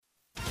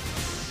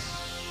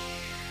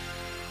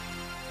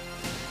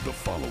The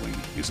following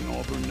is an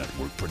Auburn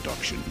Network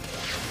production.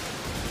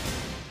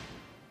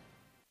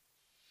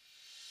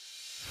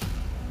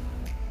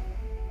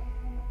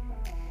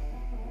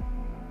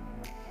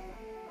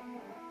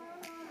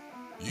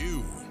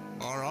 You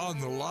are on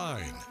the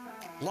line.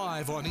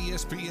 Live on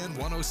ESPN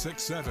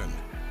 1067.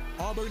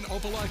 Auburn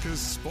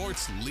Opelika's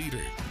sports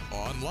leader.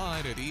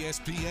 Online at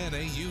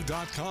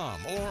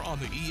espnau.com or on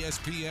the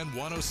ESPN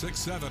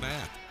 1067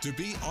 app. To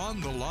be on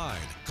the line,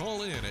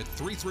 call in at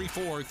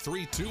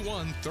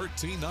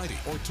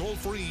 334-321-1390 or toll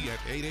free at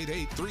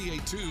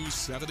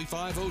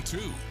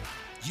 888-382-7502.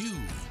 You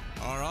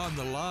are on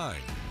the line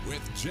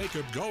with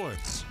Jacob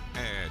Goins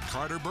and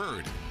Carter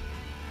Byrd.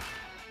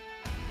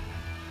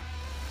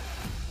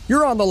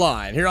 You're on the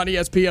line here on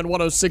ESPN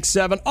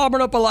 1067,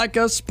 Auburn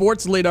Opelika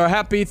sports leader.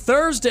 Happy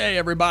Thursday,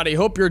 everybody.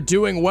 Hope you're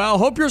doing well.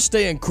 Hope you're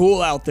staying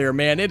cool out there,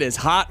 man. It is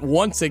hot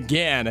once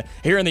again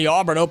here in the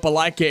Auburn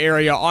Opelika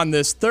area on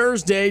this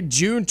Thursday,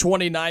 June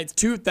 29th,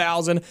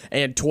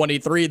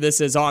 2023. This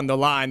is On the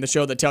Line, the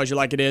show that tells you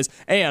like it is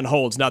and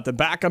holds nothing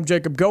back. I'm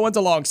Jacob Goins.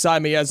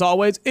 Alongside me, as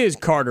always, is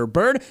Carter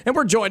Byrd, and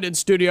we're joined in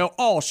studio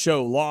all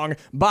show long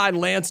by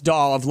Lance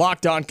Dawe of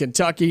Locked On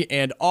Kentucky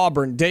and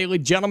Auburn Daily.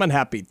 Gentlemen,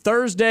 happy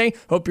Thursday.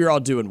 Hope you're all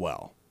doing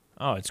well.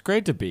 Oh, it's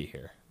great to be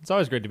here. It's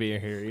always great to be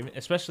here, even,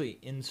 especially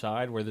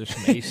inside where there's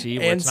some AC,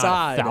 where it's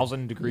not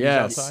 1,000 degrees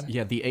outside.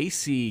 Yeah, the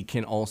AC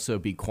can also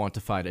be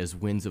quantified as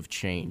winds of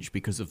change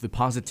because of the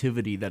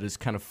positivity that has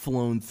kind of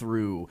flown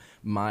through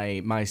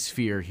my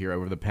sphere here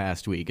over the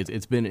past week.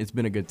 It's been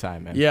a good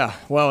time, man. Yeah,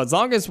 well, as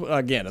long as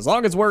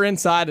we're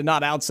inside and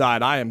not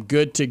outside, I am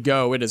good to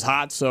go. It is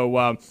hot,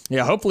 so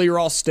hopefully you're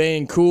all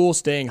staying cool,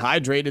 staying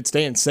hydrated,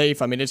 staying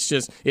safe. I mean,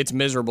 it's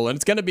miserable, and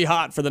it's going to be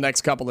hot for the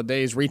next couple of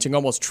days, reaching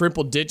almost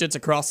triple digits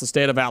across the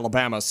state of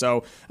Alabama.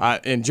 So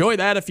enjoy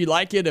that if you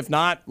like it. If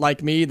not,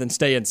 like me, then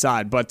stay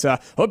inside. But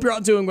hope you're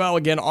all doing well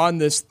again on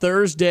this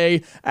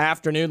Thursday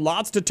afternoon.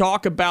 Lots to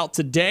talk about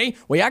today.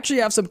 We actually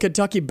have some good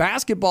Kentucky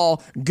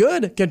basketball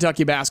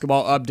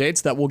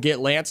updates that we'll get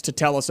Lance to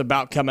tell us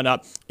about coming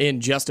up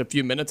in just a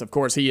few minutes. Of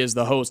course, he is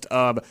the host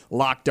of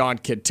Locked On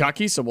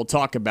Kentucky, so we'll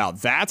talk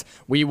about that.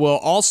 We will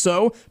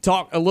also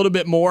talk a little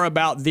bit more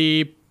about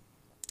the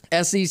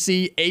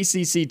SEC,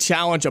 ACC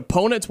Challenge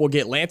opponents. We'll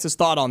get Lance's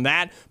thought on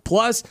that.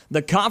 Plus,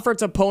 the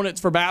conference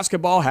opponents for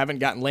basketball. Haven't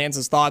gotten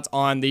Lance's thoughts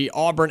on the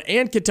Auburn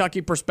and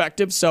Kentucky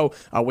perspective, so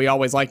we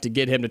always like to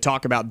get him to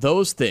talk about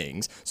those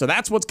things. So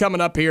that's what's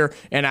coming up here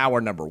in hour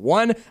number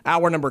one.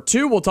 Hour number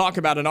two, we'll talk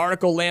about an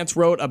article Lance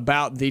wrote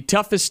about the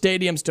toughest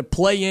stadiums to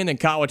play in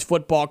college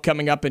football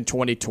coming up in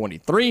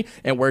 2023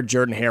 and where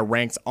Jordan Hare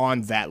ranks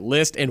on that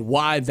list and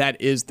why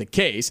that is the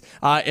case.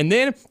 And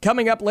then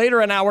coming up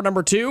later in hour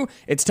number two,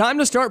 it's time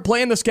to start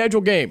playing the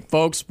schedule game,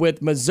 folks.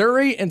 With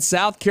Missouri and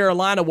South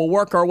Carolina, we'll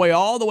work our way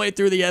all the way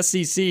through the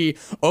SEC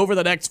over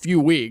the next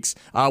few weeks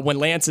when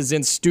Lance is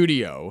in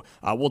studio.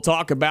 We'll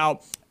talk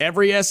about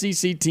every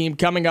SEC team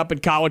coming up in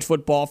college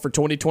football for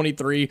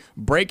 2023,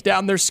 break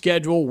down their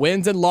schedule,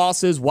 wins and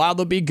losses, while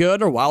they'll be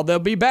good or while they'll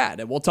be bad.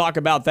 And we'll talk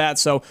about that,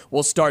 so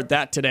we'll start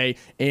that today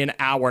in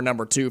hour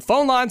number two.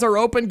 Phone lines are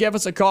open. Give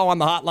us a call on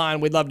the hotline.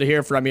 We'd love to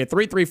hear from you.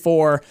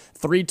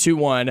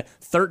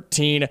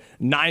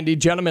 334-321-1390.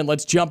 Gentlemen,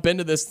 let's jump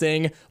into this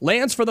thing.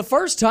 Lance, for the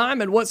first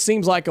time in what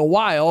seems like a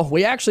while,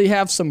 we actually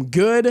have some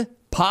good,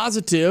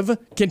 positive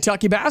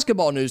Kentucky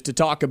basketball news to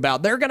talk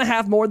about. They're going to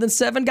have more than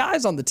 7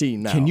 guys on the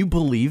team now. Can you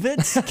believe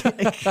it?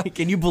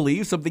 Can you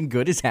believe something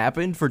good has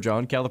happened for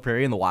John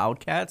Calipari and the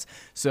Wildcats?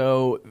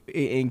 So,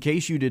 in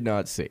case you did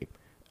not see,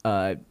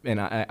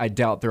 and I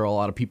doubt there are a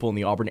lot of people in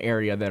the Auburn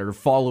area that are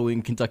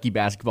following Kentucky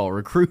basketball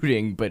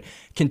recruiting, but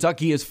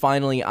Kentucky has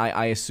finally,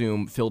 I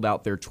assume, filled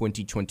out their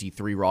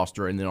 2023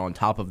 roster. And then on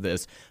top of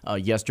this,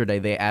 yesterday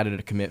they added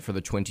a commit for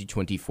the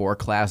 2024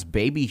 class.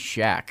 Baby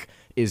Shaq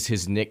is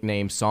his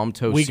nickname.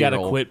 Somto We got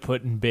to quit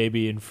putting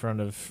baby in front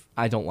of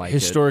I don't like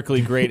historically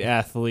great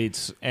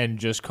athletes and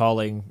just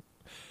calling.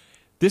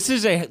 This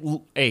is a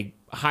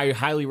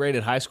highly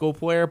rated high school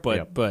player,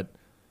 but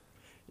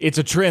it's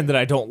a trend that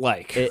I don't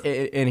like.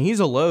 And he's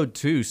a load,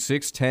 too,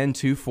 6'10",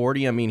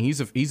 240. I mean, he's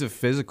a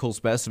physical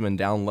specimen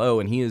down low,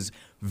 and he is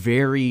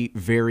very,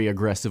 very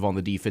aggressive on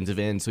the defensive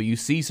end. So you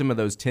see some of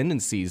those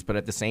tendencies, but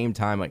at the same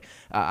time, like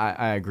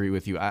I agree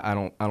with you. I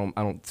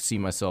don't see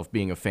myself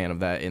being a fan of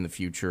that in the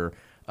future.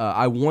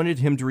 I wanted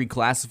him to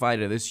reclassify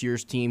to this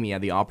year's team. He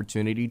had the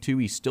opportunity to.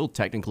 He still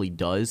technically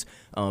does,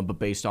 but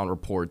based on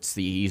reports,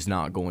 he's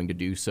not going to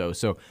do so.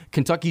 So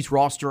Kentucky's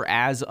roster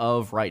as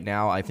of right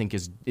now, I think,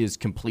 is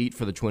complete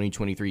for the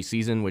 2023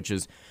 season, which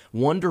is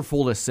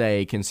wonderful to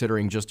say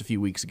considering just a few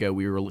weeks ago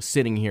we were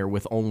sitting here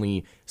with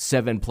only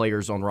 7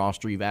 players on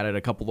roster. You've added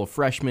a couple of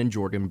freshmen,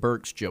 Jordan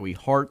Burks, Joey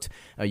Hart.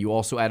 You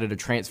also added a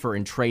transfer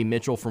in Trey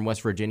Mitchell from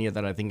West Virginia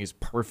that I think is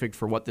perfect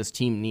for what this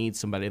team needs,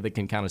 somebody that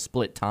can kind of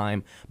split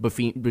time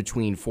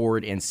between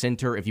forward and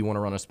center if you want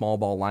to run a small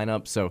ball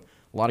lineup. So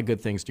a lot of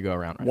good things to go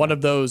around right One now.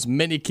 of those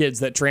many kids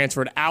that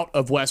transferred out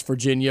of West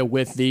Virginia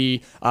with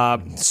the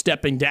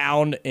stepping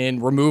down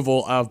and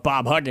removal of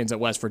Bob Huggins at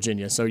West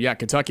Virginia. So, yeah,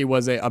 Kentucky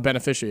was a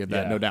beneficiary of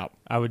that, no doubt.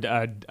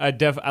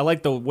 I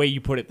like the way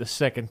you put it the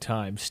second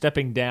time.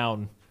 Stepping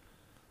down.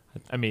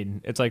 I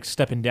mean, it's like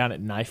stepping down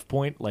at knife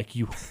point. Like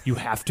you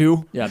have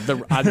to. Yeah, the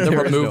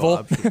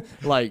removal.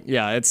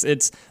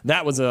 It's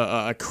that was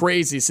a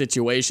crazy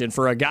situation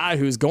for a guy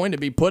who's going to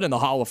be put in the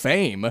Hall of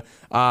Fame.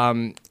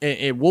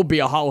 It will be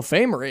a Hall of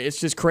Famer. It's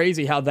just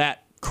crazy how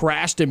that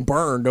crashed and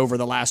burned over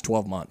the last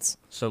 12 months.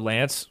 So,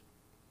 Lance,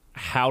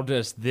 how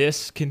does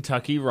this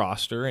Kentucky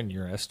roster, in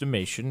your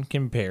estimation,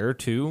 compare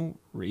to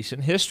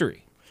recent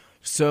history?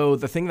 So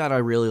the thing that I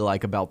really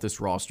like about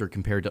this roster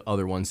compared to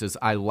other ones is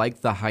I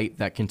like the height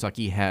that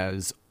Kentucky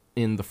has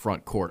in the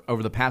front court.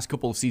 Over the past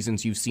couple of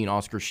seasons, you've seen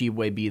Oscar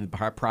Tshiebwe be the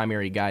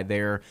primary guy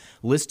there,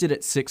 listed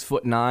at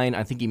 6'9".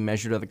 I think he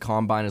measured at the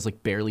combine as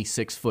like barely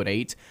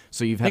 6'8".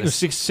 So you've had I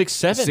think it was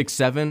 6'7".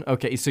 6'7".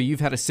 Okay, so you've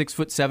had a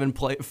 6'7"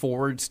 play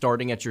forward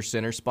starting at your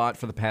center spot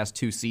for the past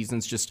 2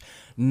 seasons. Just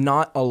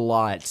not a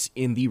lot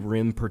in the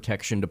rim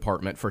protection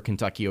department for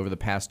Kentucky over the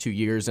past 2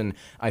 years, and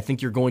I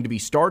think you're going to be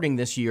starting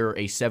this year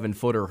a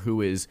 7-footer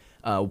who is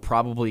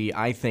probably,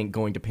 I think,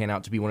 going to pan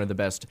out to be one of the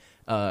best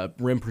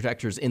rim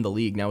protectors in the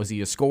league. Now, is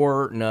he a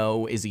scorer?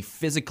 No. Is he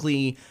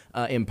physically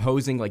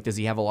imposing? Like, does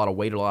he have a lot of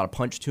weight, a lot of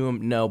punch to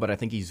him? No, but I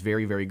think he's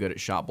very, very good at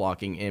shot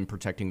blocking and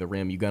protecting the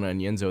rim. Ugonna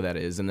and Yenzo, that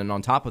is. And then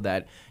on top of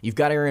that, you've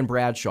got Aaron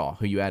Bradshaw,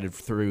 who you added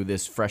through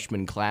this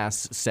freshman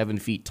class, 7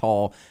 feet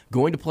tall,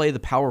 going to play the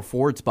power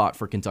forward spot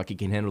for Kentucky,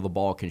 can handle the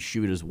ball, can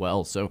shoot as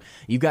well. So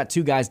you've got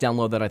 2 guys down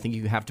low that I think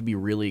you have to be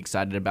really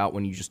excited about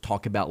when you just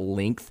talk about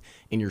length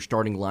in your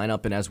starting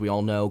lineup. And as we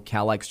all know,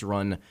 Cal likes to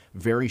run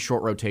very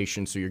short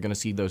rotation, so you're going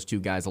to see those 2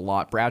 guys a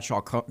lot.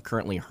 Bradshaw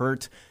currently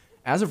hurt.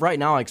 As of right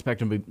now, I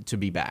expect him to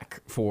be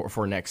back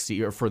for next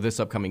year, for this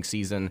upcoming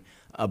season,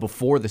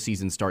 before the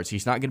season starts.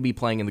 He's not going to be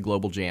playing in the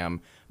Global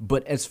Jam.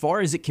 But as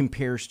far as it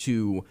compares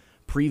to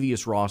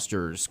previous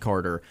rosters,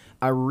 Carter,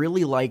 I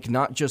really like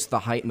not just the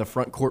height in the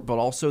front court, but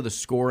also the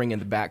scoring in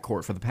the back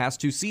court. For the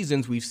past 2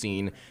 seasons, we've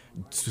seen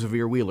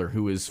Severe Wheeler,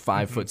 who is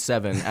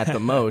 5'7" at the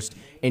most,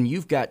 and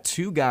you've got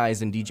 2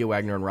 guys in DJ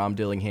Wagner and Rom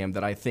Dillingham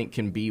that I think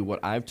can be what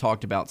I've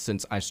talked about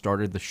since I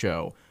started the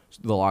show,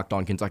 the Locked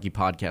On Kentucky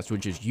podcast,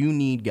 which is you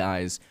need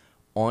guys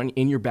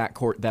in your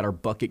backcourt that are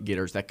bucket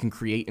getters that can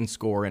create and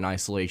score in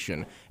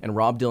isolation, and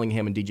Rob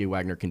Dillingham and DJ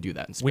Wagner can do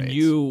that in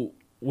spades.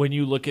 When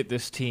you look at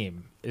this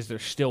team, is there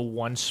still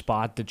one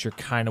spot that you're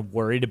kind of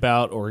worried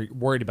about, or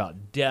worried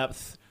about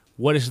depth?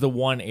 What is the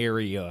one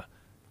area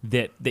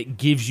that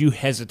gives you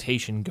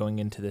hesitation going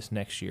into this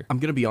next year? I'm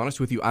going to be honest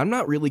with you. I'm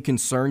not really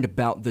concerned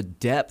about the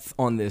depth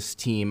on this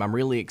team. I'm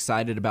really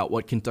excited about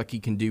what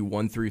Kentucky can do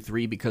 1 through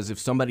 3, because if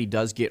somebody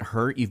does get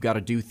hurt, you've got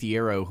a Due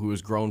Thiero who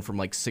has grown from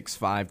like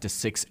 6'5" to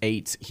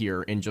 6'8"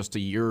 here in just a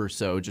year or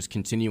so, just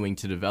continuing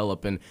to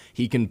develop, and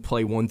he can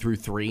play 1 through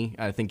 3,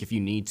 I think, if you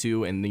need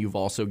to. And you've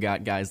also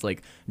got guys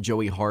like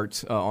Joey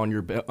Hart on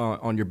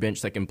your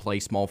bench that can play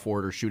small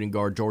forward or shooting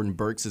guard. Jordan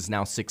Burks is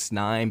now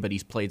 6'9", but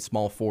he's played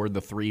small forward,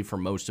 the 3, for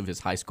most of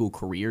his high school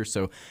career.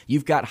 So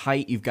you've got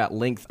height, you've got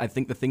length. I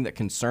think the thing that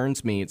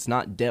concerns me, it's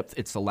not depth,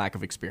 it's the lack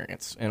of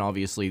experience. And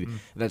obviously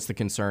that's the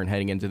concern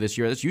heading into this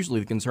year. That's usually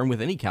the concern with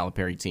any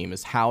Calipari team,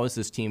 is how is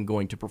this team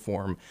going to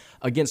perform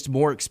against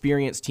more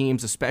experienced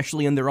teams,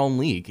 especially in their own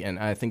league. And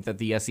I think that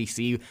the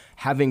SEC,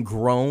 having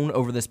grown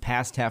over this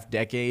past half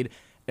decade,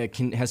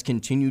 has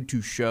continued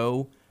to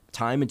show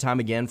time and time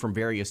again from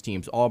various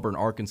teams, Auburn,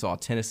 Arkansas,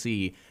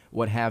 Tennessee,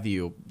 what have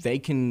you. They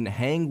can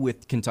hang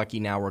with Kentucky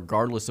now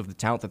regardless of the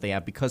talent that they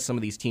have, because some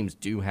of these teams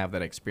do have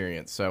that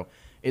experience. So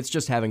it's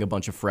just having a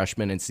bunch of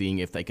freshmen and seeing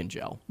if they can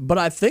gel. But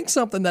I think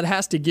something that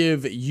has to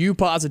give you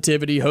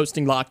positivity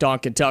hosting Locked On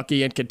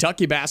Kentucky and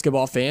Kentucky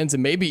basketball fans,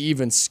 and maybe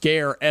even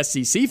scare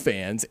SEC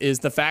fans, is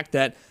the fact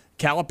that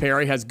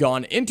Calipari has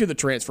gone into the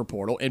transfer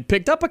portal and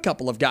picked up a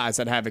couple of guys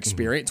that have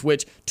experience,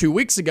 which 2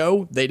 weeks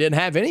ago they didn't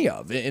have any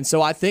of. And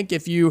so I think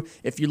if you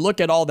look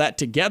at all that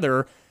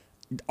together,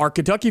 are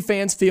Kentucky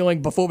fans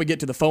feeling, before we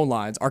get to the phone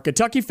lines, are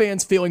Kentucky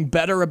fans feeling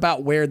better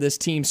about where this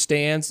team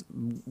stands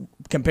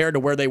compared to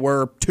where they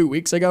were 2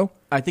 weeks ago?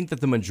 I think that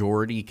the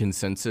majority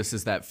consensus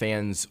is that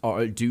fans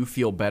do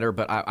feel better,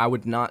 but I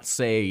would not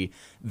say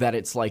that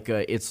it's like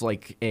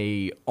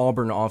a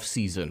Auburn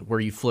offseason where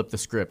you flip the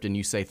script and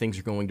you say things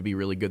are going to be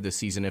really good this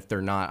season. If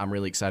they're not, I'm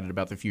really excited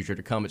about the future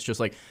to come. It's just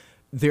like,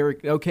 they're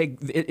okay.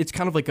 It's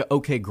kind of like a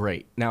okay,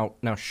 great. Now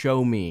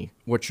show me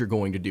what you're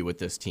going to do with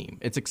this team.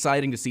 It's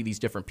exciting to see these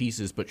different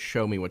pieces, but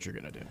show me what you're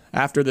going to do.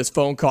 After this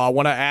phone call, I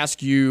want to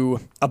ask you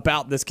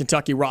about this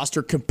Kentucky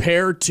roster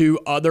compared to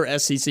other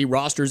SEC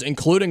rosters,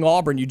 including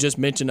Auburn. You just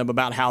mentioned them,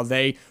 about how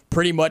they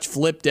pretty much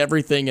flipped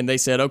everything and they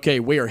said, okay,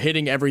 we are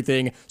hitting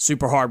everything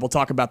super hard. We'll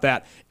talk about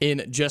that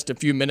in just a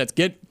few minutes.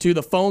 Get to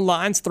the phone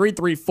lines,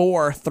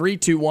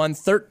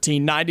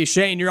 334-321-1390.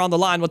 Shane, you're on the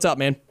line. What's up,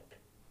 man?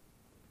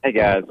 Hey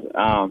guys,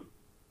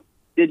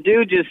 did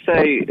you just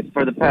say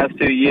for the past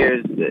 2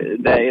 years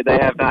they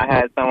have not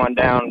had someone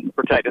down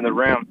protecting the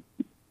rim?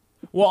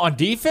 Well, on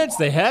defense,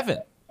 they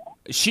haven't.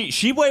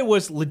 Sheboy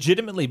was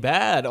legitimately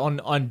bad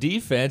on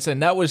defense,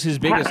 and that was his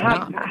biggest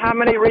knock. How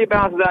many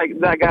rebounds does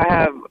that guy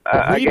have?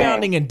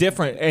 Rebounding and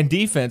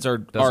defense are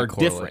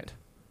different.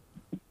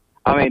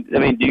 I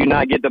mean, do you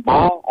not get the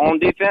ball on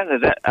defense?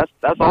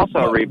 That's also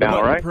a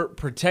rebound, right?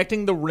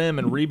 Protecting the rim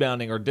and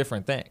rebounding are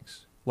different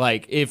things.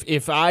 Like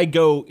if I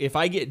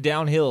get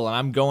downhill and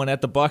I'm going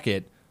at the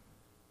bucket,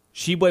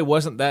 Sheboy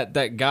wasn't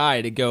that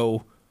guy to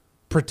go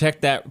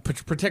protect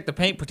the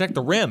paint, protect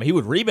the rim. He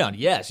would rebound.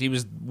 Yes, he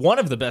was one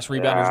of the best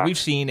rebounders we've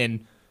seen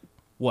in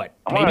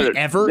maybe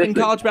ever in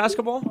college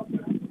basketball.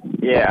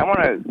 Yeah, I want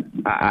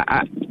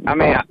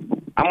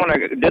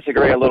to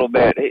disagree a little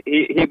bit.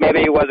 He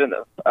maybe he wasn't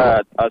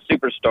a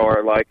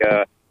superstar like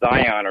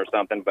Zion or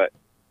something, but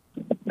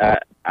I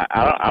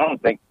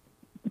don't think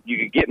you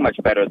could get much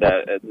better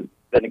than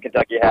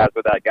Kentucky has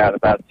with that guy the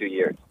past 2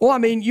 years. Well, I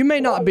mean, you may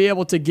not be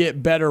able to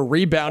get better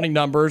rebounding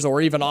numbers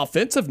or even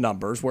offensive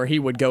numbers where he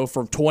would go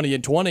for 20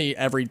 and 20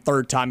 every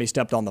third time he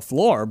stepped on the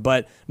floor.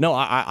 But, no,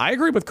 I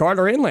agree with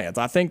Carter and Lance.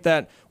 I think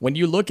that when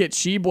you look at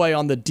Sheboy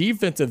on the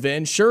defensive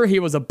end, sure, he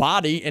was a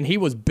body and he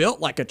was built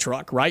like a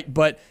truck, right?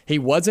 But he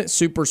wasn't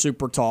super,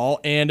 super tall.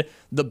 And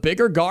the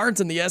bigger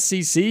guards in the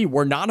SEC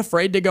were not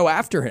afraid to go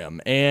after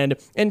him. And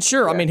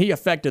sure, I mean, he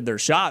affected their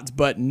shots,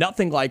 but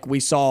nothing like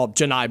we saw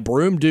Janai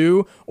Broome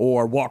do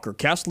or Walker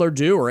Kessler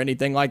do or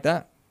anything like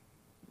that.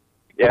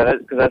 Yeah,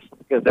 that's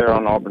because they're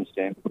on Auburn's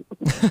team.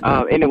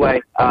 Anyway,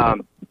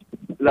 the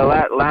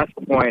last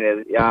point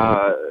is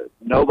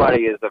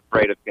nobody is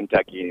afraid of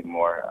Kentucky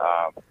anymore.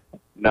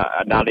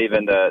 Not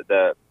even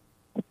the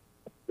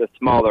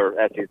smaller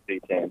SEC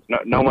teams.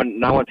 No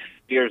one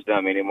fears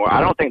them anymore.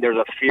 I don't think there's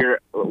a fear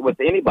with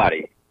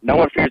anybody. No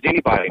one fears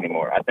anybody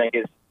anymore. I think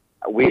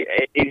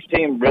each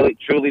team really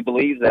truly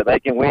believes that they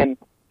can win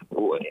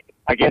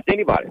against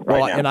anybody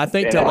right now. And I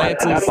think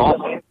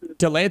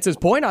to Lance's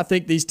point, I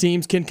think these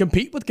teams can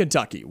compete with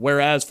Kentucky,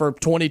 whereas for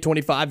 20,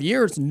 25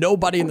 years,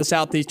 nobody in the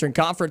Southeastern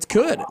Conference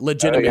could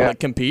legitimately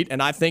compete,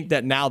 and I think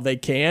that now they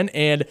can,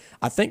 and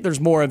I think there's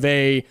more of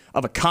a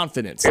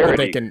confidence that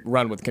they can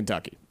run with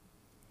Kentucky.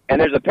 And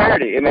there's a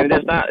parity. I mean,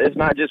 it's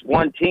not just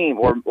one team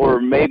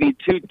or maybe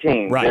two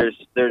teams. Right.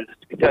 There's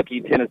Kentucky,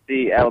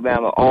 Tennessee,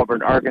 Alabama,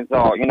 Auburn,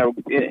 Arkansas. You know,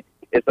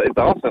 it's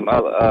awesome.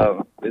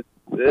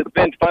 It's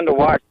been fun to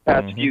watch the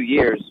past few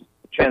years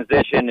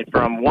transition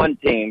from one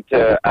team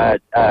to a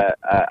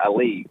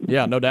league.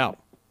 Yeah, no doubt.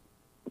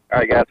 All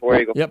right, guys, where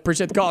you go? Yep,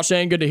 appreciate the call,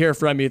 Shane. Good to hear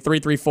from you.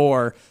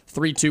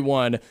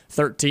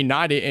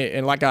 334-321-1390.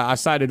 And like I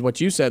cited what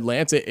you said,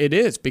 Lance, it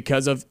is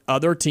because of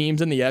other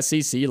teams in the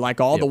SEC,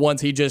 like all the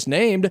ones he just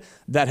named,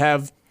 that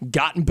have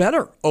gotten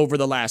better over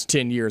the last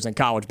 10 years in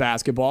college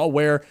basketball,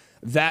 where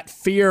that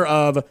fear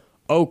of,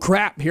 oh,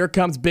 crap, here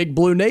comes Big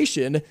Blue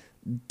Nation,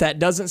 that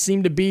doesn't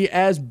seem to be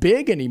as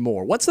big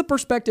anymore. What's the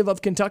perspective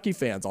of Kentucky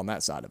fans on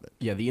that side of it?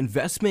 Yeah, the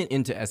investment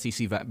into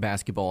SEC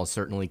basketball has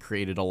certainly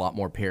created a lot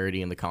more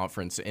parity in the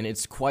conference, and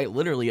it's quite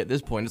literally at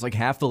this point, it's like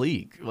half the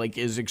league, like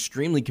is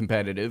extremely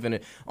competitive. And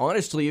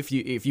honestly, if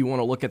you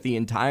want to look at the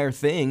entire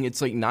thing, it's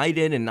like night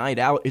in and night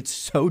out. It's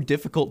so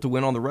difficult to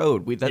win on the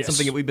road. That's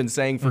something that we've been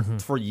saying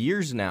for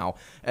years now.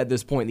 At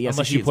this point, the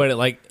unless SEC you played it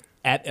like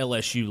at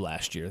LSU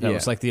last year, that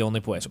was like the only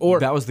place,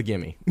 or that was the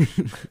gimme.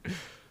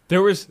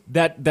 There was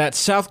that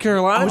South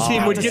Carolina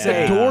team would get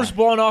the doors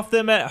blown off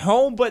them at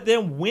home, but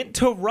then went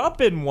to Rupp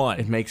and won.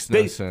 It makes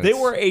no sense. They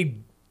were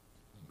an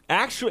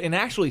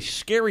actually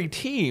scary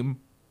team,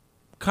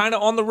 kind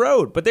of on the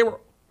road, but they were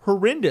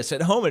horrendous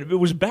at home. It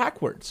was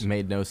backwards. It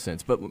made no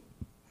sense.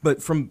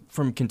 But from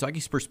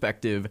Kentucky's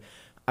perspective,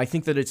 I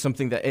think that it's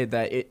something that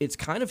it's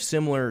kind of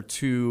similar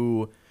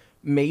to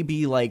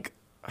maybe like.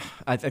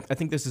 I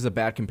think this is a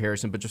bad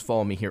comparison, but just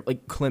follow me here.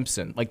 Like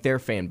Clemson, like their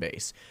fan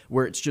base,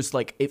 where it's just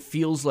like it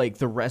feels like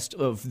the rest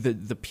of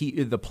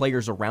the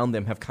players around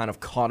them have kind of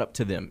caught up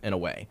to them in a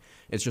way.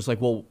 It's just like,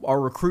 well, our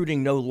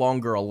recruiting no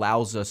longer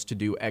allows us to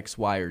do X,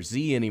 Y, or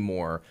Z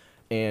anymore,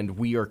 and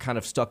we are kind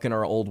of stuck in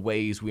our old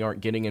ways. We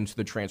aren't getting into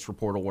the transfer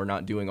portal. We're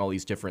not doing all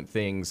these different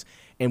things.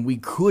 And we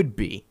could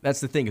be. That's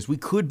the thing, is we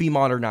could be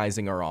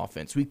modernizing our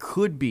offense. We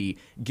could be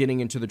getting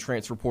into the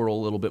transfer portal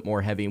a little bit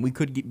more heavy, and we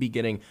could be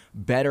getting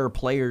better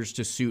players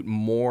to suit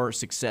more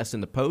success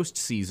in the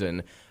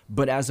postseason.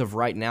 But as of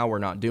right now, we're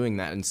not doing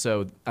that. And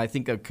so I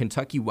think a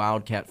Kentucky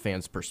Wildcat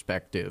fan's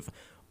perspective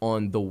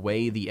on the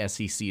way the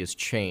SEC has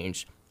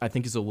changed, I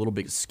think is a little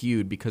bit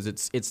skewed, because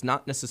it's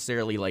not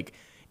necessarily like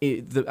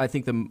I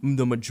think the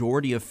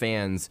majority of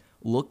fans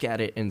look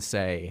at it and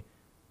say,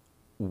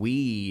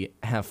 we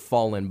have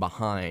fallen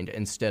behind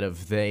instead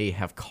of they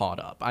have caught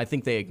up. I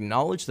think they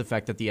acknowledge the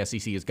fact that the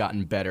SEC has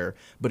gotten better,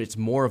 but it's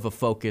more of a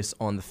focus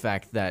on the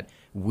fact that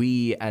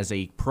we as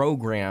a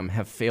program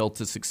have failed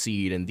to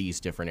succeed in these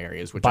different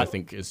areas, which I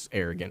think is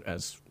arrogant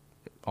as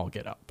all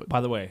get up. But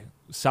by the way,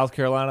 South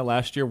Carolina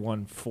last year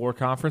won 4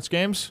 conference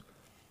games.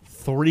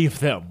 3 of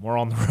them were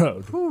on the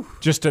road,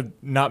 just to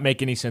not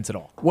make any sense at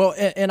all. Well,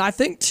 and I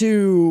think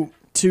to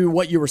to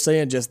what you were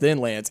saying just then,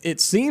 Lance. It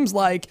seems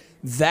like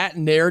that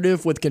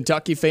narrative with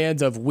Kentucky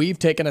fans of we've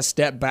taken a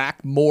step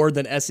back more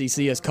than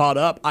SEC has caught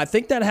up, I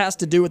think that has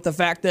to do with the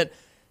fact that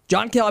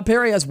John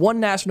Calipari has one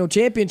national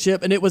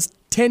championship, and it was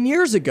 10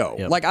 years ago.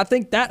 Yep. Like, I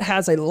think that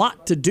has a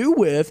lot to do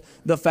with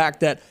the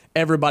fact that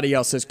everybody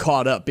else has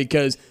caught up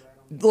because,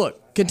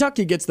 look,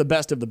 Kentucky gets the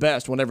best of the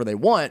best whenever they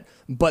want,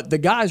 but the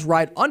guys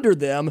right under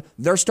them,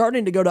 they're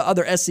starting to go to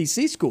other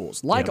SEC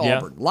schools like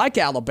Auburn, like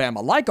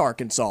Alabama, like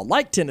Arkansas,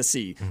 like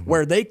Tennessee,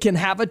 where they can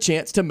have a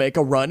chance to make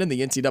a run in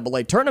the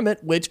NCAA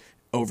tournament, which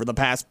over the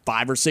past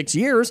 5 or 6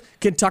 years,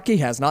 Kentucky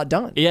has not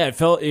done. Yeah,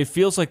 it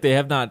feels like they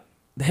haven't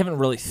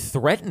really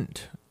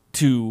threatened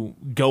to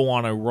go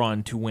on a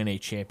run to win a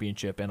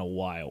championship in a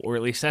while, or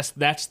at least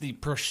that's the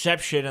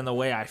perception and the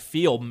way I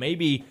feel.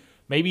 Maybe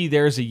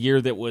there's a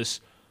year that was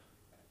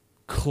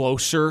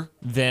closer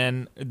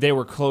than they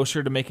were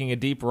closer to making a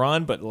deep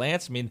run, but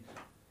Lance, I mean,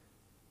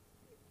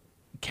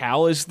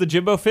 Cal is the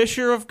Jimbo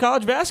Fisher of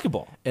college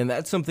basketball. And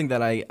that's something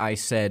that I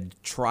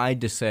tried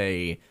to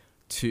say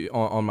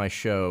on my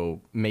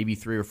show maybe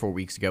 3 or 4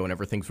 weeks ago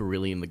whenever things were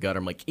really in the gutter.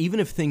 I'm like, even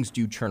if things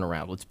do turn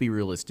around, let's be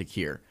realistic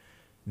here.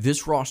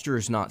 This roster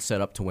is not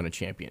set up to win a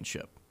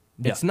championship.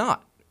 Yeah. It's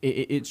not.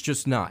 It's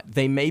just not.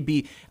 They may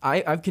be.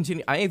 I've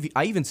continued. I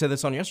even said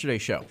this on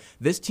yesterday's show.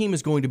 This team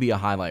is going to be a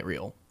highlight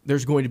reel.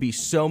 There's going to be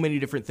so many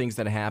different things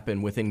that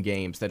happen within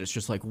games that it's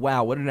just like,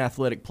 wow, what an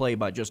athletic play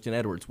by Justin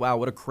Edwards. Wow,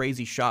 what a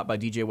crazy shot by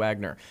DJ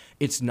Wagner.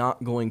 It's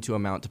not going to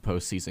amount to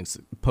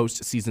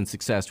postseason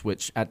success,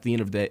 which at the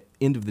end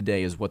of the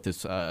day is what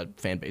this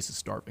fan base is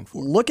starving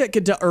for. Look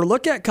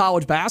at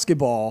college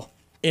basketball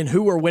and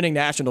who are winning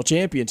national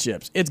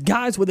championships. It's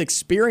guys with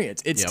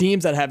experience. It's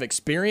teams that have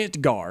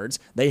experienced guards.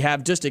 They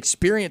have just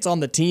experience on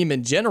the team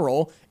in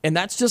general, and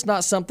that's just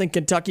not something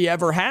Kentucky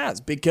ever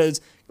has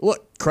because,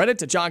 look, credit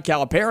to John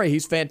Calipari.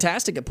 He's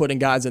fantastic at putting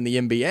guys in the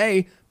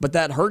NBA, but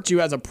that hurts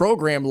you as a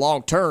program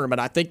long term, and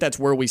I think that's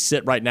where we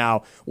sit right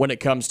now when it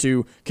comes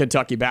to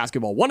Kentucky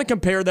basketball. Want to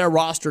compare their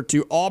roster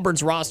to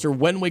Auburn's roster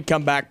when we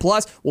come back.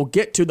 Plus, we'll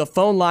get to the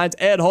phone lines.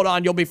 Ed, hold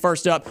on. You'll be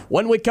first up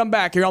when we come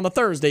back here on the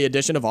Thursday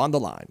edition of On the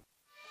Line.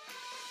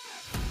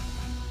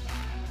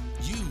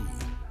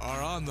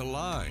 On the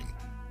Line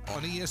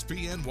on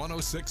ESPN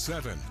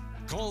 1067.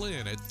 Call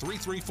in at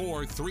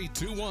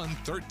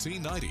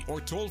 334-321-1390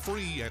 or toll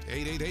free at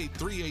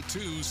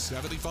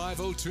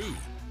 888-382-7502.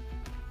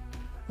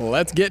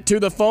 Let's get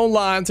to the phone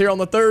lines here on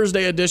the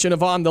Thursday edition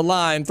of On the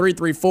Line.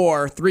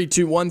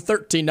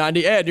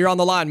 334-321-1390. Ed, you're on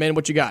the line, man.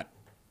 What you got?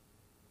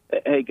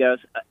 Hey, guys.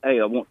 Hey,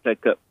 I won't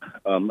take up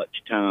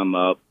much time.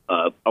 I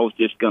was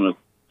just going to,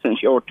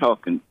 since y'all were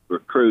talking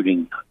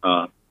recruiting,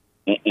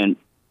 and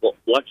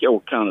like y'all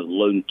were kind of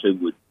alluding to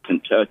with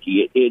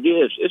Kentucky,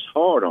 it's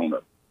hard on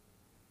the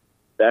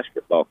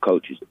basketball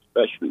coaches,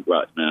 especially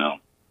right now.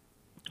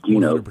 You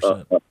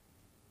 100%. know,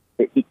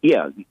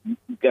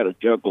 you've got to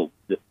juggle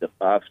the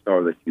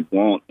 5-star that you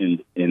want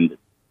and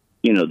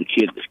you know, the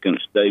kid that's going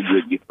to stay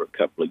with you for a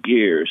couple of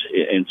years.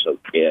 And so,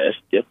 yeah, it's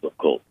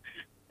difficult.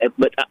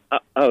 But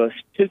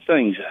two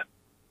things.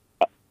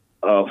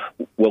 Well,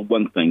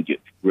 one thing,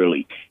 just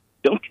really,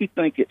 don't you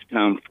think it's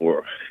time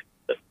for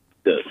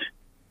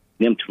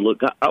them to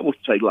look, I would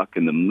say, like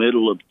in the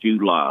middle of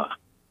July,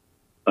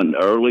 an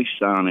early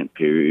signing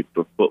period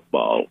for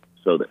football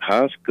so that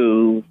high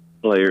school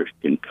players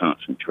can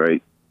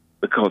concentrate,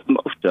 because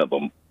most of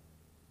them,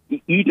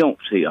 you don't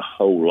see a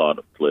whole lot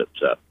of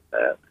flips after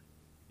that,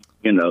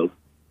 you know,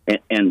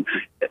 and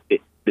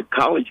the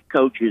college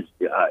coaches,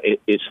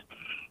 it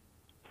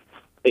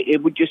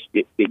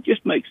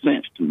just makes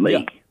sense to me.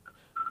 Yeah.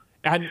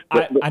 And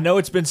I know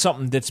it's been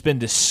something that's been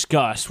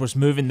discussed, was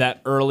moving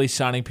that early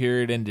signing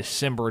period in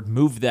December and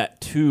move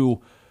that to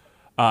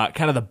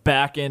kind of the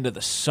back end of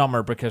the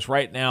summer, because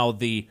right now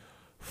the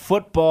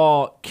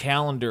football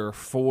calendar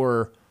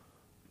for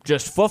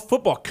just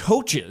football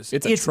coaches,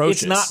 it's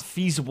atrocious. It's not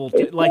feasible.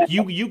 Like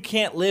you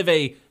can't live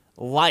a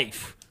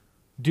life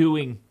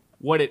doing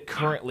what it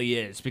currently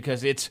is,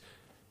 because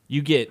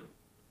you get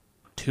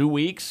 2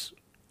 weeks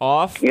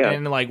off,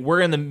 and like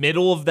we're in the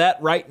middle of that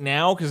right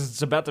now because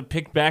it's about to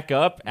pick back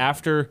up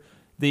after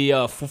the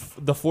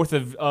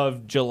 4th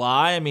of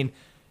July. I mean,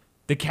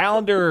 the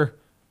calendar,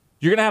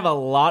 you're gonna have a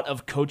lot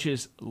of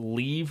coaches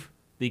leave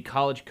the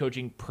college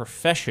coaching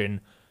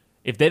profession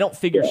if they don't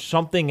figure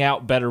something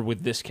out better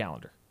with this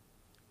calendar.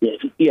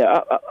 Yeah,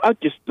 I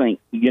just think,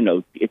 you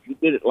know, if you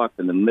did it like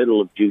in the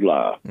middle of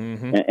July,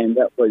 and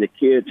that way the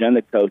kids and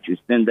the coaches,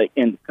 and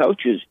the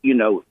coaches, you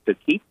know, to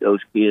keep those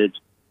kids.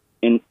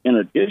 In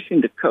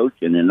addition to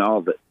coaching and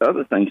all the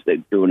other things they're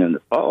doing in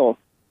the fall,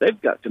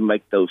 they've got to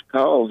make those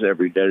calls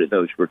every day to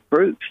those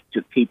recruits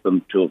to keep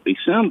them till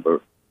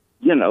December.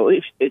 You know,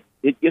 it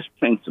just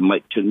seems to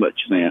make too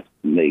much sense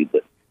to me.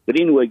 But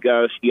anyway,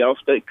 guys, y'all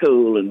stay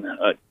cool and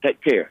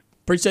take care.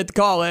 Appreciate the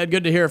call, Ed.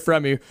 Good to hear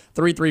from you.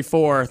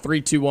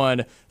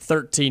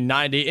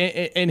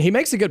 334-321-1390. And he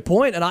makes a good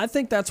point, and I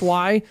think that's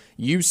why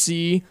you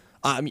see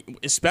I mean,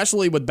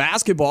 especially with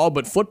basketball,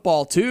 but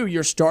football too,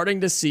 you're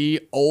starting to see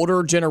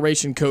older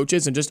generation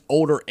coaches and just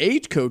older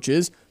age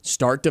coaches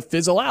start to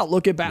fizzle out.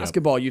 Look at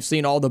basketball. Yep. You've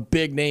seen all the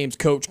big names,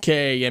 Coach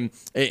K and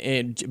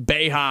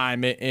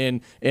Boeheim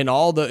and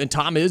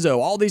Tom Izzo,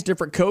 all these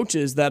different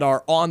coaches that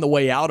are on the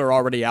way out or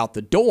already out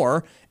the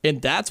door.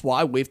 And that's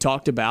why we've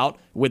talked about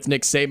with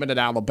Nick Saban at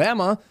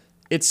Alabama,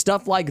 it's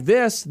stuff like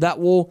this that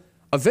will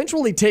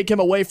eventually take him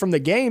away from the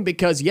game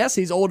because, yes,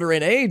 he's older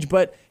in age,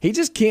 but he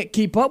just can't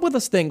keep up with a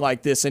thing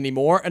like this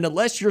anymore. And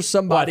unless you're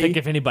somebody... Well, I think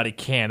if anybody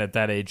can at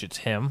that age, it's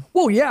him.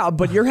 Well, yeah,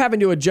 but you're having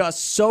to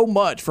adjust so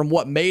much from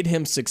what made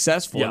him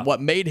successful and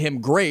what made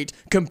him great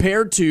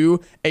compared to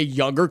a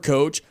younger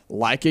coach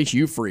like a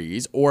Hugh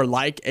Freeze or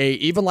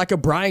even like a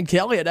Brian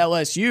Kelly at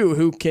LSU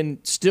who can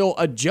still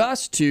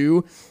adjust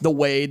to the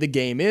way the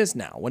game is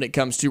now when it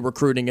comes to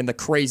recruiting and the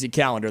crazy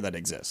calendar that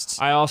exists.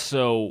 I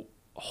also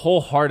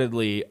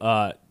wholeheartedly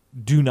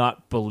do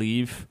not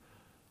believe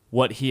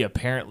what he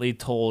apparently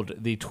told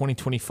the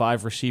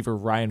 2025 receiver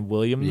Ryan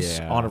Williams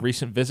on a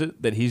recent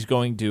visit, that he's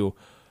going to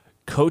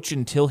coach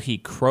until he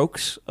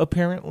croaks,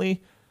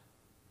 apparently.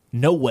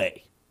 No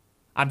way.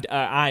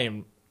 I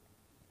am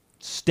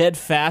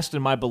steadfast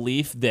in my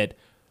belief that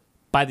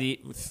by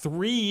the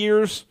 3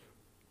 years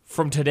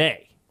from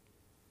today,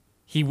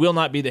 he will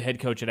not be the head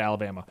coach at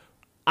Alabama.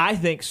 I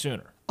think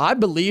sooner. I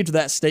believed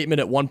that statement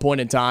at one point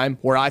in time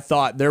where I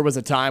thought there was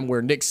a time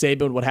where Nick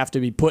Saban would have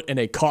to be put in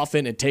a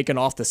coffin and taken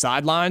off the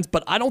sidelines,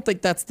 but I don't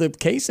think that's the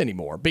case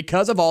anymore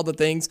because of a lot of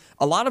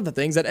the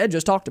things that Ed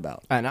just talked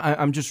about. And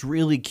I'm just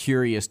really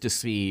curious to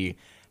see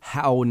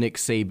how Nick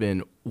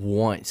Saban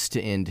wants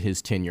to end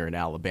his tenure in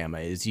Alabama.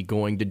 Is he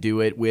going to do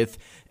it with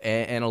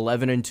an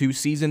 11-2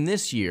 season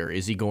this year?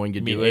 Is he going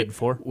to do it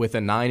with a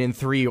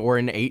 9-3 or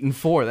an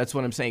 8-4? That's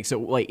what I'm saying. So,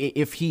 like,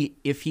 if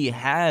he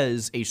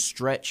has a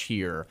stretch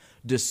here,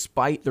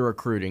 despite the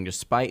recruiting,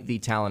 despite the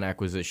talent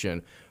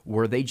acquisition,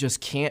 where they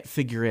just can't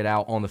figure it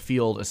out on the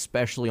field,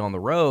 especially on the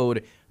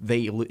road,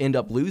 they end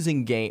up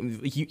losing games.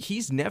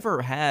 He's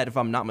never had, if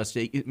I'm not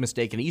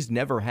mistaken, he's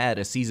never had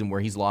a season where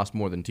he's lost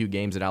more than 2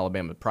 games at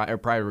Alabama prior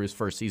to his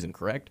first season,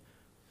 correct?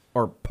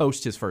 Or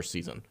post his first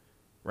season,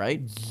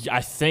 right?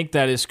 I think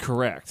that is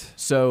correct.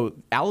 So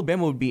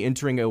Alabama would be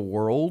entering a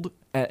world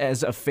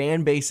as a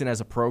fan base and as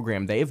a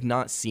program they have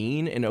not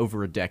seen in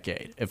over a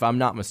decade, if I'm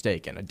not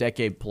mistaken, a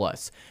decade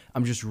plus.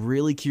 I'm just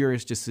really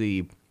curious to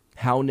see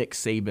how Nick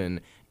Saban,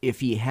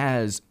 if he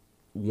has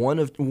one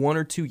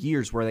or 2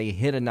 years where they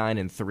hit a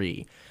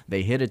 9-3,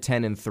 they hit a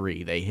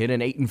 10-3, they hit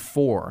an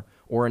 8-4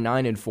 or a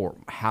 9-4,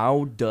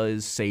 how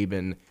does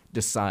Saban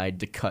decide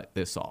to cut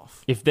this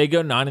off? If they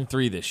go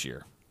 9-3 this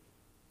year,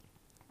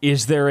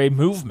 is there a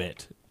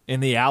movement in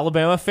the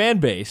Alabama fan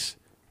base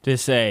to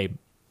say,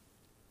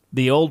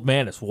 the old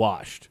man is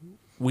washed,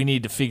 we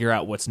need to figure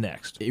out what's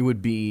next?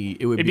 It'd be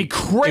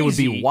crazy. It would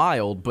be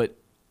wild, but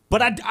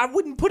I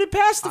wouldn't put it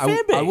past the fan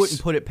base. I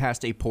wouldn't put it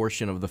past a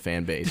portion of the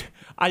fan base.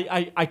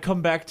 I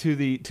come back to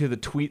the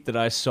tweet that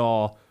I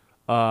saw.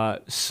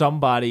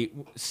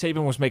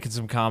 Saban was making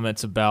some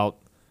comments about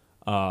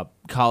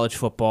college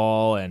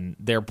football and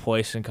their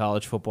place in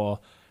college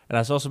football, and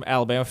I saw some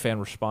Alabama fan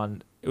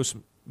respond. It was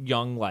some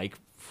young, like,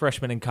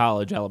 freshman in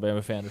college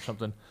Alabama fan or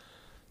something,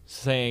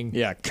 saying,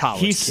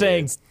 college he's kids.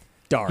 saying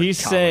Dark he's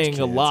saying kids.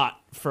 a lot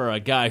for a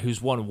guy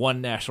who's won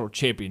one national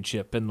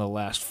championship in the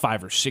last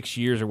 5 or 6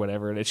 years or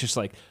whatever, and it's just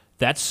like,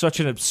 that's such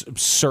an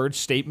absurd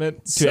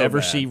statement to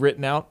ever see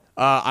written out.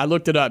 I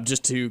looked it up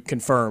just to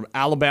confirm.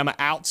 Alabama,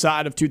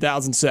 outside of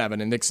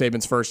 2007 in Nick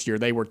Saban's first year,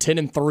 they were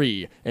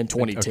 10-3 in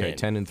 2010. Okay,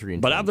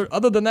 10-3. But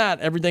other than that,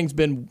 everything's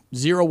been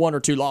 0, 1, or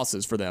 2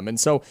 losses for them. And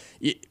so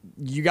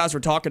you guys were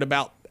talking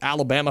about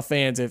Alabama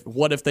fans.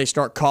 What if they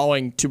start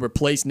calling to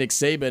replace Nick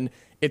Saban?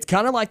 It's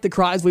kind of like the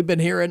cries we've been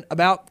hearing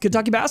about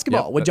Kentucky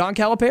basketball with John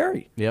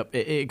Calipari. Yep.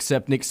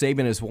 Except Nick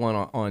Saban is one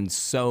on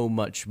so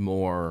much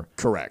more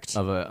correct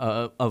of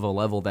a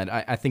level that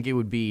I think it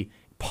would be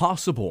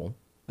possible.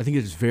 I think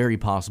it is very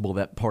possible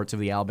that parts of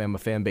the Alabama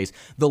fan base,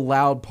 the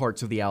loud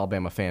parts of the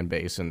Alabama fan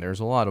base, and there's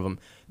a lot of them,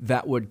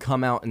 that would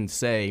come out and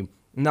say,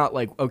 not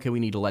like, okay,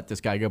 we need to let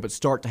this guy go, but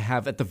start to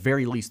have at the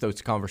very least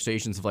those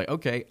conversations of like,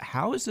 okay,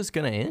 how is this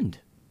going to end?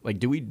 Like,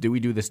 do we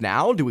do this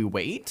now? Do we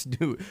wait?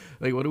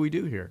 What do we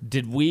do here?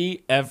 Did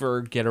we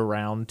ever get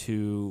around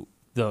to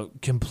the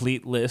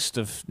complete list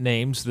of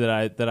names that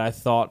I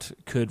thought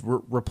could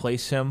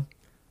replace him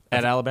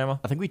at Alabama?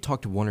 I think we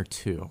talked 1 or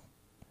 2.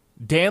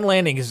 Dan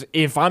Lanning is,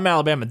 if I'm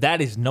Alabama,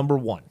 that is number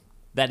 1.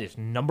 That is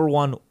number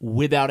 1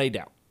 without a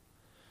doubt.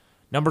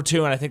 Number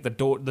 2, and I think the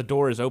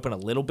door is open a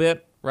little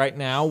bit right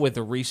now with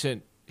the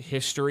recent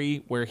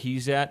history where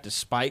he's at,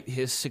 despite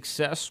his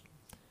success.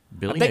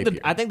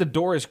 I think the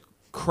door is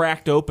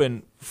cracked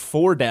open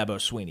for Dabo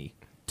Swinney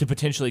to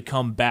potentially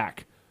come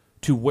back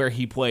to where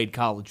he played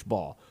college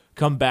ball,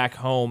 come back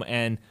home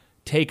and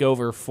take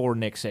over for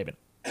Nick Saban.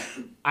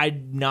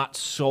 I'm not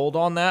sold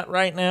on that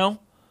right now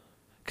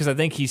because I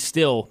think he's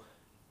still,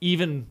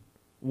 even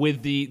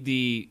with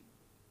the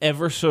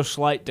ever so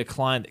slight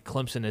decline that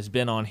Clemson has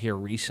been on here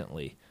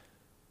recently,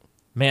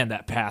 man,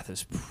 that path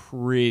is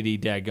pretty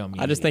daggum easy.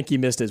 I just think he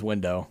missed his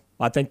window.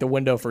 I think the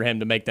window for him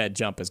to make that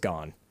jump is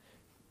gone.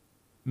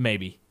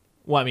 Maybe.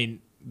 Well, I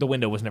mean, the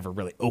window was never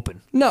really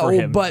open for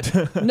him. But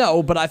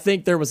I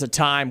think there was a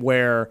time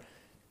where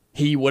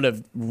he would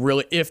have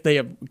really, if they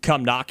have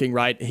come knocking,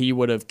 right, he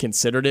would have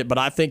considered it. But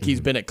I think he's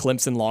been at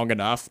Clemson long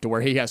enough to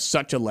where he has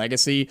such a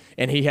legacy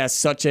and he has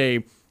such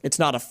a, it's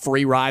not a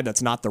free ride.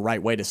 That's not the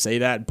right way to say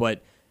that,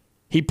 but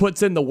he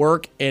puts in the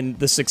work and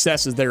the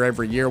success is there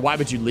every year. Why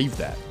would you leave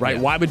that, right?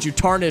 Yeah. Why would you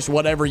tarnish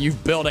whatever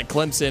you've built at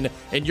Clemson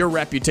and your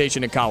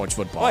reputation in college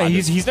football? Well,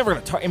 he's never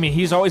going to. I mean,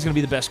 he's always going to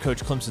be the best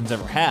coach Clemson's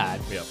ever had.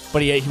 Yep.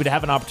 But he would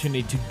have an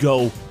opportunity to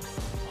go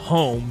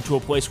home to a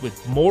place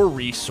with more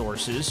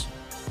resources,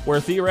 where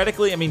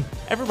theoretically, I mean,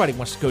 everybody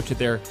wants to go to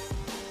their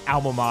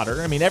alma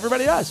mater. I mean,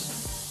 everybody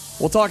does.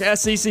 We'll talk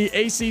SEC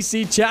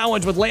ACC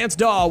Challenge with Lance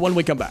Dawe when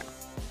we come back.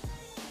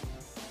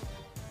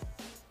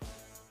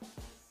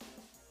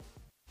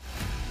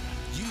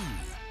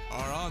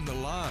 On the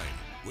Line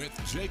with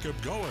Jacob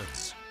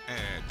Goins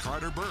and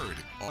Carter Byrd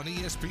on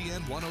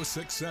ESPN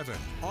 106.7,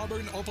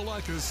 Auburn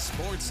Opelika's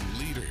sports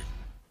leader.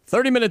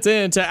 30 minutes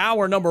into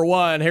hour number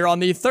 1 here on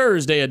the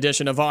Thursday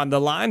edition of On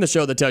the Line, the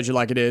show that tells you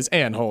like it is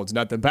and holds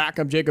nothing back.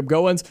 I'm Jacob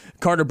Goins,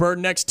 Carter Byrd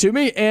next to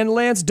me, and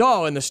Lance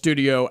Dawe in the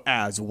studio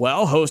as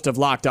well, host of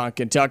Locked On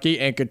Kentucky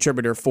and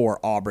contributor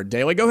for Auburn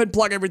Daily. Go ahead and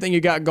plug everything you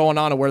got going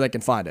on and where they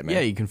can find it, man.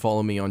 Yeah, you can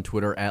follow me on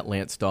Twitter at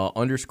LanceDawe_,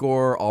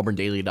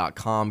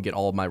 auburndaily.com. Get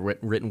all of my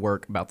written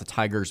work about the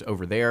Tigers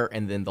over there,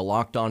 and then the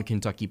Locked On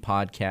Kentucky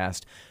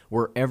podcast,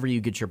 wherever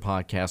you get your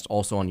podcast,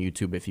 also on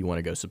YouTube if you want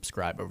to go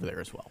subscribe over there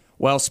as well.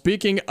 Well,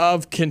 speaking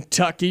of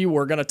Kentucky,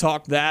 we're going to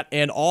talk that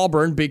and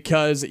Auburn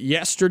because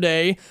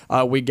yesterday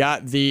we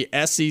got the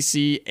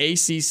SEC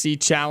ACC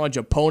Challenge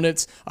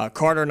opponents.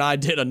 Carter and I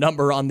did a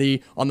number on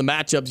the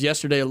matchups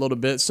yesterday a little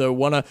bit, so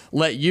want to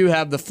let you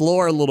have the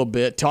floor a little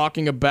bit,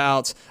 talking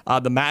about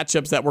the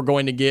matchups that we're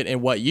going to get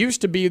and what used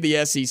to be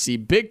the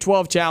SEC Big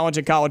 12 Challenge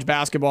in college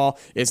basketball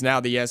is now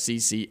the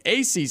SEC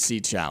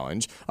ACC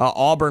Challenge.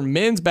 Auburn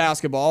men's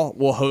basketball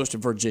will host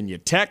Virginia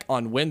Tech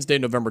on Wednesday,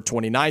 November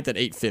 29th at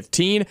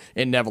 8:15.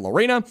 in Neville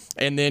Arena.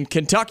 And then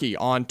Kentucky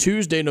on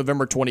Tuesday,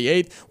 November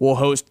 28th, will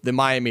host the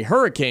Miami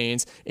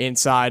Hurricanes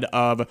inside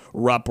of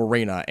Rupp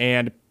Arena.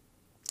 And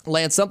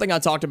Lance, something I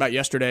talked about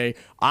yesterday,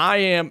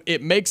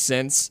 it makes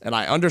sense, and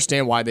I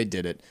understand why they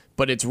did it,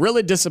 but it's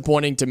really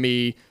disappointing to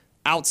me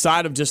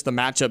outside of just the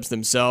matchups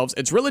themselves.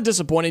 It's really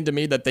disappointing to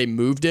me that they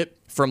moved it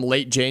from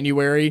late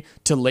January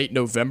to late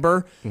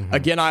November. Mm-hmm.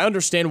 Again, I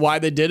understand why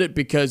they did it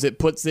because it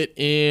puts it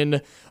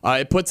in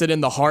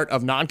the heart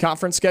of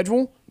non-conference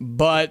schedule.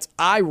 But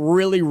I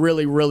really,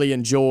 really, really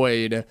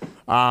enjoyed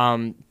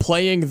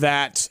playing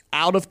that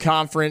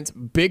out-of-conference,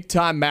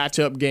 big-time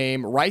matchup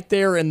game right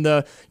there in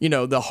the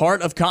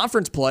heart of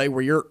conference play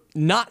where you're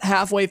not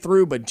halfway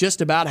through, but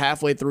just about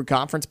halfway through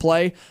conference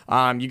play.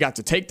 You got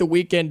to take the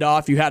weekend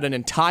off. You had an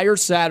entire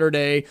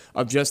Saturday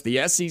of just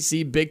the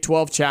SEC Big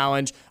 12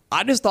 Challenge.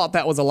 I just thought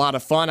that was a lot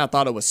of fun. I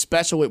thought it was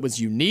special. It was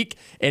unique.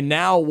 And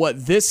now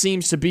what this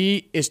seems to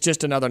be is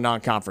just another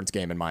non-conference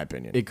game, in my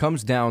opinion. It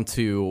comes down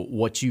to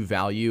what you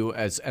value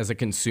as a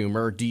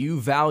consumer. Do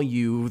you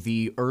value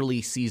the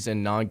early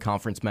season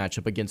non-conference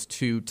matchup against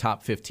two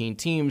top 15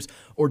 teams,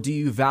 or do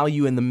you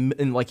value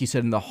like you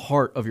said, in the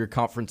heart of your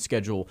conference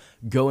schedule,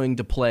 going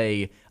to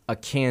play a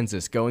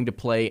Kansas, going to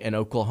play an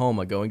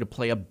Oklahoma, going to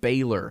play a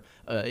Baylor?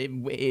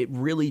 It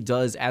really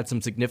does add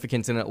some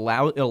significance, and it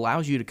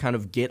allows you to kind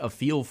of get a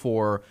feel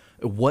for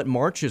what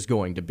March is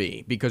going to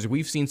be, because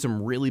we've seen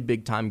some really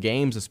big-time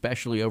games,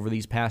 especially over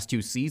these past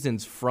two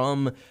seasons,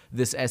 from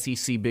this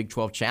SEC Big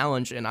 12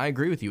 Challenge, and I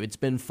agree with you. It's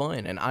been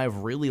fun, and I've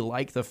really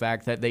liked the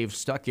fact that they've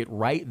stuck it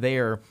right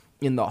there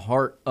in the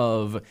heart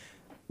of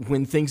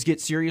when things get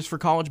serious for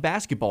college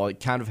basketball. It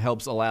kind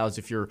of allows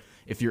if you're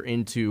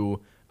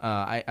into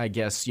I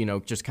guess,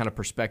 just kind of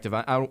perspective.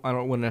 I don't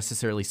want to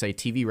necessarily say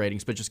TV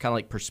ratings, but just kind of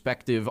like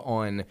perspective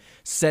on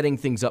setting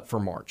things up for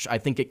March. I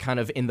think it kind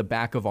of in the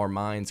back of our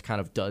minds kind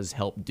of does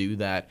help do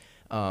that.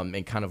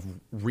 And kind of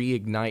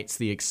reignites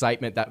the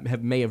excitement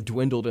that may have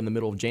dwindled in the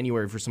middle of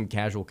January for some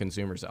casual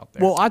consumers out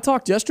there. Well, I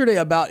talked yesterday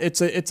about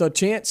it's a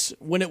chance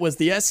when it was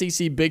the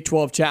SEC Big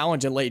 12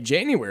 Challenge in late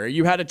January.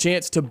 You had a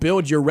chance to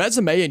build your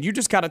resume, and you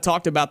just kind of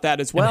talked about that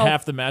as well. And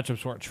half the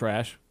matchups weren't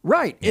trash.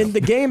 Right, yeah. And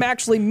the game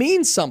actually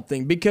means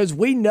something because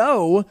we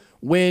know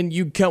when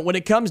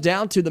it comes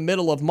down to the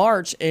middle of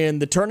March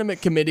and the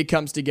tournament committee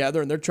comes together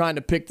and they're trying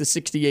to pick the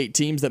 68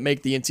 teams that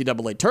make the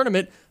NCAA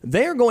tournament,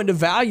 they're going to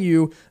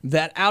value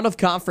that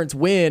out-of-conference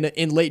win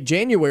in late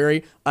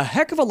January a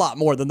heck of a lot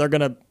more than they're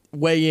going to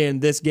weigh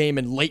in this game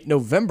in late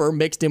November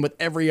mixed in with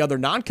every other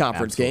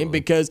non-conference game,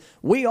 because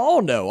we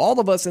all know, all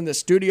of us in this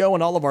studio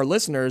and all of our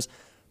listeners,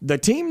 the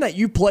team that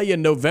you play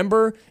in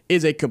November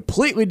is a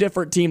completely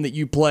different team that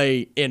you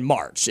play in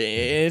March.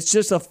 It's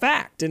just a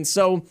fact. And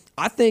so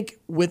I think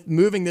with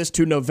moving this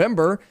to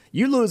November,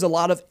 you lose a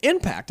lot of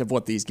impact of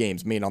what these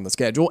games mean on the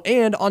schedule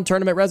and on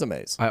tournament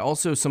resumes. I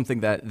also,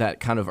 something that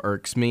kind of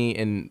irks me,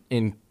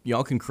 and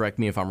y'all can correct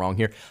me if I'm wrong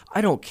here,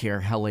 I don't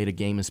care how late a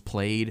game is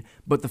played,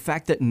 but the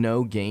fact that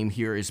no game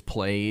here is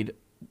played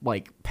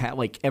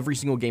like every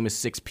single game is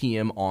 6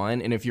 p.m.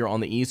 on, and if you're on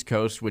the East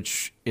Coast,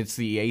 which it's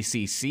the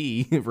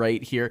ACC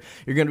right here,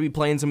 you're going to be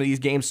playing some of these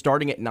games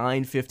starting at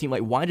 9:15.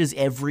 Like, why does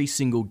every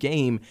single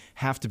game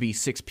have to be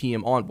 6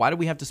 p.m. on? Why do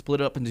we have to split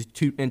it up into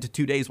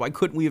 2 days? Why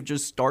couldn't we have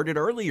just started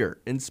earlier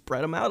and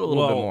spread them out a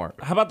little bit more?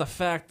 How about the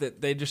fact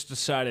that they just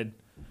decided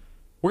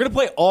we're going to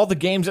play all the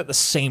games at the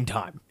same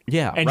time?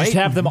 Yeah, and right? just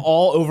have them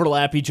all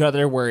overlap each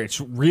other where it's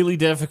really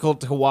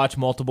difficult to watch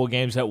multiple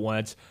games at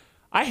once.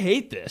 I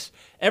hate this.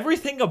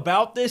 Everything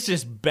about this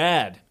is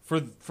bad for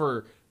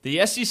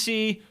the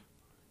SEC.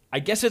 I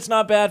guess it's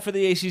not bad for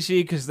the ACC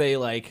because they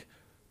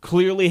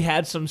clearly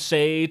had some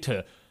say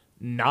to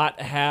not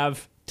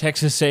have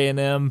Texas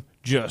A&M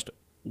just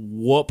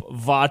whoop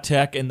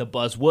Vatech in the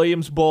Buzz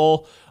Williams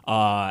Bowl,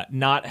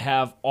 not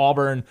have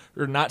Auburn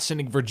or not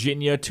sending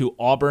Virginia to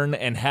Auburn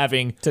and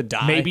having to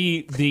die.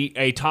 Maybe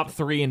a top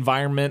 3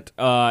 environment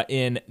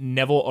in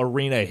Neville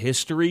Arena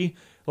history.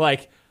 I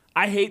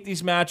hate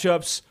these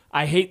matchups.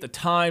 I hate the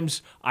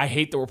times. I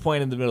hate that we're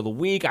playing in the middle of the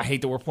week. I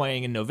hate that we're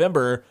playing in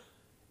November.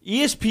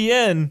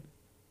 ESPN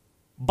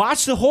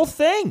botched the whole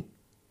thing.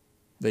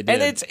 They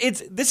did. And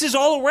this is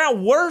all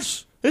around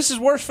worse. This is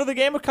worse for the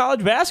game of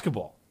college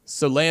basketball.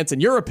 So, Lance, in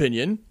your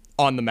opinion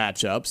on the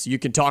matchups, you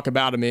can talk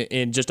about them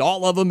in just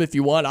all of them if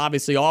you want.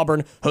 Obviously,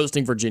 Auburn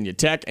hosting Virginia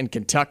Tech and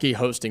Kentucky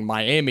hosting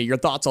Miami. Your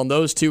thoughts on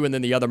those two and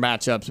then the other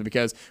matchups,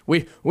 because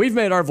we've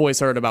made our voice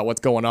heard about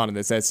what's going on in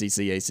this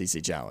SEC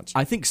ACC challenge.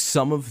 I think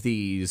some of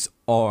these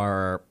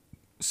are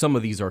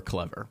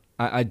clever.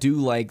 I do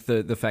like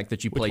the fact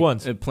that you play. Which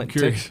ones?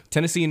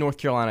 Tennessee and North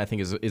Carolina, I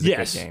think, is a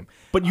good game.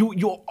 But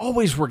you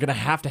always were going to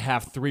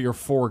have 3 or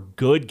 4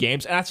 good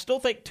games, and I still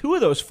think 2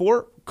 of those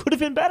 4 could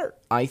have been better.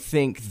 I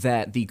think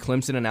that the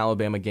Clemson and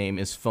Alabama game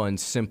is fun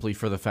simply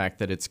for the fact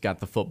that it's got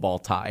the football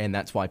tie, and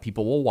that's why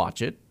people will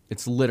watch it.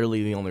 It's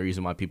literally the only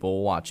reason why people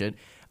will watch it.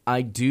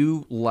 I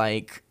do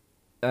like...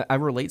 I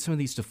relate some of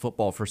these to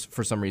football for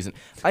some reason.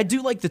 I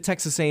do like the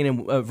Texas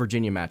A&M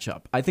Virginia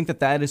matchup. I think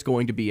that is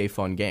going to be a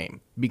fun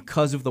game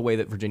because of the way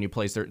that Virginia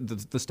plays,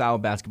 the style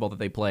of basketball that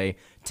they play.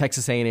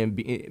 Texas A&M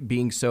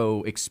being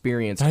so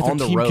experienced on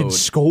the road, can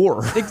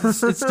score. I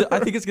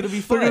think it's going to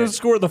be fun. They're going to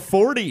score the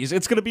 40s.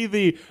 It's going to be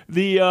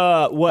the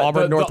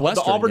Auburn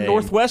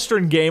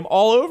Northwestern game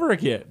all over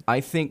again.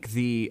 I think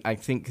the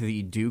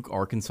Duke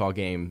Arkansas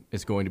game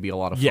is going to be a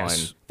lot of fun.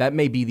 That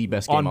may be the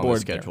best game on the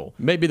schedule.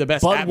 Maybe the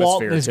best Bud atmosphere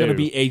Walton is going to too.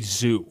 be a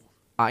zoo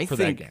for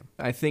that game.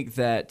 I think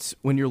that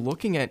when you're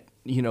looking at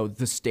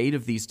the state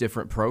of these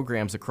different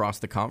programs across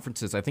the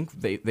conferences, I think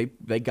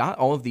they got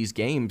all of these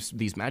games,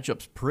 these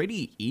matchups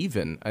pretty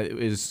even.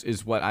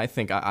 Is what I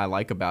think I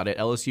like about it.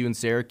 LSU and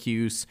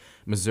Syracuse,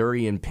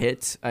 Missouri and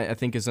Pitt, I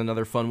think is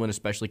another fun one,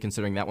 especially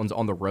considering that one's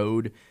on the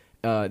road.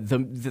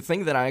 The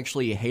thing that I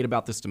actually hate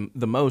about this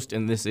the most,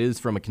 and this is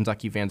from a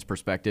Kentucky fan's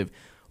perspective,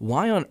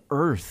 why on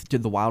earth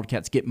did the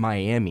Wildcats get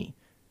Miami?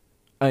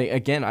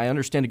 I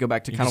understand to go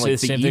back to kind of like the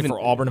same thing for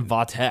Auburn and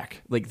Vatech.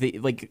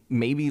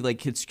 Maybe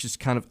it's just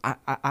kind of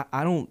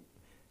I don't.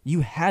 You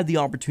had the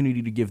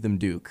opportunity to give them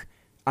Duke.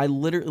 I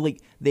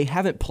literally they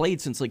haven't played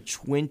since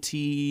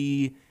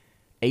 2018,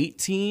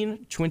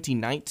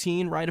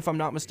 2019, right? If I'm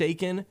not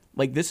mistaken.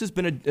 This has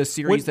been a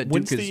series that Duke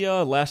when's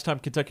the last time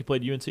Kentucky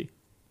played UNC?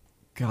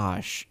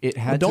 Gosh, it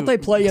had. Don't they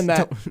play in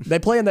that? They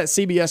play in that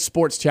CBS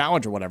Sports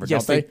Challenge or whatever.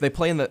 Yes, don't they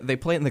play in the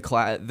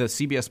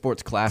CBS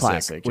Sports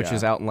Classic, which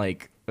is out in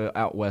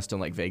out west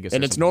in Vegas.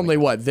 And it's normally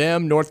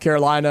them, North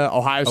Carolina,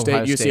 Ohio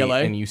State,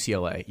 UCLA, and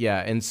UCLA. Yeah,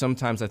 and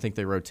sometimes I think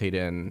they rotate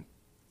in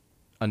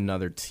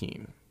another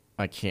team.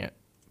 I can't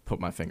put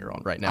my finger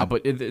on right now,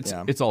 but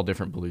it's all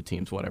different blue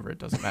teams. Whatever, it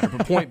doesn't matter.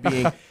 But point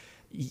being,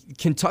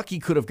 Kentucky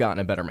could have gotten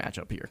a better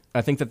matchup here.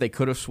 I think that they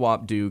could have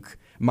swapped Duke.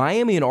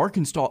 Miami and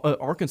Arkansas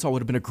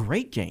would have been a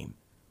great game.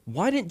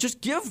 Why didn't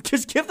just give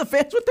the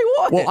fans what they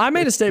want? Well, I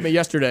made a statement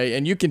yesterday,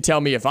 and you can tell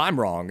me if I'm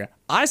wrong.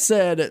 I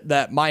said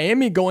that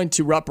Miami going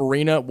to Rupp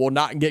Arena will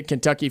not get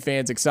Kentucky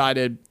fans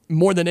excited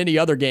more than any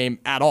other game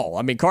at all.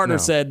 I mean, Carter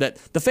said that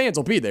the fans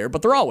will be there,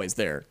 but they're always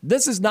there.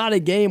 This is not a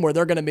game where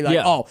they're going to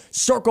be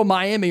circle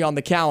Miami on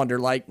the calendar.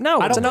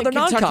 No, it's another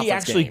non-conference Kentucky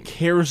actually game.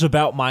 Cares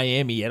about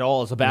Miami at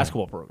all as a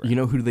basketball program. You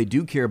know who they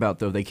do care about,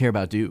 though? They care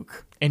about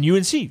Duke. And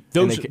UNC.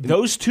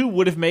 Those two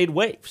would have made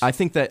waves. I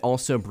think that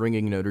also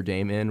bringing Notre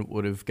Dame in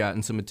would have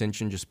gotten some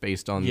attention just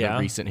based on the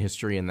recent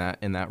history in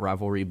that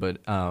rivalry.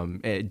 But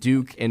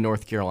Duke and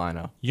North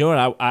Carolina. You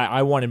know what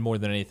I wanted more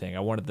than anything? I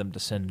wanted them to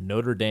send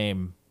Notre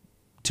Dame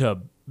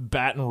to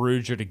Baton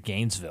Rouge or to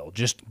Gainesville.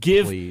 Just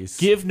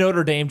give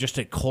Notre Dame just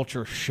a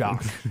culture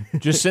shock.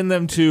 Just send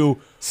them to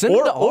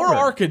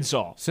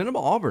Arkansas. Send them to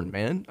Auburn,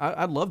 man.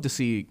 I'd love to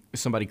see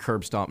somebody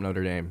curb stomp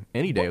Notre Dame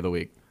any day of the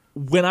week.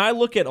 when I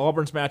look at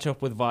Auburn's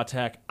matchup with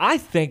Vatek, I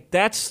think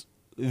that's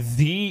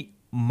the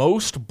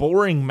most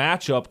boring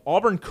matchup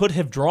Auburn could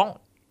have drawn.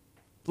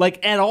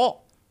 Like, at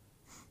all.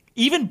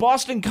 Even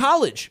Boston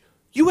College,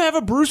 you have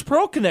a Bruce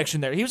Pearl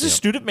connection there. He was a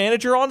student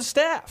manager on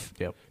staff.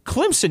 Yep.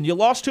 Clemson, you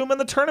lost to him in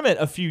the tournament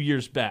a few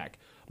years back.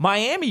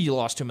 Miami, you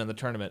lost to him in the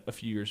tournament a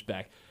few years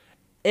back.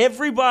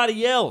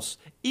 Everybody else,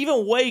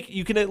 even Wake,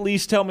 you can at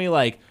least tell me,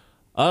 like,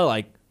 oh,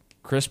 like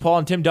Chris Paul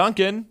and Tim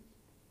Duncan,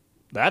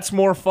 that's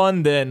more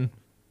fun than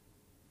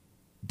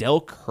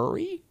Del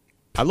Curry?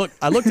 I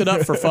looked it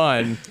up for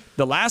fun.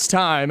 The last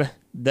time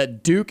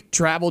that Duke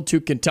traveled to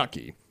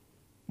Kentucky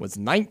was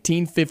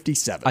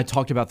 1957. I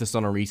talked about this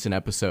on a recent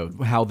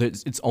episode, how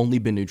it's only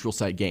been neutral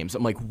site games.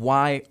 I'm like,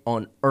 why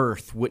on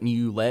earth wouldn't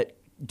you let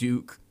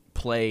Duke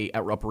play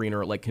at Rupp Arena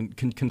or like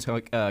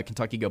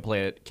Kentucky go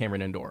play at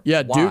Cameron Indoor?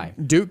 Yeah, why?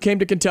 Duke came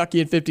to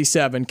Kentucky in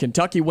 57.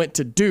 Kentucky went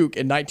to Duke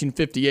in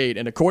 1958.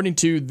 And according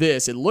to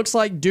this, it looks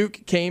like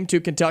Duke came to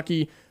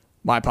Kentucky.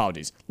 My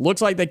apologies. Looks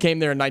like they came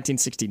there in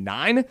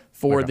 1969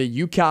 for the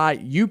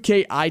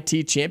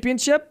UKIT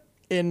championship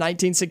in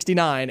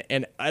 1969.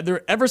 And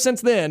ever since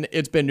then,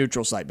 it's been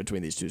neutral site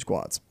between these two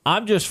squads.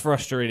 I'm just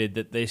frustrated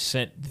that they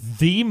sent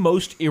the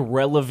most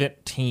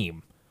irrelevant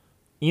team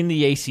in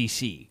the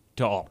ACC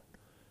to Auburn.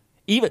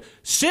 Even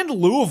send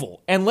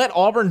Louisville and let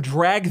Auburn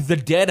drag the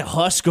dead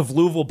husk of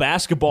Louisville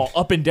basketball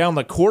up and down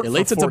the court. At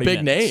least for it's a 40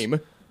 big minutes. name.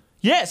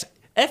 Yes,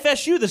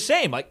 FSU the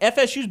same. Like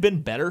FSU's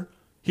been better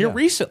here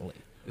recently.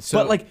 So-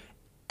 but like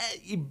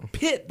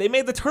Pitt, they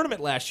made the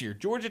tournament last year.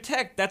 Georgia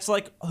Tech, that's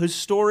like a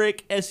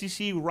historic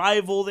SEC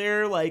rival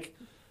there. Like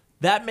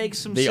that makes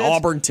some The sense.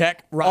 Auburn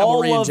Tech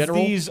rivalry All in of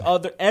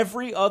general.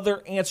 every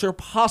other answer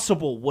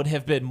possible would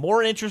have been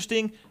more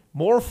interesting,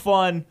 more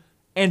fun,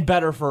 and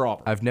better for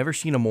Auburn. I've never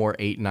seen a more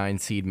 8-9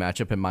 seed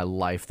matchup in my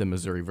life than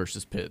Missouri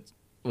versus Pitt.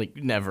 Like,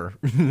 never.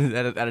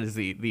 that is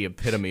the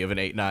epitome of an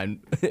 8-9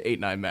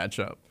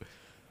 matchup.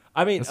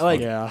 I mean, That's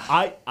like,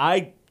 fun.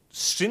 I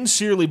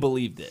sincerely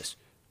believe this.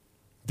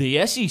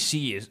 The SEC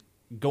is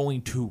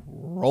going to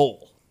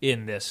roll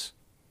in this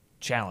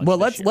challenge. Well,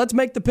 this year. let's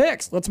make the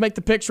picks. Let's make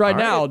the picks right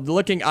now.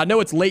 Looking, I know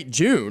it's late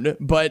June,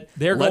 but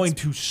They're going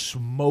to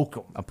smoke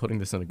them. I'm putting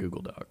this in a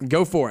Google Doc.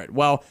 go for it.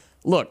 Well,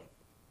 look,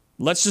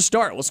 let's just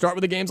start. We'll start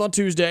with the games on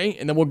Tuesday,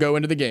 and then we'll go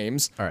into the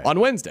games on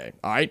Wednesday.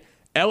 All right,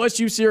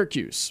 LSU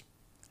Syracuse.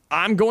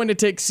 I'm going to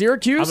take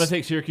Syracuse. I'm going to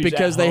take Syracuse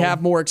because at they home,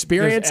 have more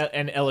experience.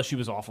 and LSU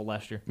was awful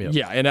last year. Yep.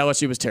 Yeah, and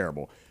LSU was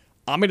terrible.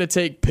 I'm going to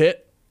take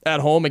Pitt at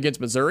home against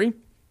Missouri.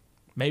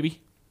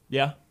 Maybe,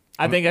 yeah.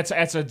 I think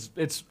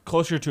it's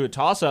closer to a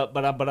toss up,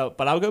 but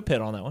I'll go Pitt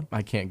on that one.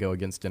 I can't go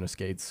against Dennis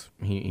Gates.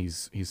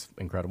 He's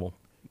incredible.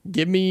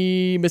 Give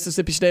me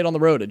Mississippi State on the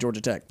road at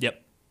Georgia Tech.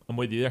 Yep, I'm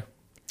with you there.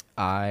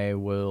 I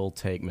will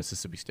take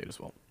Mississippi State as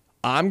well.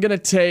 I'm going to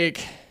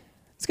take,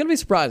 it's going to be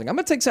surprising. I'm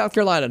going to take South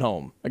Carolina at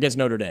home against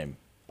Notre Dame.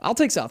 I'll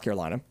take South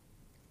Carolina.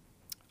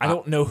 I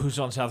don't know who's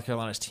on South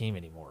Carolina's team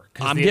anymore.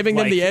 I'm giving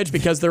them the edge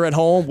because they're at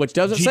home, which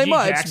doesn't say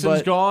much. Jackson's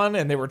But gone,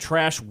 and they were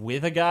trash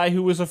with a guy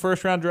who was a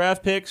first-round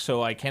draft pick,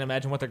 so I can't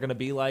imagine what they're going to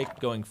be like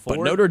going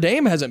forward. Notre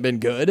Dame hasn't been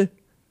good.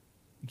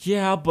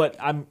 Yeah, but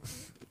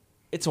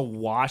it's a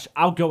wash.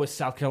 I'll go with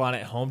South Carolina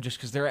at home just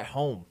because they're at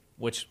home,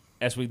 which,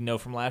 as we know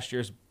from last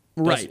year's,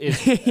 Right.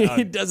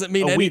 It doesn't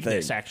mean a anything.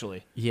 weakness,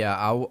 actually. Yeah,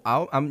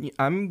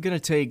 I'm gonna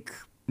take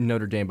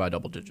Notre Dame by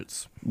double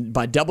digits.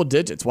 By double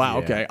digits. Wow,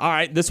 Yeah. okay. All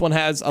right, this one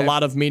has a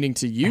lot of meaning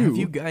to you. Have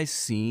you guys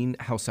seen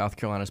how South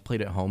Carolina's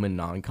played at home in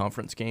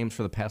non-conference games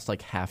for the past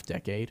like half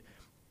decade?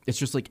 It's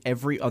just like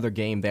every other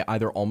game they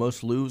either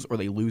almost lose or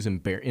they lose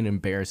in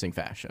embarrassing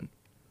fashion.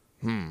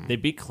 They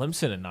beat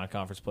Clemson in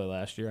non-conference play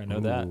last year. I know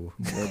that.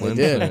 They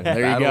did. There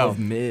you Battle go. of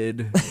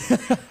mid.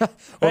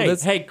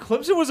 Hey,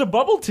 Clemson was a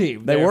bubble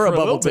team. They there were a for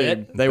bubble little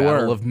team. bit. They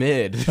Battle were. of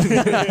mid.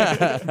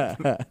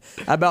 How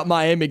about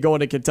Miami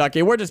going to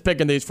Kentucky? We're just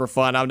picking these for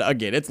fun.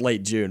 Again, it's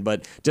late June,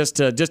 but just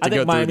to I go think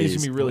through Miami's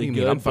these. gonna be really What do you good.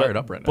 mean? I'm fired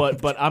up right now.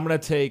 But I'm gonna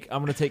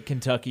take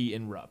Kentucky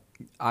in Rupp.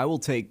 I will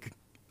take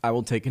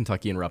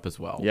Kentucky and Rupp as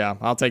well. Yeah,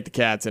 I'll take the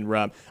Cats and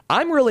Rupp.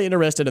 I'm really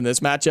interested in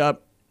this matchup.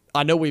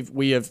 I know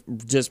we have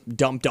just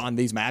dumped on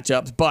these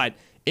matchups, but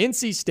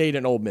NC State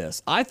and Ole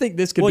Miss. I think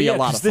this could be a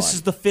lot of fun. This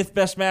is the fifth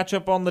best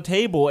matchup on the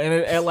table,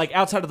 and like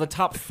outside of the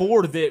top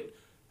four that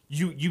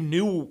you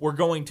knew were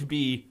going to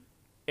be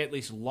at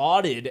least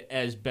lauded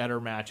as better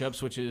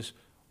matchups, which is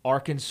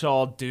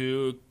Arkansas,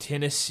 Duke,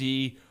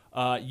 Tennessee,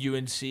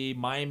 UNC,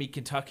 Miami,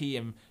 Kentucky,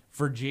 and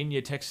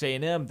Virginia, Texas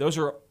A&M. Those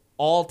are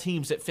all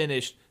teams that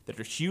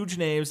are huge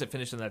names that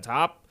finished in the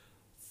top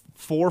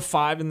 4 or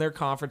 5 in their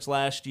conference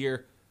last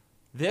year.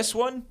 This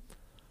one,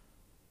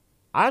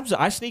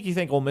 I sneaky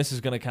think Ole Miss is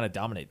going to kind of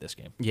dominate this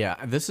game. Yeah,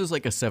 this is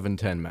like a 7-10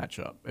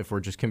 matchup. If we're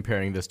just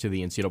comparing this to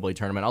the NCAA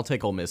tournament, I'll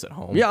take Ole Miss at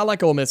home. Yeah, I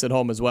like Ole Miss at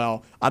home as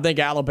well. I think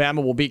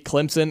Alabama will beat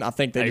Clemson. I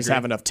think they just agree.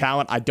 have enough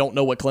talent. I don't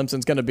know what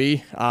Clemson's going to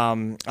be.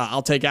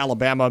 I'll take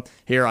Alabama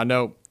here. I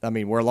know I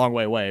mean, we're a long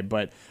way away,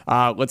 but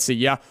let's see.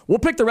 Yeah, we'll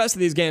pick the rest of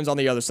these games on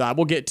the other side.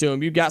 We'll get to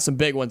them. You've got some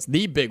big ones,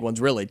 the big ones,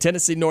 really.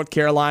 Tennessee, North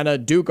Carolina,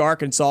 Duke,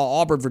 Arkansas,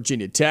 Auburn,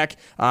 Virginia Tech.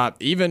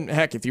 Even,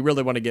 heck, if you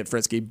really want to get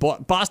frisky,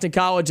 Boston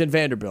College and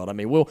Vanderbilt. I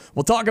mean, we'll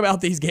talk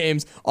about these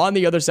games on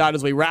the other side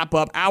as we wrap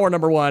up hour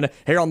number 1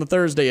 here on the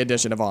Thursday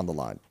edition of On the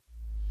Line.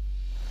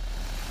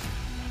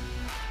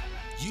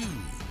 You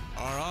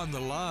are on the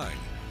line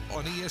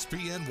on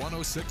ESPN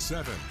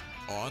 1067.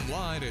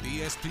 Online at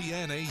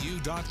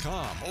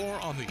espnau.com or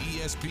on the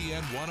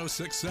ESPN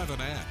 1067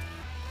 app.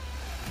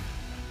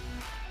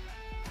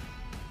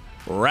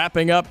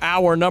 Wrapping up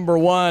hour number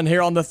 1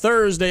 here on the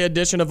Thursday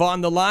edition of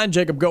On the Line.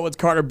 Jacob Goins,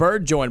 Carter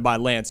Byrd, joined by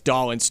Lance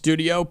Dawe in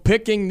studio,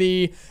 picking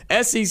the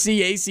SEC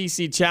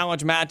ACC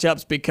Challenge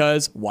matchups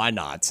because why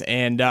not?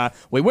 And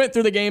we went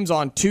through the games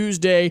on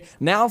Tuesday.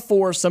 Now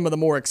for some of the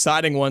more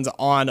exciting ones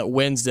on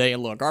Wednesday.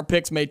 And look, our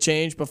picks may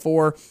change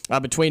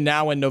between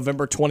now and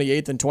November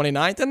 28th and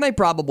 29th, and they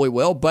probably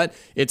will, but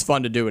it's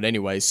fun to do it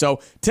anyway. So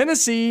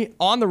Tennessee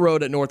on the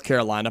road at North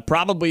Carolina,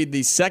 probably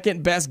the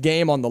second best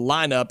game on the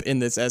lineup in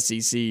this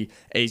SEC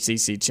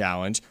ACC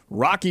Challenge.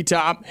 Rocky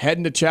Top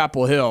heading to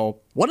Chapel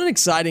Hill. What an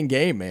exciting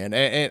game, man.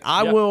 And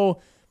I'm going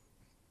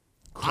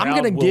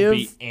to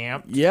be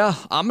amped. Yeah,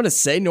 I'm going to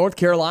say North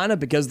Carolina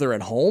because they're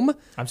at home.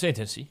 I'm saying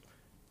Tennessee.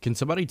 Can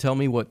somebody tell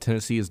me what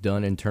Tennessee has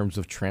done in terms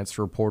of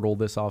transfer portal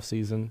this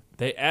offseason?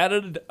 They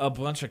added a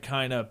bunch of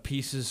kind of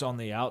pieces on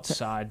the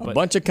outside. A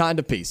bunch of kind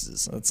of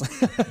pieces.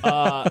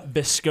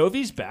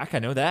 Biscovi's back. I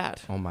know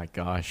that. Oh, my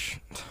gosh.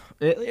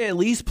 At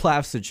least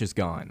Plavsic is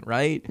gone,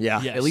 right?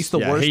 Yeah. Yes. At least the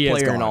worst he is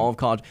player in gone. all of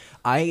college.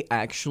 I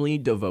actually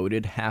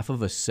devoted half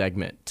of a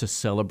segment to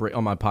celebrate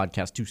on my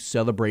podcast to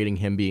celebrating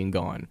him being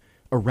gone.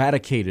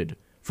 Eradicated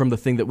from the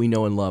thing that we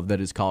know and love that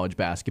is college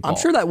basketball.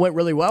 I'm sure that went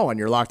really well on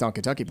your Locked On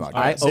Kentucky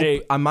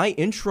podcast. My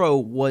intro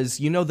was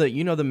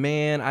the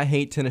man I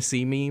hate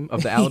Tennessee meme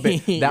of the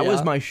Alabama. That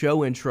was my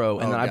show intro,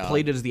 and then I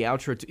played it as the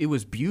outro. It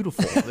was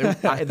beautiful.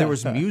 There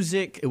was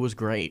music. It was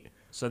great.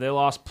 So they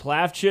lost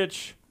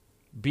Plavsic,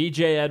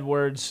 B.J.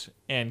 Edwards,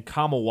 and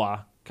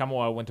Kamawa.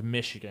 Kamawa went to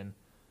Michigan.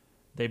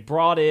 They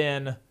brought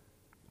in...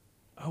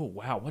 Oh,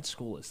 wow. What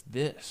school is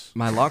this?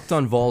 My Locked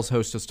On Vols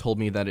hostess told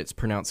me that it's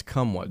pronounced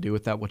Kumwa. Do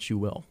with that what you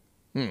will.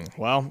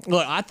 Well,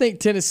 look, I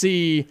think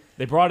Tennessee...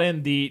 They brought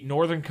in the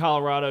Northern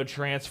Colorado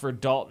transfer,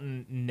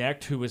 Dalton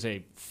Knecht, who was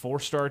a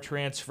 4-star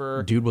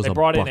transfer. Dude was they a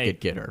brought bucket in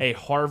getter. A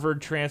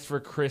Harvard transfer,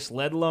 Chris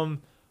Ledlam.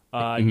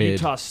 Mid.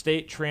 Utah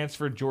State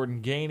transfer,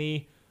 Jordan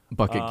Gainey.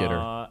 Bucket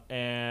getter.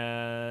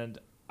 And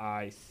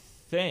I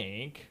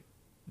think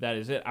that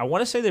is it. I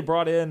want to say they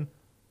brought in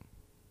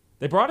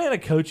a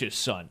coach's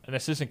son, an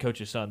assistant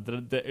coach's son,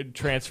 the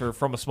transfer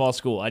from a small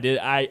school.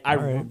 I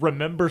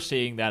remember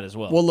seeing that as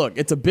well. Well, look,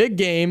 it's a big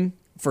game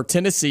for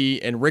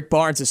Tennessee, and Rick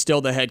Barnes is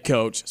still the head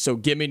coach, so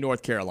give me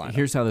North Carolina.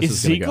 Here's how this is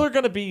is going to go. Ziegler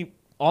going to be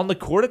on the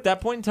court at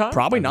that point in time?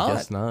 Probably I not.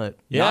 guess not.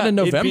 Not in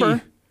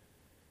November.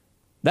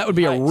 That would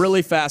be a Nice.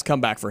 really fast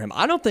comeback for him.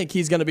 I don't think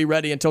he's going to be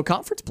ready until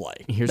conference play.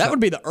 That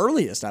would be the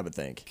earliest, I would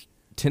think.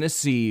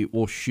 Tennessee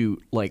will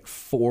shoot like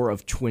 4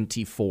 of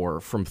 24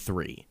 from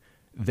 3.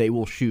 They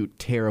will shoot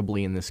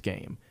terribly in this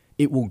game.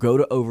 It will go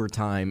to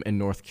overtime, and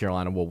North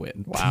Carolina will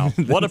win. Wow.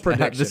 What a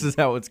prediction. This is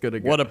how it's going to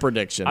go. What a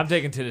prediction. I'm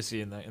taking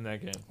Tennessee in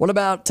that game. What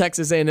about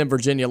Texas A&M,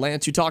 Virginia?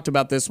 Lance, you talked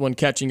about this one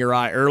catching your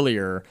eye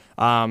earlier.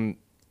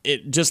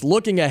 Just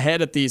looking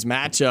ahead at these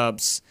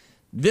matchups,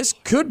 this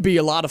could be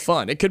a lot of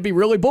fun. It could be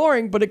really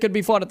boring, but it could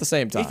be fun at the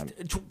same time.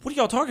 What are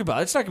y'all talking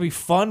about? It's not going to be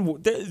fun.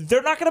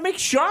 They're not going to make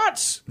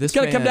shots. It's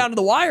going to come down to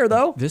the wire,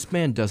 though. This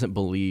man doesn't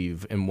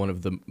believe in one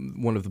of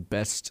the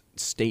best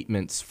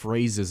statements,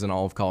 phrases in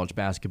all of college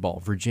basketball.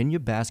 Virginia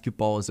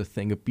basketball is a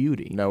thing of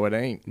beauty. No, it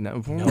ain't.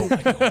 No,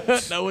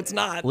 No, it's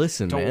not.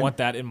 Listen, Don't man. want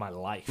that in my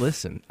life.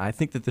 Listen, I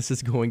think that this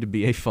is going to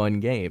be a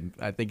fun game.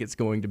 I think it's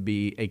going to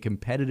be a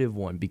competitive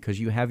one because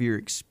you have your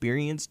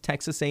experienced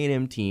Texas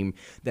A&M team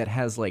that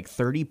has like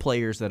 30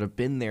 players that have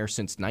been there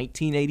since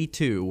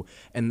 1982,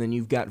 and then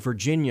you've got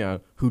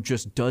Virginia who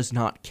just does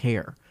not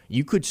care.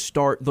 You could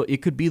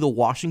it could be the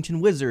Washington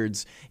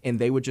Wizards, and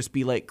they would just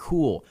be like,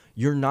 cool,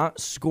 you're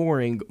not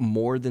scoring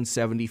more than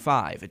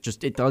 75.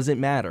 It doesn't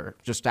matter.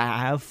 Just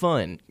have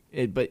fun.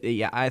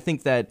 I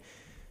think that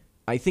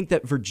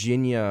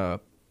Virginia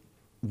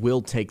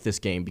will take this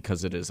game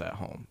because it is at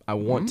home. I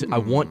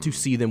want to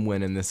see them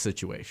win in this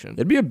situation.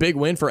 It'd be a big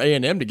win for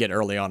A&M to get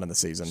early on in the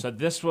season. So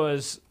this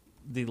was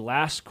the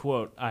last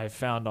quote I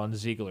found on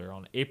Ziegler.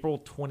 On April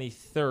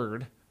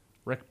 23rd,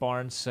 Rick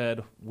Barnes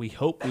said, "We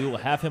hope we will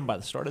have him by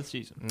the start of the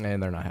season."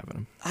 And they're not having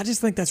him. I just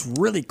think that's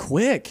really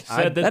quick.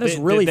 Said That is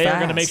really they fast. are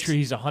going to make sure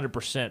he's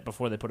 100%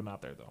 before they put him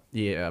out there, though.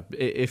 Yeah,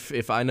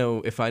 if I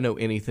know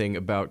anything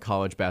about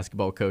college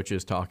basketball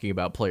coaches talking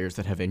about players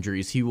that have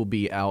injuries, he will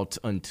be out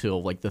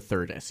until like the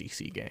third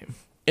SEC game.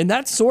 And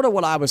that's sort of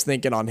what I was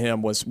thinking on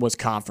him was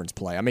conference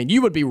play. I mean,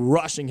 you would be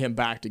rushing him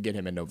back to get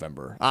him in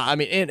November.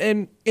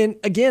 And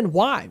again,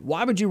 why?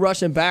 Why would you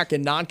rush him back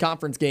in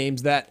non-conference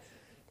games that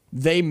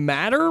they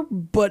matter,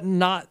 but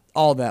not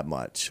all that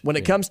much. When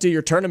it comes to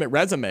your tournament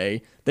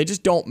resume, they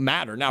just don't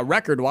matter. Now,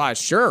 record-wise,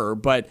 sure,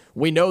 but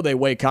we know they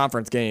weigh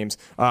conference games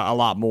a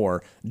lot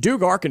more.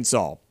 Duke,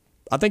 Arkansas.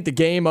 I think the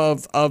game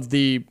of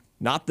the,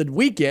 not the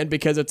weekend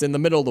because it's in the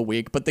middle of the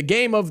week, but the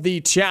game of the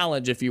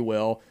challenge, if you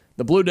will,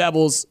 the Blue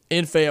Devils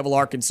in Fayetteville,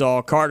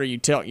 Arkansas. Carter, you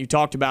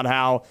talked about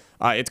how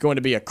it's going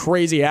to be a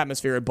crazy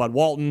atmosphere at Bud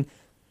Walton.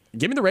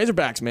 Give me the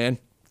Razorbacks, man.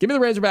 Give me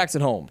the Razorbacks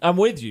at home. I'm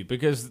with you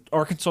because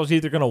Arkansas is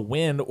either going to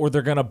win or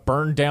they're going to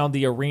burn down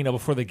the arena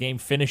before the game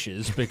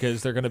finishes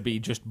because they're going to be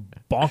just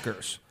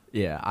bonkers.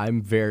 Yeah,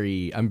 I'm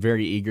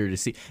very eager to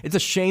see. It's a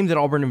shame that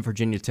Auburn and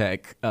Virginia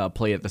Tech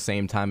play at the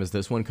same time as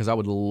this one because I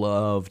would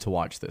love to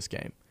watch this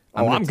game.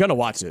 I'm gonna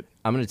watch it.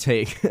 I'm gonna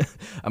take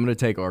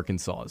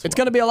Arkansas as well. It's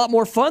gonna be a lot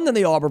more fun than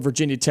the Auburn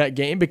Virginia Tech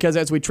game because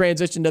as we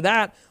transition to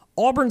that,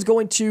 Auburn's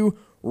going to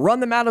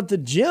run them out of the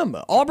gym.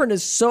 Auburn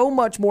is so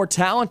much more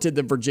talented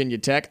than Virginia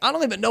Tech. I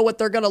don't even know what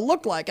they're gonna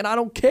look like, and I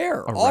don't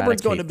care.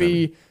 Auburn's going to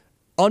be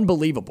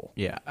unbelievable.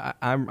 Yeah,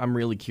 I'm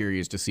really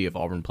curious to see if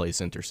Auburn plays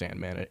center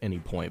Sandman at any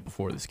point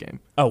before this game.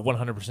 Oh,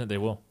 100% they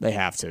will. They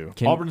have to.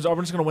 Auburn's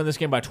going to win this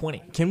game by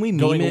 20. Can we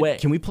going away?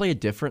 Can we play a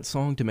different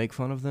song to make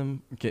fun of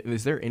them?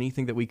 Is there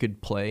anything that we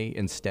could play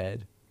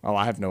instead? Oh,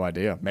 I have no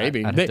idea.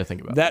 Maybe. I'd have to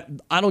think about that.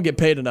 I don't get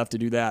paid enough to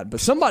do that,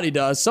 but somebody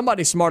does.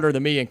 Somebody smarter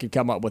than me and can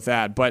come up with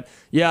that. But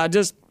yeah,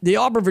 just the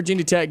Auburn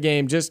Virginia Tech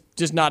game, just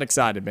not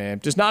excited, man.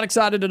 Just not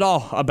excited at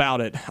all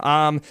about it.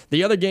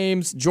 The other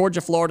games,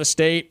 Georgia, Florida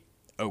State,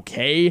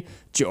 okay.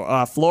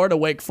 Florida,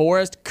 Wake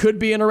Forest could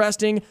be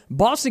interesting.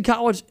 Boston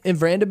College and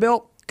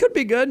Vanderbilt could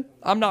be good.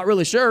 I'm not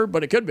really sure,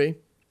 but it could be.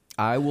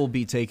 I will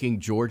be taking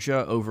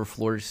Georgia over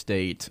Florida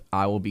State.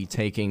 I will be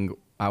taking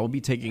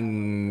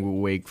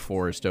Wake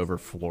Forest over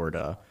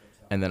Florida,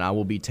 and then I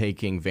will be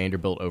taking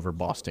Vanderbilt over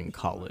Boston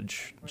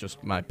College.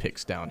 Just my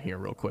picks down here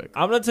real quick.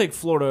 I'm going to take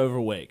Florida over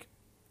Wake.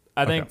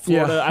 I think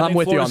Florida's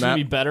going to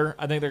be better.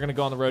 I think they're going to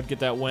go on the road, get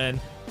that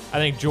win. I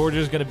think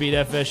Georgia's going to beat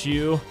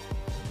FSU.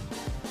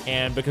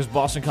 And because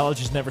Boston College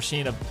has never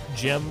seen a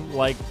gym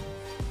like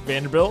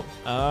Vanderbilt,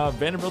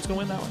 Vanderbilt's going to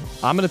win that one.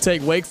 I'm going to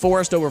take Wake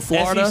Forest over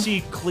Florida.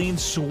 SEC clean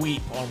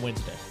sweep on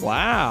Wednesday.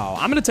 Wow.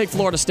 I'm going to take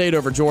Florida State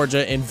over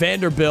Georgia and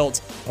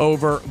Vanderbilt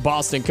over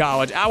Boston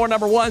College. Hour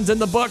number 1's in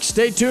the books.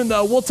 Stay tuned,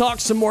 though. We'll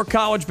talk some more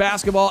college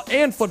basketball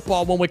and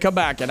football when we come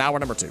back in hour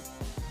number 2.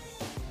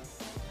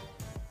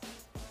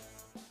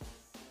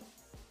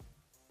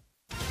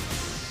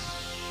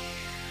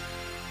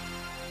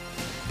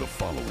 The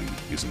following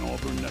is an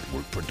Auburn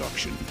Network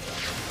production.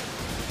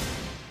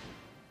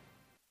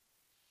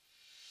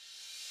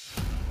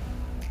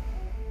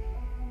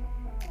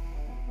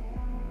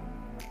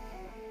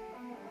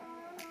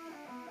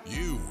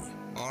 You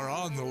are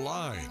on the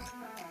line.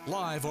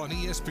 Live on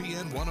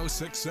ESPN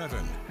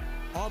 1067.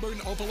 Auburn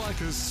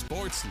Opelika's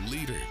sports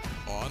leader.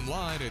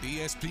 Online at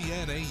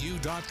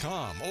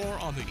ESPNAU.com or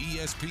on the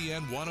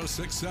ESPN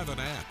 1067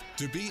 app.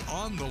 To be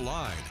on the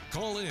line,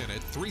 call in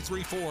at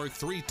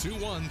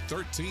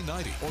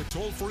 334-321-1390 or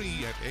toll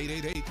free at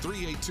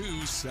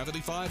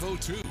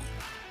 888-382-7502.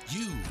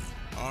 You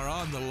are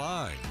on the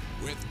line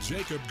with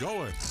Jacob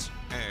Goins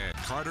and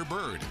Carter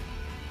Byrd.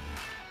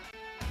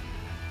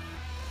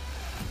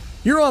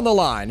 You're on the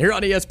line here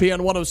on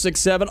ESPN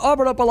 1067.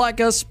 Auburn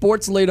Opelika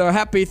sports leader.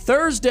 Happy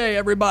Thursday,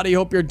 everybody.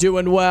 Hope you're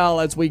doing well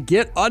as we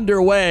get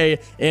underway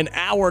in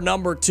hour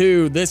number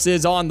 2. This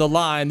is On the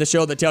Line, the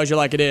show that tells you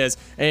like it is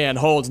and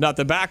holds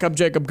nothing back. I'm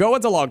Jacob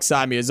Goins.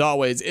 Alongside me, as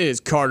always,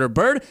 is Carter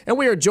Byrd. And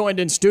we are joined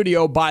in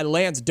studio by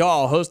Lance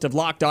Dawe, host of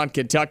Locked On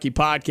Kentucky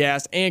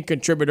podcast and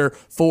contributor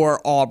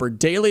for Auburn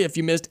Daily. If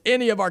you missed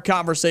any of our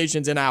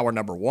conversations in hour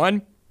number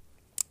 1,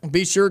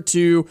 be sure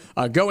to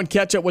go and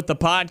catch up with the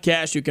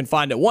podcast. You can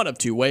find it one of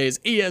two ways,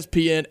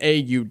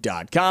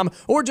 ESPNAU.com,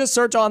 or just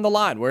search On the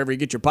Line. Wherever you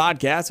get your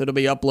podcasts, it'll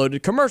be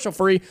uploaded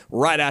commercial-free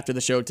right after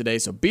the show today.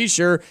 So be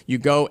sure you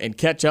go and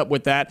catch up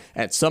with that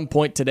at some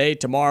point today,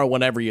 tomorrow,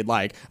 whenever you'd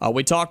like.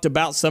 We talked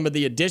about some of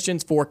the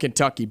additions for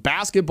Kentucky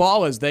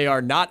basketball as they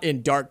are not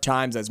in dark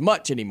times as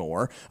much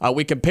anymore.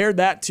 We compared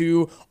that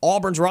to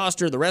Auburn's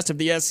roster, the rest of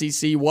the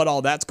SEC, what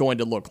all that's going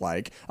to look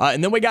like.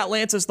 And then we got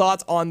Lance's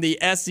thoughts on the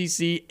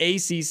SEC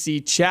ACC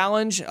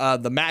Challenge,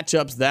 the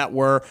matchups that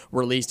were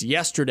released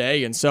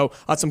yesterday. And so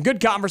some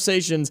good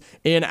conversations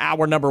in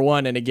hour number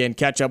 1. And again,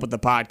 catch up with the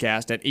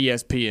podcast at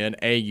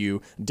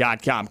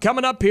ESPNAU.com.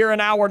 Coming up here in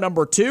hour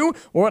number 2,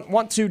 we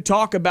want to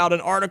talk about an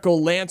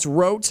article Lance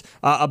wrote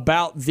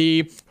about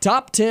the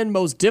top 10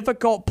 most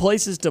difficult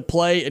places to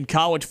play in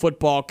college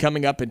football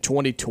coming up in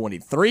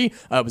 2023.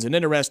 It was an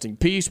interesting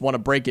piece. Want to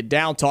break it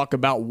down, talk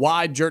about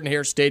why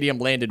Jordan-Hare Stadium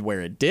landed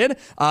where it did.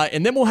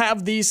 And then we'll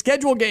have the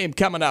schedule game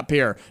coming up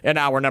here in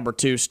hour number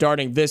 2.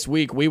 Starting this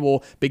week, we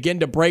will begin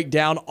to break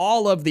down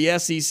all of the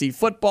SEC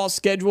football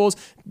schedules,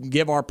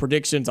 give our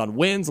predictions on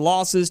wins,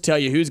 losses, tell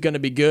you who's going to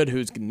be good,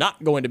 who's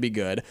not going to be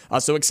good.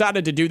 So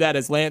excited to do that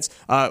as Lance,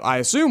 I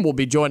assume, will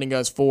be joining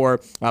us for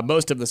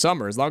most of the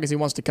summer. As long as he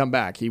wants to come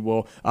back, he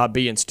will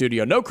be in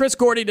studio. No Chris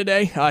Gordy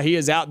today. He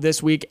is out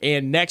this week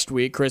and next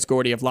week. Chris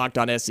Gordy of Locked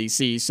On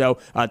SEC. So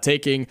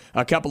taking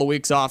a couple of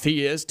weeks off,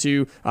 he is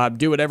to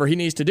do whatever he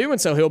needs to do.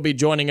 And so he'll be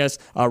joining us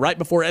right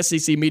before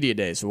SEC Media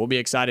Day. So we'll be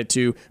excited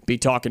to be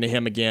talking to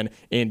him again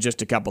in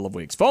just a couple of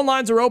weeks. Phone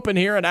lines are open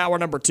here in hour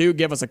number 2.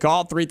 Give us a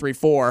call,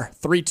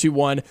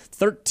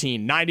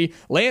 334-321-1390.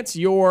 Lance,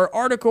 your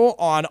article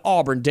on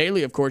Auburn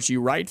Daily, of course,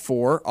 you write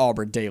for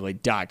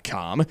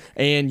auburndaily.com,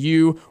 and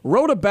you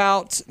wrote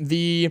about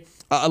a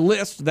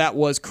list that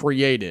was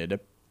created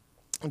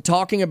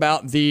talking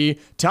about the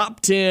top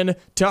 10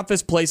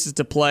 toughest places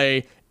to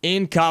play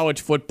in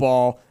college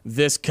football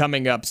this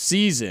coming up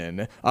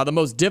season, the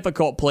most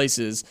difficult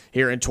places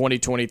here in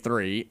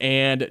 2023,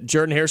 and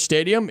Jordan-Hare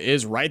Stadium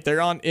is right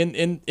there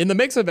in the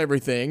mix of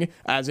everything,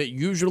 as it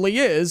usually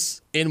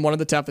is in one of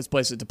the toughest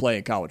places to play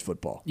in college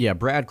football. Yeah,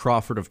 Brad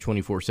Crawford of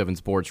 24/7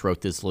 Sports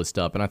wrote this list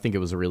up, and I think it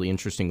was a really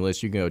interesting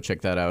list. You can go check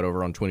that out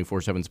over on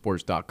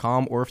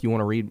 247sports.com, or if you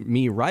want to read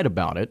me write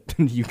about it,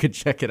 you could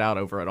check it out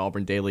over at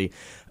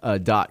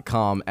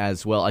auburndaily.com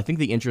as well. I think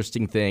the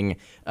interesting thing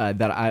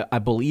that I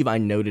believe I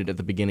noted at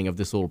the beginning of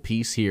this little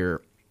piece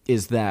here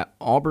is that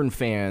Auburn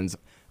fans,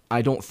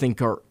 I don't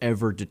think, are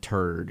ever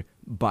deterred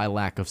by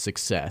lack of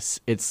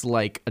success. It's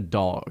like a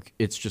dog.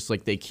 It's just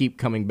like they keep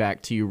coming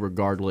back to you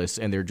regardless,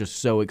 and they're just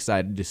so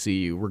excited to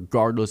see you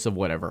regardless of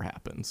whatever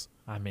happens.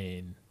 I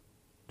mean,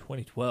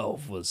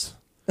 2012 was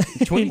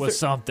was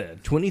something.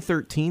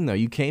 2013, though,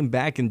 you came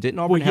back and didn't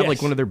Auburn have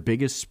like one of their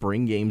biggest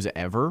spring games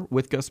ever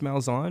with Gus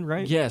Malzahn,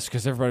 right? Yes,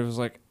 because everybody was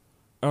like,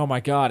 oh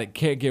my God, it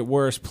can't get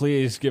worse.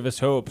 Please give us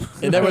hope.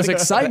 And there was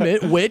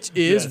excitement, which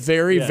is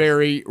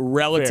very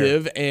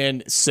relative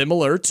and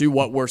similar to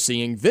what we're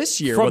seeing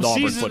this year with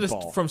Auburn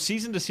football. From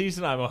season to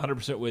season, I'm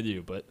 100% with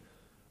you. But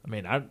I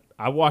mean, I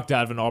walked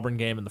out of an Auburn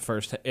game in the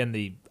first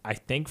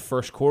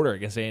quarter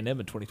against A&M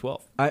in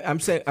 2012. I'm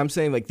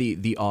saying like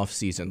the off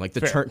season, like the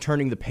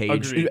turning the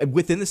page. Agreed.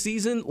 Within the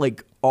season,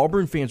 like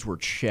Auburn fans were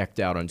checked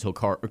out until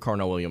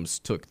Carnell Williams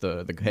took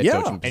the head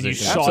coaching position. And you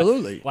saw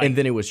absolutely, and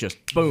then it was just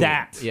boom.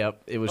 That.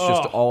 It was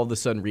just all of a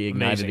sudden reignited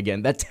amazing.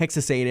 again. That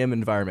Texas A&M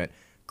environment.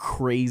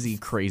 Crazy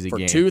for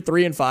game. 2,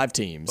 3, and 5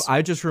 teams.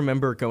 I just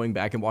remember going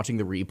back and watching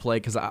the replay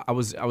because I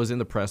was in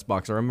the press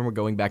box. I remember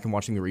going back and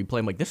watching the replay.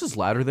 I'm like, this is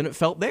louder than it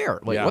felt there.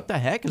 Like, what the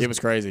heck? It was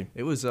crazy.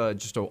 It was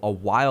just a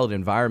wild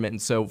environment.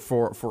 And so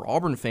for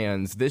Auburn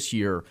fans this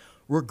year,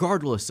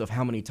 regardless of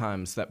how many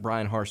times that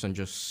Brian Harsin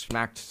just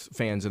smacked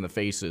fans in the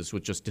faces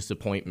with just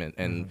disappointment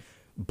and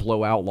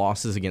blowout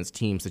losses against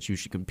teams that you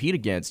should compete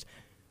against,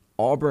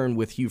 Auburn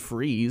with Hugh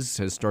Freeze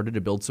has started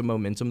to build some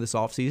momentum this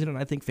offseason, and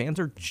I think fans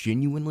are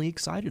genuinely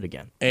excited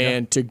again.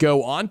 And to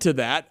go on to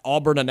that,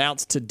 Auburn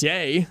announced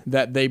today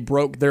that they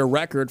broke their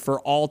record for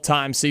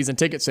all-time season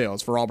ticket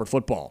sales for Auburn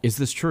football. Is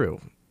this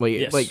true?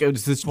 Yes.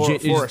 Is this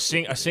for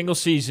a single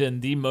season,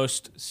 the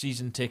most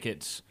season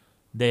tickets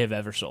they have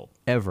ever sold.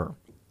 Ever.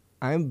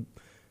 I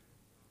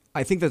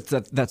think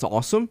that's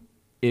awesome.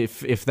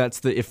 If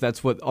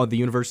that's what the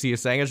university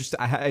is saying,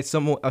 I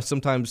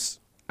sometimes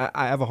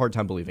I have a hard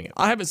time believing it.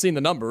 I haven't seen the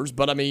numbers,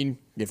 but I mean,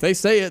 if they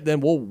say it, then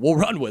we'll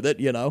run with it,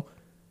 you know.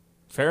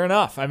 Fair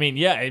enough. I mean,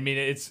 yeah. I mean,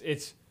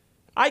 it's.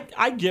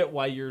 I get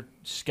why you're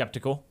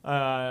skeptical,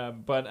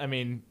 but I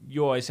mean,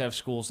 you always have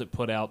schools that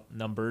put out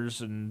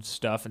numbers and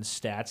stuff and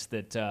stats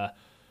that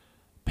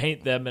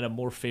paint them in a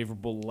more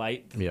favorable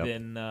light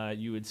than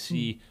you would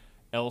see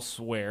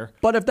elsewhere.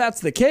 But if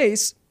that's the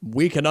case,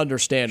 we can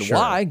understand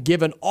why,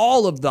 given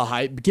all of the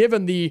hype,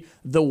 given the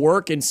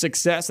work and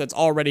success that's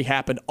already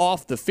happened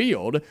off the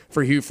field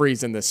for Hugh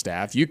Freeze and the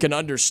staff. You can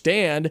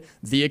understand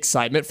the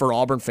excitement for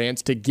Auburn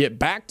fans to get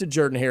back to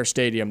Jordan-Hare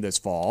Stadium this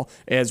fall,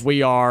 as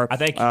we are, I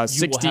think, you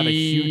will have a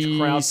huge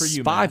crowd for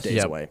UMass. 5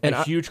 days away. And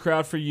a huge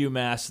crowd for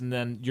UMass, and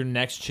then your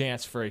next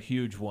chance for a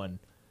huge one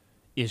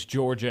is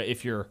Georgia.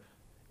 If you're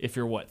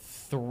what,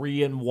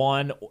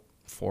 3-1,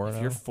 4-0,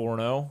 if you're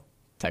 4-0.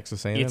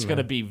 Texas A&M. It's going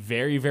to be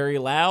very, very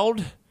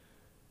loud,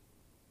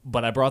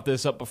 but I brought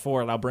this up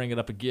before, and I'll bring it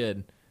up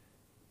again.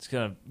 It's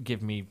going to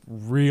give me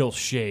real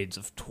shades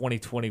of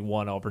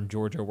 2021 Auburn,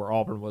 Georgia, where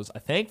Auburn was, I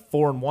think,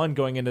 4-1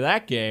 going into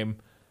that game,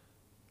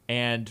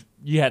 and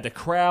you had the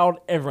crowd.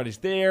 Everybody's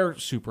there,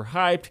 super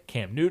hyped.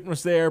 Cam Newton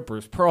was there.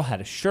 Bruce Pearl had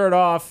his shirt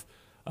off.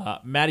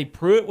 Matty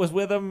Pruitt was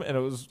with him,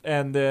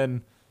 and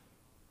then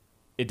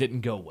it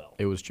didn't go well.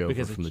 It was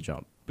Joker from the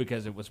jump.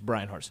 Because it was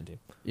Brian Harsin team.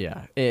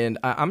 Yeah, and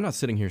I'm not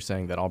sitting here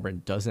saying that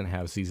Auburn doesn't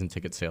have season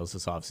ticket sales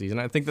this offseason.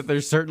 I think that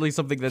there's certainly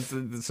something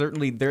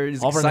there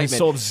is Auburn excitement. has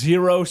sold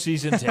 0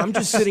 season tickets. I'm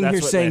just sitting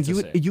here saying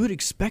you would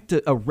expect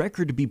a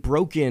record to be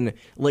broken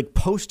like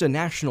post a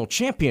national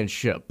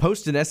championship,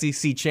 post an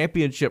SEC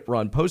championship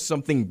run, post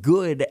something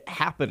good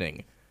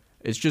happening.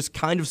 It's just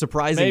kind of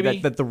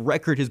surprising that the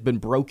record has been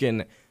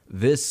broken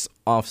this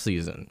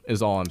offseason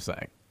is all I'm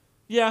saying.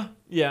 Yeah.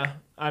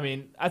 I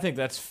mean, I think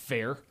that's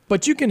fair.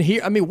 But you can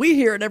hear, I mean, we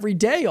hear it every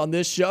day on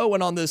this show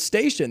and on this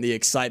station, the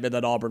excitement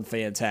that Auburn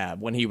fans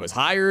have when he was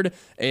hired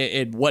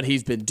and what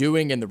he's been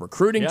doing in the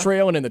recruiting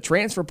trail and in the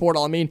transfer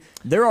portal. I mean,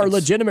 there are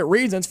legitimate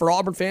reasons for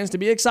Auburn fans to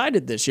be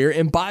excited this year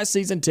and buy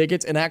season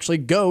tickets and actually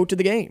go to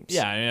the games.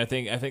 Yeah, I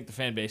mean, I think the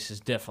fan base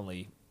is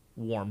definitely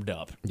warmed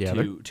up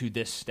to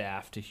this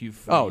staff, to Hugh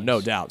Freeze. Oh,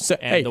 no doubt.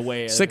 And the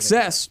way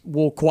success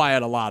will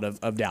quiet a lot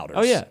of doubters.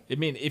 Oh, yeah. I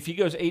mean, if he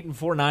goes 8-4,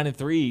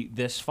 9-3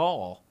 this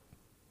fall,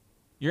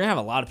 you're going to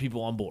have a lot of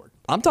people on board.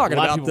 I'm talking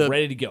about the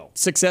ready to go.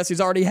 Success he's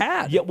already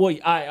had. Yeah, well,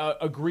 I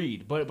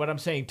agreed. But I'm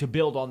saying to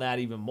build on that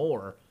even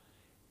more,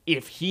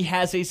 if he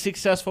has a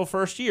successful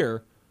first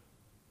year,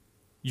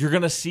 you're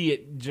going to see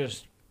it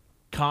just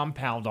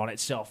compound on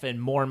itself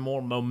and more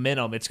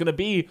momentum. It's going to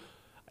be,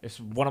 it's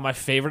one of my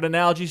favorite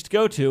analogies to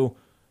go to,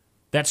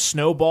 that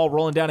snowball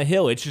rolling down a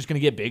hill. It's just going to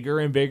get bigger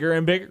and bigger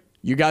and bigger.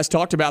 You guys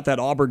talked about that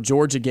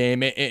Auburn-Georgia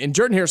game, and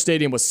Jordan-Hare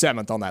Stadium was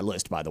 7th on that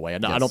list, by the way. I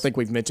don't think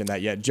we've mentioned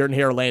that yet.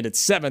 Jordan-Hare landed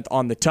 7th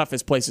on the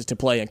toughest places to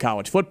play in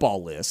college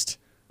football list.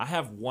 I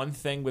have one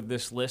thing with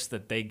this list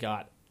that they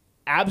got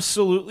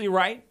absolutely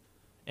right,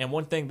 and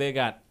one thing they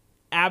got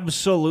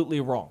absolutely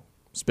wrong.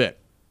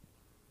 Spit.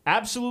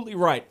 Absolutely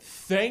right.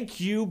 Thank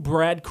you,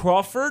 Brad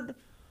Crawford,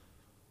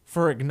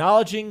 for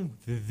acknowledging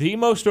the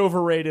most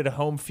overrated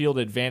home field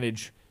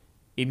advantage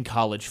in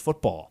college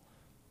football.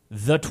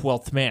 The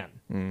 12th man.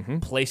 Mm-hmm.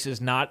 Place is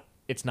not,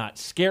 it's not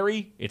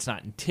scary, it's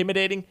not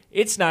intimidating,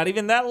 it's not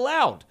even that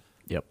loud.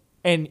 Yep.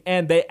 And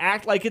they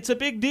act like it's a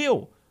big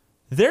deal.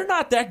 They're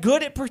not that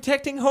good at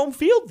protecting home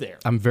field there.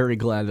 I'm very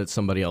glad that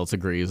somebody else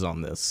agrees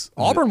on this.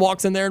 Auburn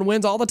walks in there and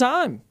wins all the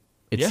time.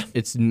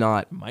 It's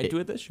not. Might do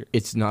it this year.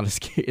 It's not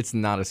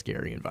a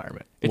scary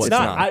environment. It's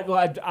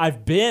not.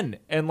 I've been,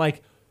 and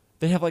like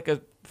they have like a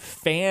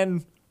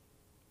fan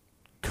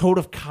code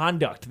of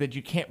conduct that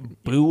you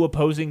can't boo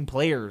opposing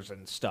players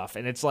and stuff,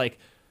 and it's like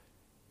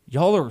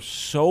y'all are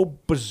so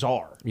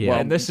bizarre. Yeah,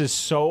 and this is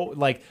so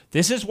like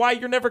this is why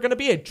you're never going to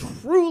be a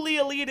truly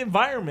elite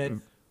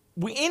environment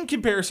in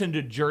comparison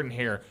to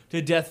Jordan-Hare,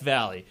 to Death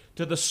Valley,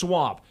 to the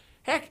Swamp.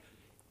 Heck,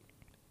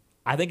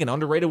 I think an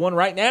underrated one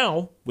right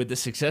now, with the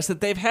success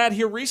that they've had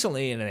here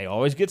recently, and they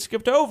always get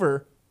skipped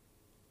over,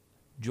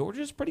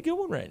 Georgia's a pretty good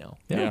one right now.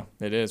 Yeah,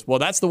 it is. Well,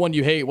 that's the one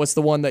you hate. What's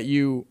the one that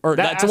you, or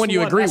that's the one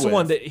you agree with? That's the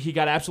one that he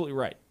got absolutely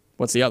right.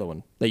 What's the other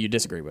one that you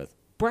disagree with?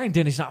 Brian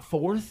Denny's not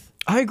 4th.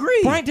 I agree.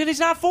 Brian Denny's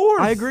not 4th.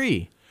 I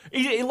agree.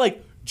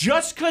 Like,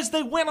 just because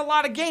they win a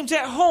lot of games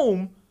at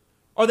home,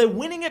 are they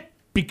winning it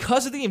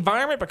because of the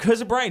environment, because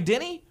of Brian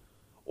Denny?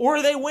 Or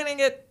are they winning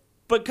it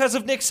because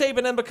of Nick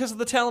Saban and because of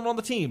the talent on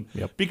the team?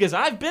 Yep. Because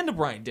I've been to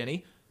Brian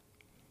Denny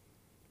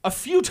a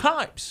few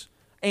times,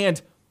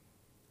 and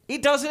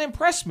it doesn't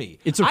impress me.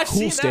 It's a I've cool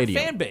seen stadium.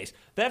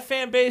 That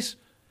fan base,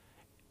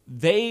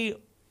 they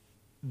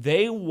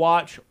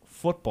watch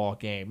football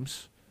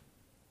games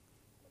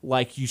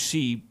like you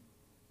see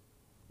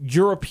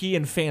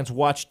European fans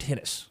watch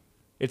tennis.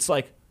 It's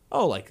like,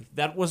 oh, like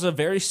that was a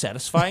very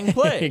satisfying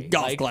play.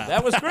 Golf clap.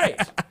 That was great.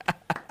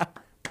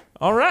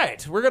 All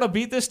right, we're gonna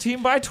beat this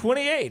team by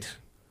 28.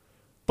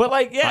 But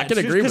like, yeah, I can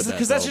agree with that,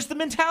 because that's though. just the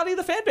mentality of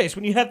the fan base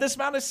when you have this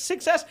amount of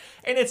success,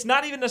 and it's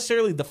not even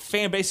necessarily the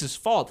fan base's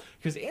fault.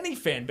 Because any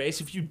fan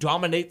base, if you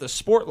dominate the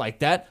sport like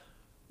that,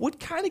 would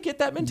kind of get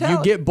that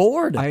mentality. You get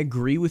bored. I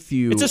agree with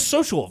you. It's a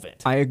social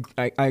event. I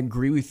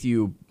agree with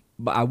you,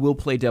 but I will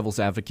play devil's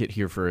advocate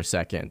here for a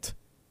second.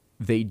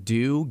 They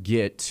do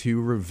get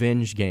 2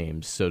 revenge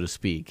games, so to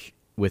speak,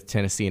 with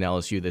Tennessee and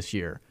LSU this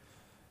year.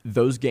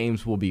 Those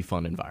games will be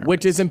fun environments.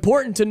 Which is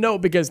important to note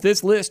because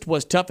this list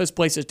was toughest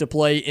places to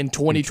play in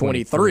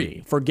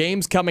 2023 for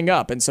games coming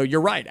up. And so you're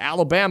right.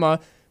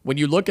 Alabama, when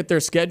you look at their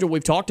schedule,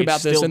 we've talked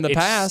about this in the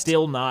past.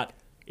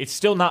 It's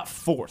still not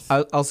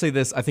 4th. I'll say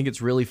this. I think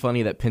it's really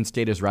funny that Penn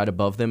State is right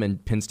above them,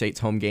 and Penn State's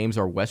home games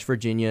are West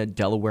Virginia,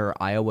 Delaware,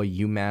 Iowa,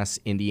 UMass,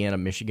 Indiana,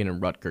 Michigan,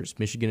 and Rutgers.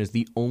 Michigan is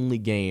the only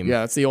game. Yeah,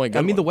 that's the only good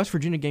I mean, one. the West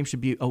Virginia game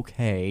should be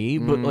okay,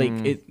 but like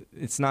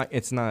it's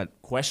not.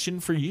 Question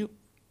for you.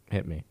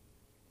 Hit me.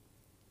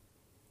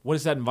 What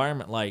is that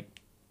environment like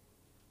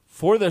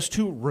for those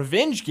 2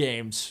 revenge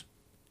games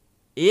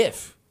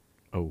if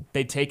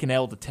they take an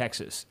L to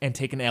Texas and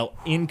take an L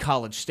in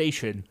College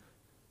Station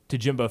to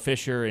Jimbo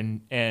Fisher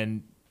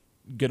and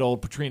good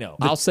old Petrino?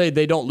 I'll say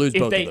they don't lose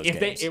both of those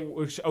games.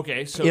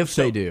 If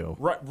they do.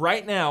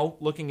 Right now,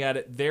 looking at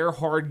it, their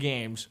hard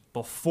games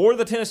before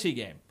the Tennessee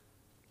game,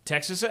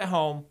 Texas at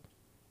home,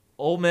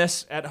 Ole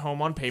Miss at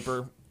home on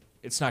paper,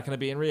 it's not going to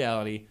be in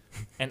reality,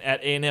 and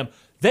at A&M.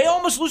 They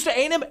almost lose to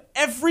A&M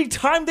every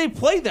time they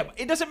play them.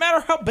 It doesn't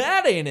matter how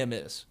bad A&M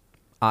is.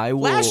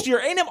 Last year,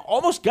 A&M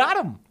almost got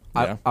them.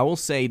 I will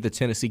say the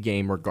Tennessee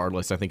game,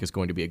 regardless, I think is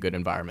going to be a good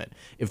environment.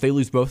 If they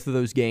lose both of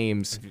those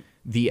games,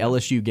 the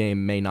LSU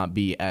game may not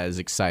be as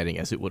exciting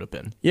as it would have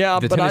been.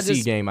 Yeah, the but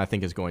Tennessee game, I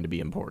think, is going to be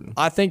important.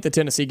 I think the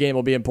Tennessee game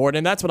will be important,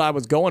 and that's what I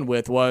was going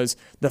with was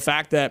the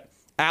fact that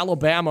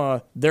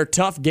Alabama, their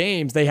tough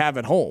games they have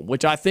at home,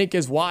 which I think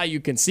is why you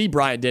can see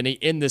Brian Denny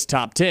in this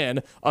top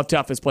 10 of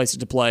toughest places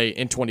to play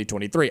in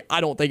 2023.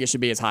 I don't think it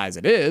should be as high as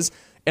it is.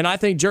 And I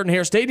think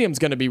Jordan-Hare Stadium is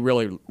going to be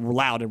really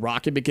loud and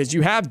rocking because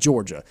you have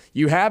Georgia,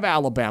 you have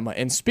Alabama.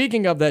 And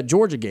speaking of that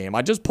Georgia game,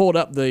 I just pulled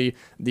up the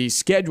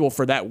schedule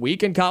for that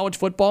week in college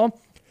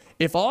football.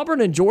 If Auburn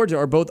and Georgia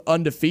are both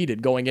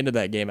undefeated going into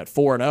that game at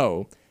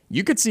 4-0,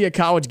 you could see a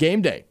college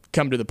game day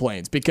come to the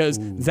Plains because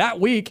that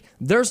week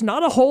there's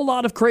not a whole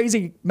lot of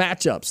crazy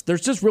matchups.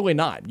 There's just really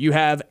not. You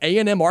have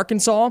A&M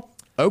Arkansas,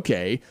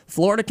 okay.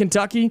 Florida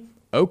Kentucky,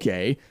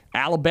 okay.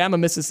 Alabama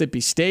Mississippi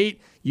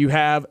State. You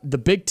have the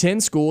Big Ten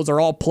schools are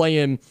all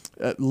playing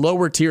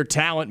lower tier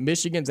talent.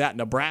 Michigan's at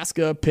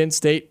Nebraska. Penn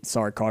State,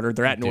 sorry Carter,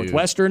 they're at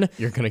Northwestern.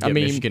 You're going to get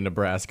Michigan,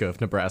 Nebraska if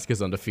Nebraska's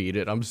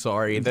undefeated. I'm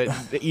sorry. The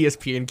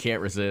ESPN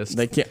can't resist.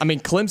 They can't. I mean,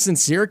 Clemson,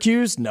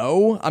 Syracuse,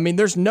 no. I mean,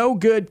 there's no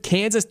good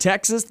Kansas,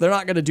 Texas. They're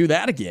not going to do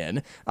that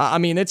again. I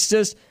mean, it's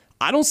just,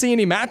 I don't see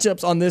any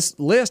matchups on this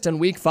list in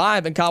Week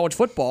 5 in college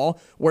football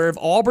where if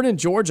Auburn and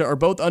Georgia are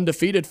both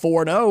undefeated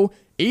 4-0,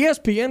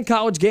 ESPN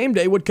College Game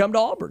Day would come to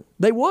Auburn.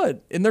 They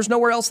would, and there's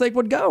nowhere else they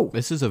would go.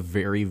 This is a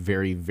very,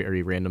 very,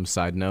 very random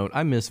side note.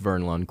 I miss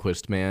Vern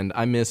Lundquist, man.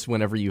 I miss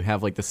whenever you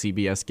have like the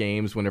CBS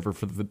games, whenever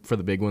for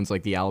the big ones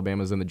like the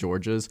Alabamas and the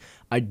Georgias.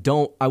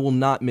 I will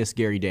not miss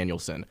Gary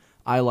Danielson.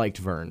 I liked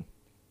Vern.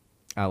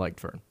 I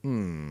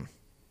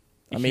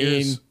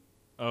mean,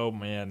 oh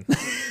man.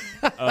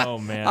 Oh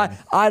man.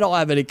 I don't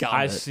have any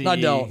comment. I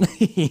don't.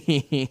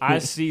 I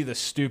see the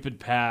stupid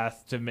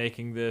path to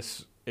making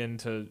this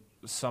into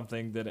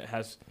something that it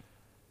has.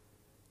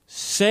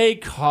 Say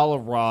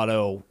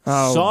Colorado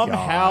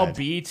somehow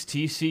beats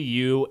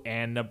TCU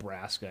and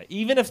Nebraska,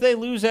 even if they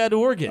lose at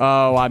Oregon.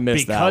 Oh, I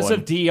missed that one. Because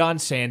of Deion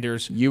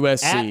Sanders.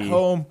 USC. At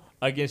home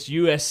against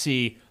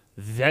USC,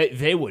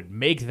 they would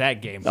make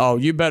that game. Oh,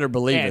 you better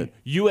believe it.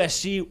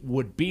 USC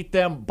would beat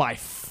them by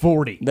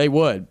 40. They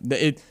would.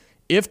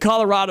 If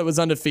Colorado is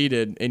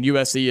undefeated and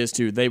USC is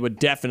too, they would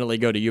definitely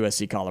go to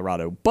USC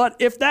Colorado. But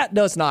if that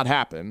does not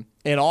happen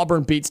and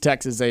Auburn beats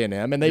Texas A&M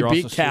and they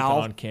beat Cal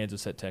on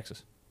Kansas at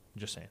Texas,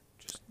 just saying.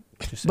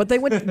 But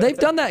they've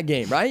done that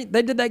game, right?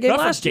 They did that game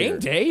last year. Game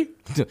day.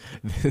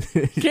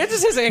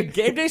 Kansas has had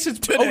game day since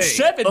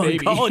 2007, maybe.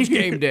 College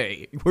game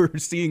day. We're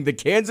seeing the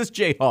Kansas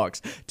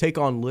Jayhawks take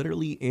on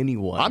literally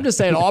anyone. I'm just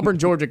saying Auburn,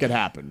 Georgia could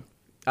happen.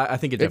 I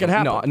think it could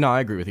happen. No, I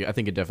agree with you. I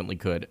think it definitely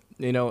could.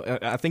 You know,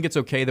 I think it's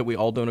okay that we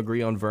all don't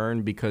agree on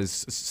Vern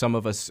because some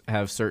of us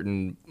have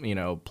certain,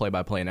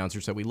 play-by-play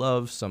announcers that we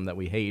love, some that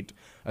we hate.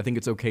 I think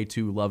it's okay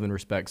to love and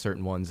respect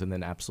certain ones and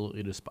then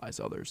absolutely despise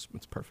others.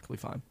 It's perfectly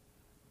fine.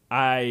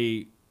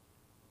 I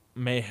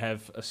may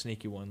have a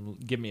sneaky one.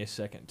 Give me a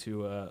second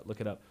to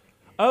look it up.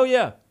 Oh,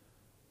 yeah.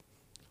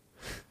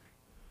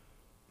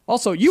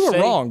 Also, you were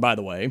wrong, by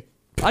the way.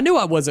 I knew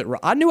I wasn't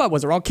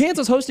wrong.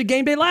 Kansas hosted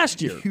game day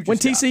last year when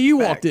TCU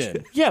walked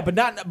in. Yeah, but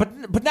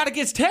not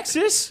against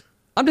Texas.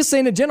 I'm just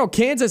saying in general,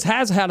 Kansas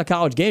has had a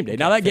college game day.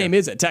 Now that game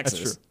is at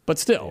Texas, but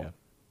still. Yeah.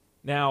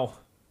 Now,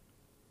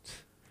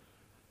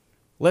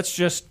 let's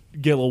just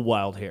get a little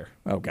wild here.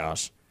 Oh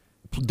gosh.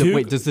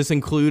 Wait, does this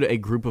include a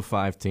group of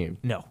 5 team?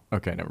 No.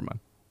 Okay, never mind.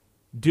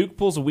 Duke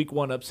pulls a week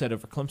 1 upset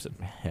over Clemson.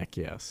 Heck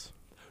yes.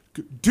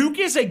 Duke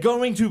is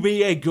going to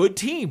be a good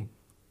team.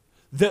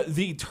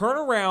 The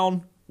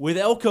turnaround with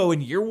Elko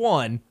in year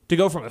 1 to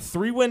go from a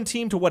 3-win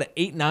team to an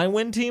 8-9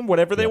 win team,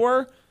 whatever they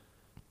were.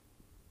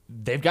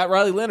 They've got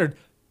Riley Leonard.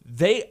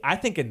 I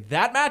think in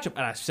that matchup,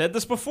 and I've said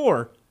this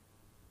before,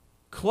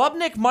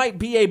 Klubnik might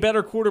be a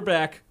better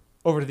quarterback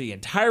over the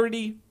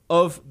entirety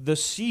of the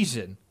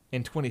season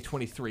in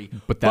 2023.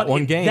 But that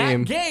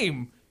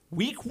game,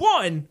 week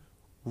 1,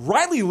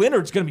 Riley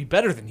Leonard's going to be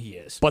better than he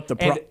is. But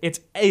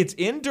it's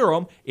in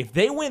Durham. If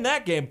they win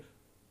that game,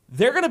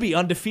 they're going to be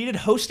undefeated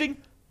hosting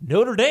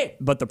Notre Dame.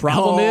 But the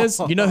problem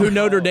is, you know who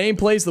Notre Dame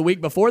plays the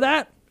week before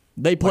that?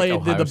 They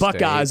played the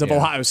Buckeyes of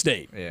Ohio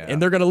State,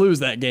 and they're going to lose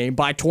that game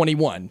by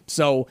 21.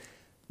 So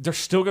they're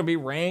still going to be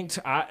ranked.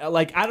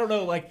 I don't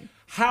know,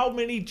 how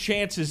many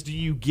chances do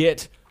you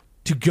get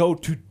to go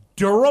to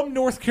Durham,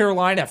 North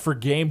Carolina for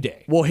game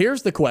day? Well,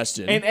 here's the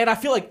question. And I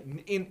feel like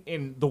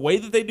in the way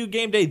that they do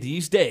game day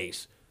these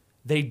days,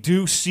 they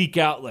do seek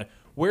out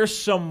where's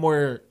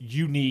somewhere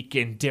unique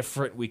and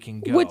different we can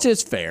go. Which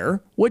is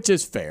fair.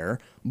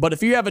 But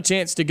if you have a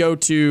chance to go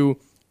to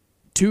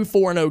 2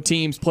 4-0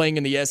 teams playing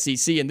in the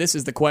SEC, and this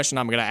is the question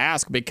I'm going to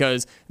ask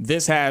because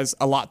this has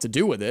a lot to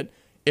do with it.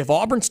 If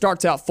Auburn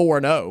starts out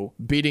 4-0,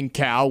 beating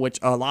Cal, which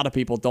a lot of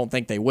people don't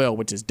think they will,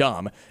 which is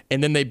dumb,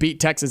 and then they beat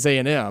Texas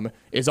A&M,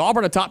 is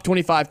Auburn a top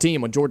 25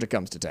 team when Georgia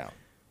comes to town?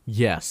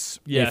 Yes.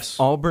 If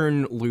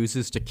Auburn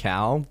loses to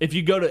Cal, if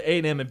you go to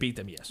A&M and beat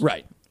them, yes.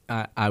 Right.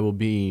 I will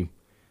be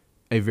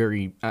a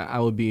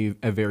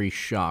very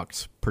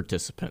shocked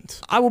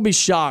participant. I will be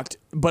shocked,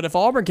 but if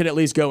Auburn can at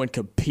least go and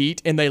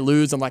compete and they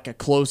lose in a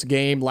close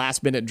game,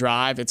 last minute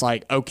drive, it's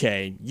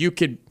okay,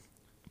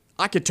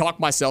 I could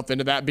talk myself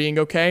into that being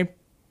okay.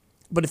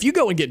 But if you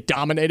go and get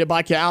dominated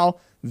by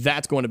Cal,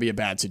 that's going to be a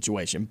bad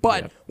situation.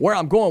 But where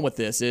I'm going with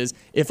this is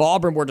if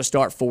Auburn were to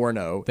start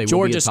 4-0,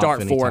 Georgia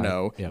start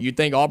 4-0, you'd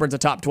think Auburn's a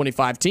top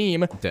 25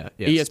 team.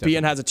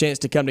 ESPN has a chance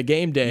to come to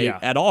game day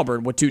at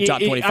Auburn with two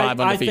top 25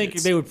 undefeated. I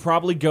think they would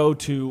probably go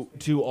to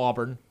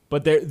Auburn,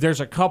 but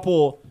there's a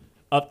couple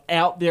of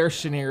out there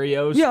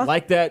scenarios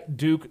like that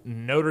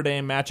Duke-Notre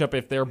Dame matchup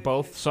if they're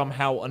both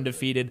somehow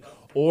undefeated,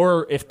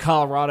 or if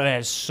Colorado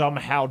has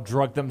somehow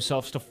drugged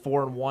themselves to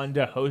 4-1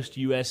 to host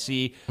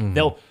USC.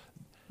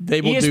 They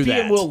will do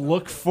that. ESPN will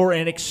look for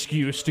an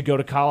excuse to go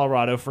to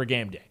Colorado for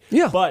game day.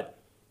 Yeah. But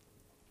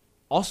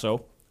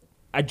also,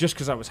 just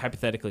because I was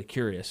hypothetically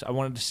curious, I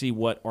wanted to see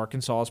what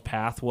Arkansas's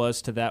path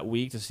was to that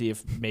week to see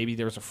if maybe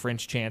there was a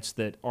fringe chance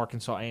that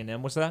Arkansas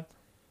A&M was that.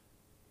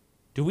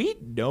 Do we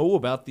know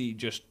about the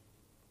just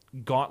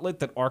gauntlet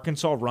that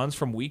Arkansas runs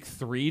from week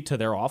 3 to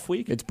their off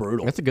week? It's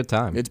brutal. It's a good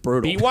time. It's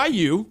brutal.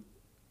 BYU,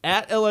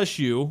 at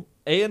LSU,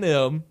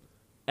 A&M,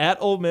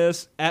 at Ole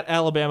Miss, at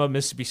Alabama,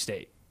 Mississippi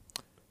State.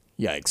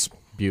 Yikes.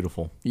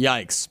 Beautiful.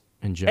 Yikes.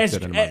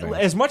 Injected in my veins.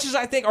 As much as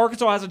I think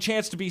Arkansas has a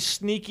chance to be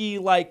sneaky,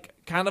 like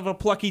kind of a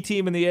plucky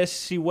team in the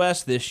SEC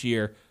West this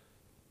year,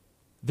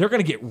 they're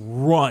going to get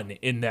run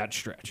in that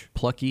stretch.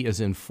 Plucky as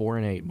in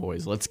 4-8,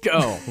 boys. Let's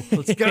go.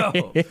 Let's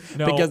go.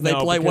 Because they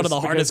play one of the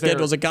hardest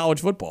schedules in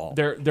college football.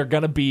 They're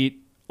going to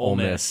beat Ole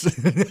Miss.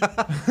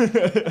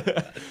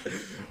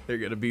 They're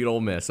going to beat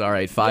Ole Miss. All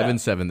right,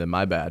 5-7 then.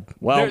 My bad.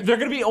 Well, they're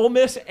going to beat Ole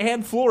Miss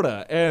and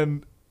Florida,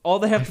 and all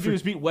they have to do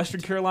is beat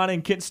Western Carolina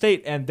and Kent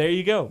State, and there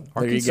you go.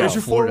 There's your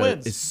 4 Florida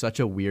wins. is such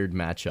a weird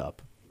matchup.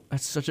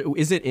 That's such a.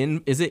 Is it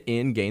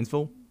in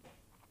Gainesville?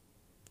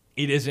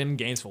 It is in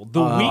Gainesville.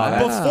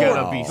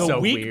 The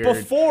week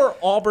before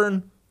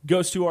Auburn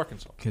goes to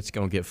Arkansas. It's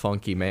gonna get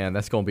funky, man.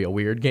 That's gonna be a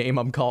weird game.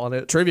 I'm calling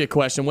it. Trivia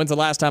question: when's the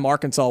last time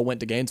Arkansas went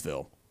to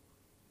Gainesville?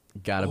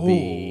 Gotta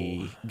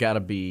be.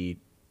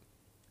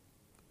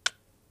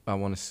 I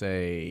want to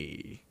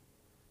say.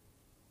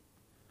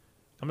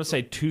 I'm going to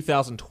say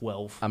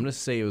 2012. I'm going to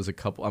say it was a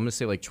couple. I'm going to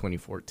say like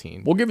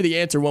 2014. We'll give you the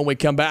answer when we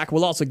come back.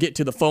 We'll also get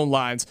to the phone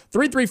lines.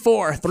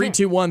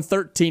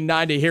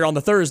 334-321-1390 here on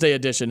the Thursday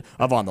edition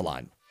of On the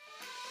Line.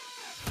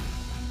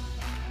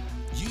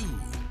 You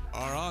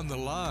are on the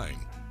line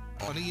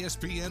on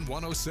ESPN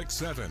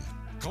 106.7.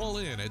 Call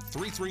in at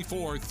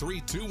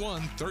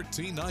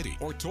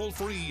 334-321-1390 or toll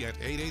free at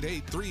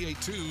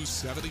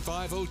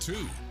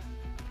 888-382-7502.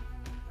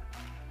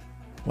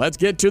 Let's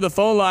get to the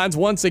phone lines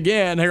once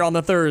again here on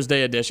the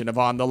Thursday edition of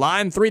On the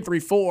Line.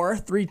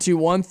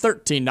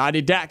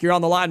 334-321-1390. Dak, you're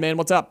on the line, man.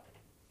 What's up?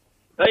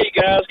 Hey,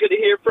 guys. Good to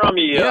hear from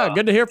you. Yeah,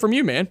 good to hear from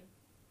you, man.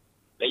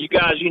 Now, you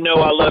guys, you know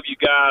I love you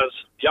guys.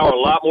 Y'all are a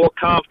lot more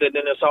confident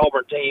in this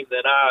Auburn team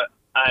than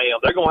I am.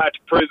 They're going to have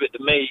to prove it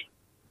to me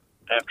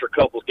after a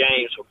couple of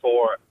games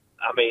before.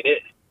 I mean,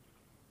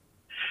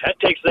 that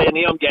Texas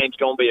A&M game's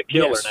going to be a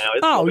killer now.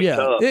 It's gonna be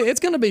tough. It's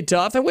going to be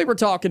tough. And we were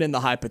talking in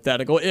the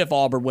hypothetical, if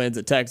Auburn wins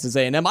at Texas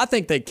A&M, I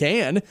think they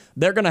can.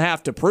 They're going to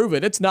have to prove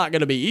it. It's not going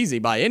to be easy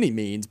by any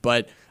means,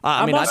 but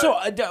I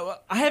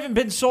haven't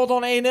been sold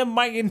on A&M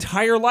my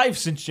entire life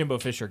since Jimbo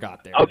Fisher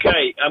got there.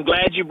 Okay, I'm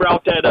glad you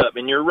brought that up,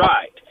 and you're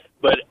right.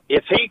 But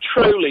if he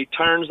truly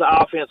turns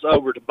the offense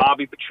over to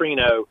Bobby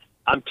Petrino,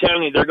 I'm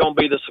telling you, they're going to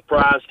be the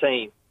surprise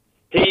team.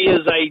 He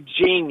is a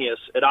genius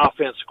at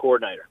offensive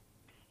coordinator.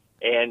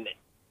 And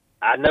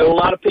I know a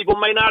lot of people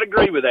may not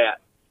agree with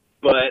that,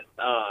 but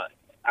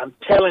I'm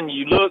telling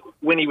you, look,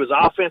 when he was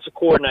offensive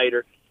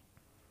coordinator,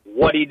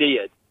 what he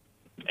did.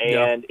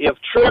 And if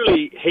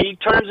truly he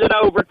turns it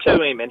over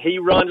to him and he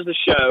runs the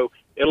show,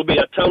 it'll be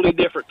a totally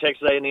different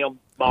Texas A&M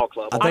ball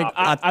club.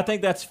 I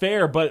think that's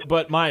fair,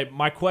 but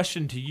my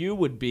question to you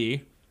would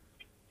be,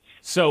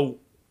 so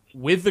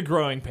with the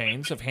growing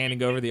pains of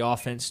handing over the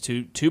offense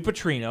to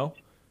Petrino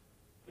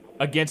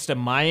against a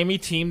Miami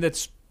team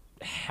that's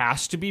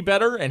has to be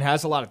better and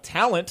has a lot of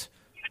talent,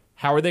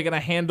 how are they going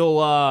to handle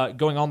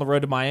going on the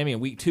road to Miami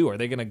in week 2? Are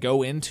they going to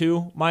go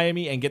into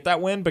Miami and get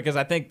that win? Because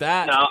I think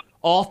that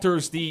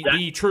alters the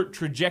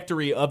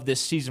trajectory of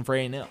this season for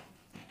A&M.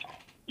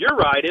 You're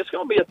right. It's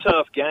going to be a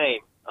tough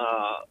game.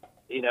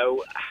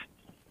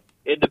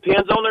 It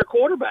depends on their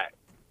quarterback.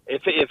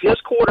 If his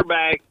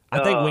quarterback,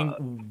 I think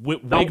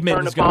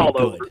Wigman is going to be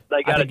good.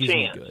 They got a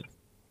chance. Good.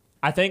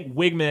 I think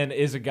Wigman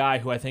is a guy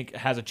who I think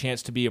has a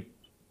chance to be a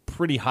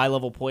pretty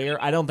high-level player.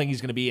 I don't think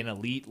he's going to be an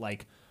elite,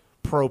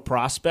 pro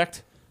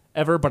prospect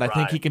ever, but I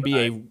think he can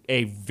be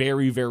a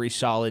very, very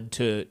solid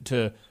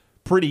to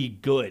pretty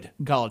good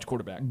college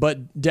quarterback.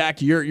 But,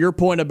 Dak, your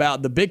point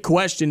about the big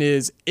question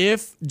is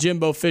if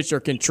Jimbo Fisher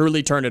can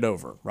truly turn it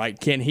over, right?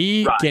 Can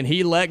he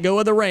let go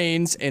of the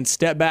reins and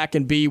step back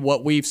and be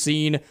what we've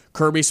seen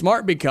Kirby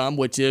Smart become,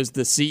 which is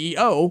the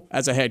CEO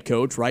as a head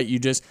coach, right? You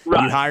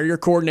hire your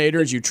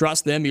coordinators, you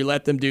trust them, you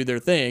let them do their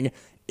thing.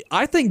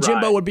 I think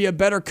Jimbo would be a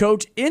better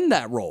coach in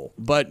that role,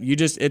 but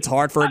it's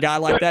hard for a guy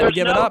like that to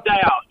give it up.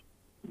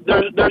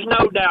 There's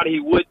no doubt he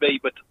would be,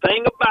 but the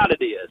thing about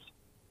it is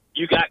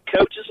you got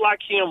coaches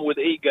like him with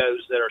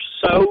egos that are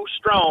so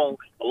strong,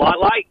 a lot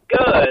like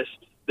Gus,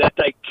 that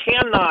they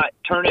cannot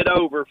turn it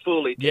over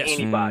fully to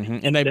anybody.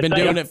 Mm-hmm. And they've been That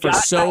they doing have it for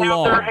got so to have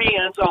long. their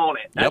hands on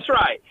it. That's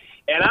right.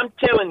 And I'm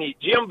telling you,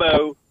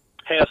 Jimbo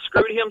has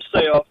screwed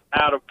himself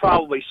out of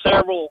probably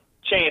several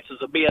chances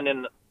of being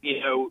in,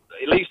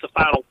 at least the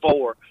Final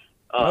Four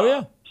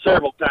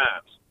several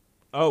times.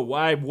 Oh,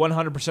 I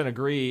 100%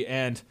 agree.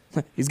 And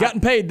he's gotten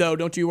paid, though.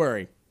 Don't you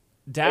worry.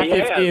 Dak,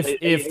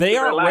 if they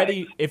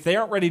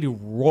aren't ready to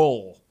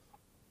roll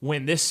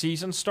when this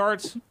season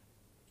starts,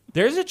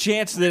 there's a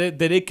chance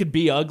that it could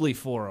be ugly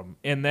for them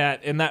in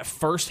that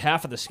first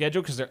half of the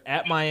schedule, because they're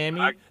at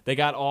Miami, they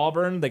got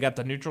Auburn, they got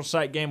the neutral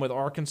site game with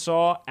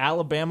Arkansas,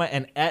 Alabama,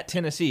 and at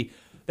Tennessee.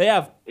 They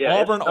have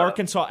Auburn,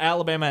 Arkansas,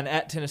 Alabama, and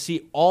at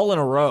Tennessee all in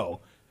a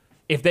row.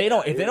 If they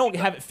don't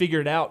have it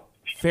figured out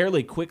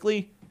fairly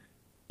quickly,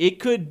 it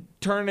could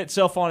turn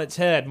itself on its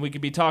head, and we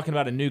could be talking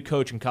about a new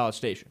coach in College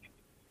Station.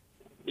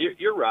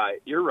 You're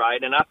right. You're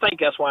right. And I think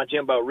that's why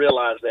Jimbo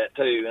realized that,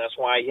 too. And that's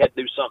why he had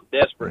to do something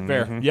desperate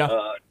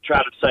try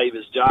to save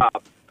his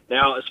job.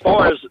 Now, as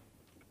far as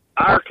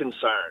our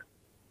concern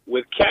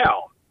with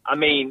Cal, I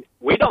mean,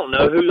 we don't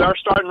know who our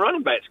starting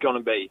running back's going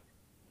to be,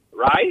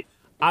 right?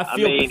 I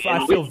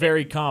feel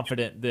very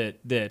confident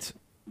that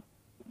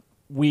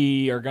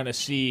we are going to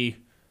see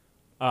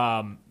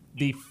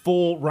the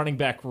full running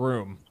back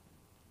room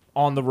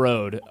on the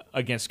road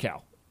against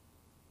Cal.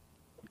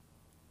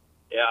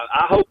 Yeah,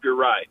 I hope you're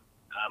right.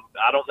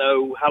 I don't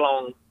know how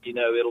long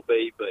it'll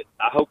be, but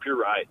I hope you're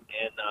right.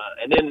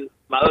 And then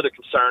my other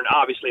concern,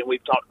 obviously, and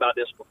we've talked about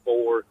this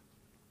before,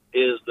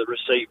 is the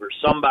receiver.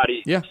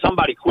 Somebody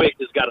quick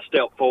has got to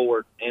step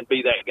forward and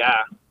be that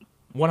guy.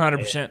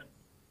 100%.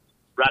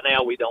 Right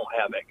now, we don't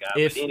have that guy.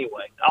 But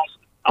anyway,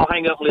 I'll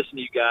hang up and listen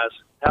to you guys.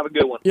 Have a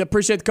good one. Yeah,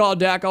 appreciate the call,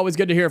 Dak. Always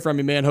good to hear from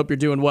you, man. Hope you're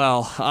doing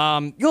well.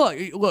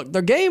 Look,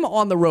 the game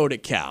on the road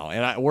at Cal,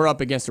 and we're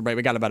up against the break.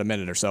 We got about a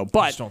minute or so. But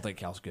I just don't think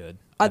Cal's good.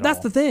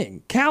 That's the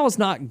thing. Cal is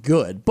not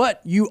good,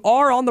 but you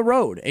are on the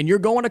road, and you're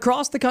going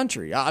across the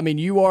country. I mean,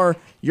 you're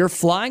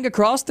flying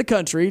across the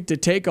country to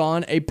take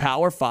on a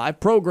Power 5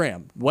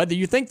 program. Whether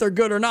you think they're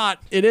good or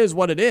not, it is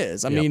what it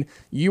is. I mean,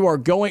 you are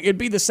going. It'd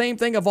be the same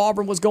thing if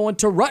Auburn was going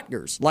to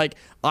Rutgers. Like,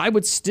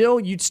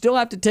 you'd still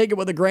have to take it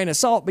with a grain of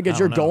salt because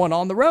you're going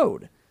on the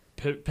road.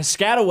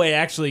 Piscataway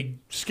actually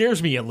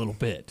scares me a little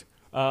bit.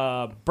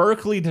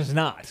 Berkeley does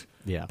not.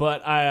 Yeah.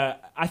 But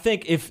I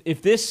think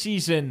if this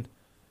season,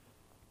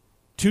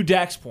 to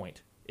Dak's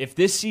point, if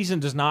this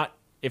season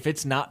if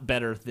it's not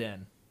better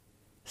than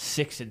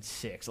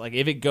 6-6, like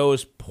if it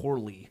goes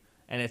poorly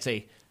and it's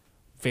a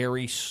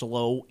very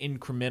slow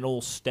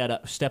incremental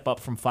step up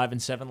from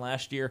 5-7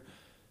 last year,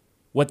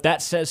 what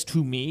that says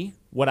to me,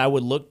 what I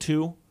would look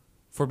to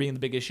for being the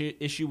big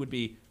issue would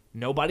be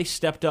nobody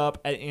stepped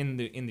up in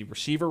the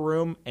receiver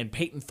room, and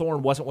Peyton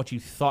Thorne wasn't what you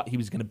thought he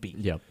was going to be.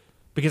 Yep.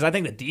 Because I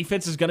think the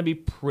defense is going to be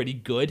pretty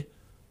good,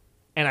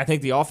 and I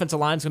think the offensive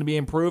line is going to be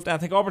improved, and I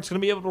think Auburn's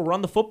going to be able to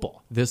run the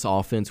football. This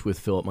offense with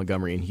Philip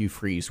Montgomery and Hugh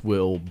Freeze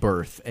will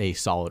birth a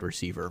solid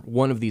receiver.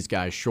 One of these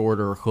guys,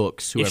 Shorter,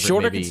 Hooks, whoever if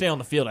Shorter it may be. can stay on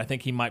the field, I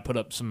think he might put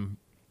up some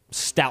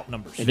stout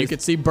numbers. And you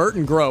could see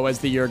Burton grow as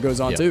the year goes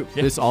on, too.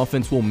 This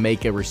offense will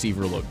make a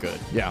receiver look good.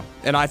 Yeah,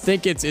 and I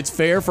think it's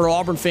fair for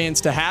Auburn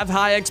fans to have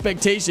high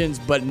expectations,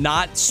 but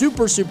not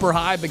super, super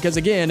high because,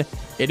 again,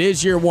 it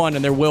is year one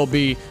and there will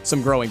be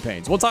some growing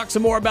pains. We'll talk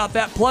some more about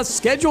that, plus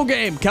schedule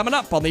game coming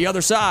up on the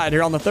other side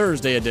here on the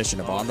Thursday edition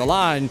of On the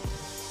Line.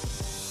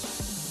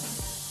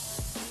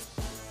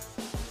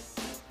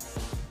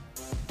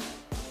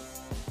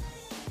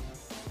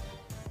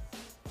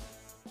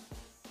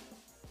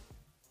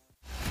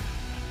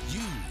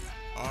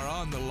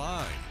 On the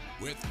Line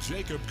with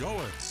Jacob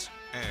Goins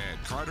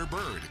and Carter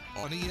Byrd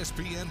on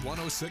ESPN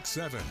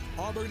 106.7,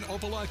 Auburn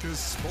Opelika's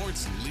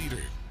sports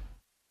leader.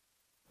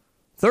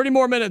 30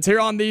 more minutes here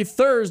on the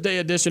Thursday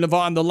edition of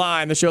On the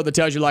Line, the show that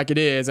tells you like it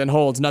is and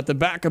holds nothing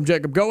back. I'm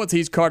Jacob Goins.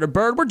 He's Carter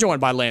Byrd. We're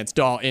joined by Lance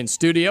Dawe in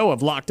studio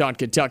of Locked On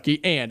Kentucky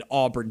and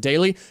Auburn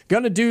Daily.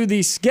 Going to do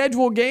the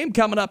schedule game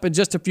coming up in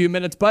just a few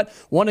minutes, but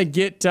want to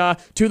get to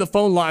the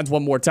phone lines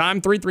one more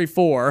time.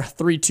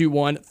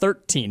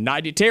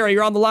 334-321-1390. Terry,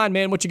 you're on the line,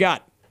 man. What you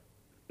got?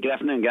 Good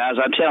afternoon, guys.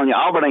 I'm telling you,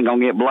 Auburn ain't going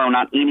to get blown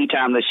out any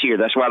time this year.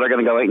 That's why they're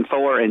going to go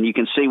 8-4, and you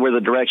can see where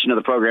the direction of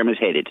the program is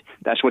headed.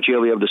 That's what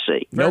you'll be able to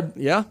see. Nope.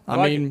 Yeah.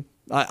 I mean,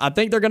 I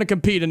think they're going to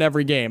compete in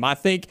every game. I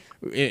think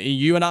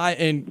you and I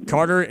and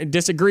Carter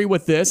disagree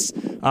with this.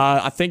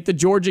 I think the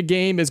Georgia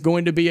game is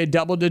going to be a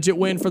double-digit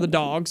win for the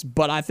Dogs,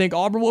 but I think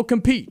Auburn will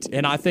compete,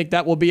 and I think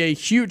that will be a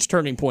huge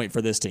turning point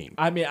for this team.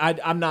 I mean,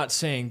 I'm not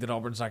saying that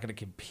Auburn's not going to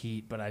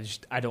compete, but I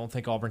don't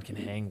think Auburn can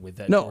hang with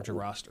that Georgia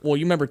roster. Well,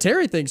 you remember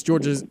Terry thinks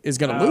Georgia is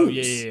going to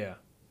lose. Yeah.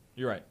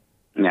 You're right.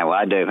 Yeah, well,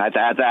 I do. I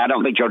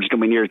don't think Georgia's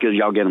going to be near as good as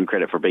y'all give them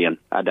credit for being.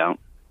 I don't.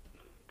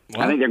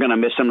 Well, I think they're going to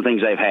miss some of the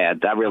things they've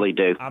had. I really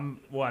do.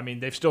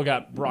 They've still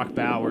got Brock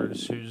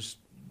Bowers, who's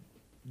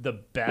the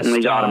best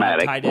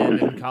tight end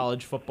in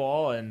college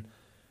football, and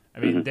I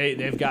mean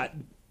they've got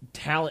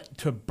talent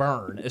to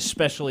burn,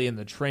 especially in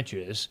the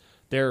trenches.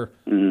 They're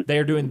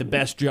doing the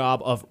best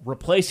job of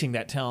replacing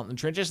that talent in the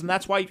trenches, and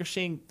that's why you're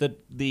seeing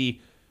the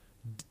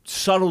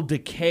subtle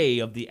decay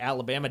of the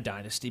Alabama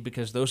dynasty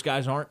because those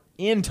guys aren't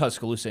in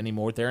Tuscaloosa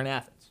anymore. They're in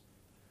Athens.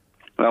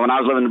 Well, when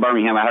I was living in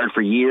Birmingham, I heard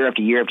for year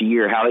after year after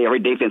year how every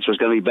defense was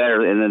going to be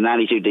better than the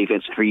 92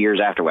 defense for years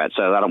afterwards.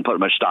 So I don't put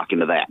much stock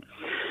into that.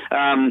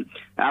 I'm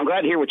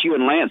glad to hear what you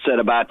and Lance said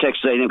about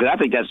Texas A&M because I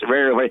think that's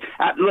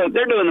look,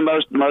 they're doing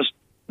the most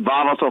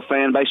volatile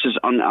fan bases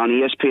on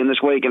ESPN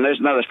this week, and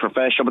there's none that's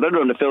professional, but they're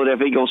doing the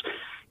Philadelphia Eagles.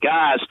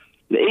 Guys,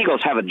 the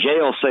Eagles have a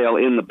jail cell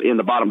in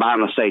the bottom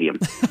behind the stadium.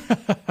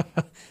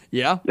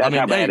 Yeah, that's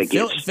how bad it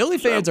gets. Philly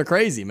fans are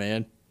crazy,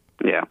 man.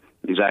 Yeah,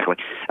 exactly.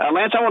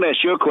 Lance, I want to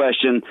ask you a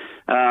question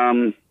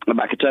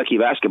about Kentucky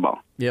basketball.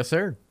 Yes,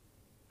 sir.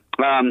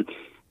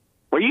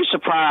 Were you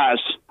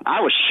surprised?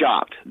 I was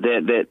shocked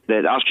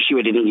that Oscar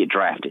Shua didn't get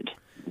drafted.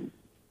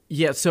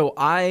 Yeah, so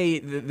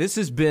this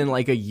has been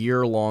like a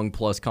year-long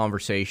plus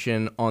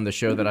conversation on the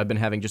show that I've been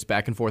having just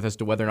back and forth as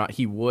to whether or not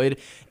he would,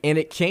 and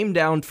it came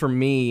down for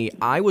me.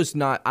 I was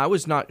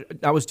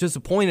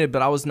disappointed,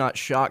 but I was not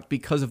shocked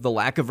because of the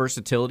lack of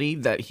versatility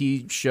that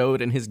he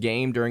showed in his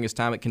game during his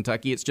time at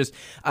Kentucky. It's just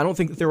I don't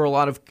think that there were a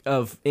lot of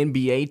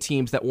NBA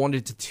teams that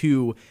wanted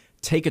to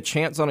take a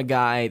chance on a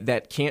guy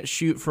that can't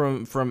shoot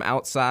from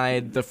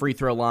outside the free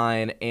throw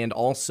line and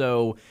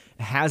also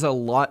has a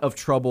lot of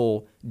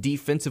trouble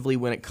defensively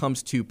when it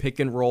comes to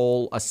pick and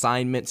roll,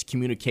 assignments,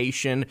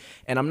 communication.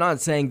 And I'm not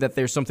saying that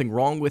there's something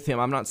wrong with him.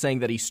 I'm not saying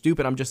that he's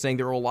stupid. I'm just saying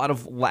there were a lot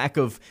of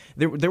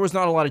there was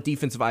not a lot of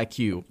defensive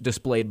IQ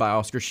displayed by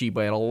Oscar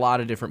Sheba at a lot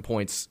of different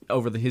points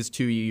over his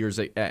 2 years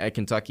at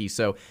Kentucky.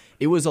 So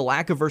it was a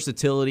lack of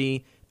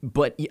versatility,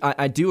 but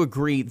I do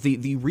agree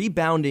the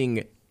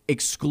rebounding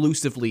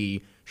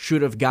exclusively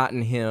should have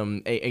gotten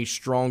him a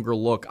stronger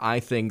look, I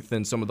think,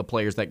 than some of the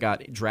players that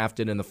got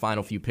drafted in the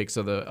final few picks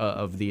of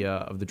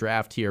the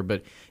draft here.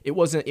 But it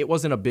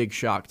wasn't a big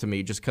shock to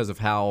me just because of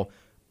how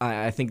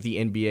I think the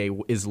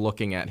NBA is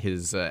looking at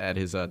his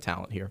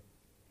talent here.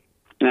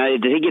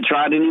 Did he get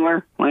tried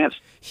anywhere, Lance?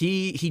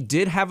 He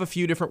did have a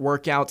few different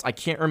workouts. I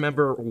can't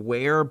remember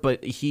where,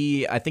 but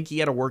I think he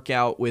had a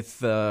workout with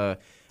the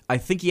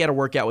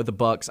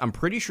Bucks. I'm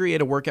pretty sure he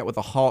had a workout with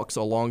the Hawks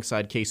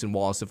alongside Case and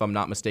Wallace, if I'm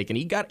not mistaken.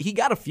 He got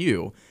a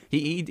few.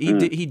 He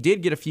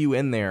did get a few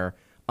in there.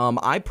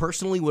 I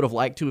personally would have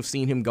liked to have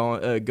seen him go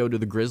to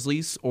the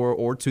Grizzlies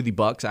or to the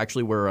Bucks,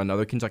 actually, where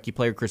another Kentucky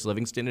player, Chris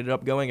Livingston, ended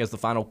up going as the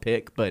final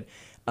pick. But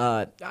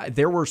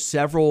there were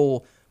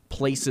several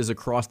places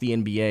across the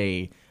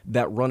NBA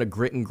that run a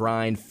grit and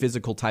grind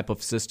physical type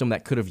of system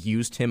that could have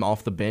used him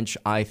off the bench,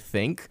 I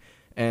think.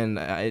 And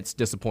it's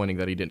disappointing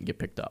that he didn't get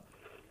picked up.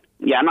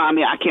 Yeah, no, I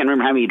mean, I can't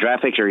remember how many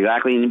draft picks are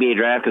exactly in the NBA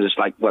draft because it's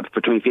like,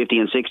 between 50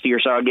 and 60 or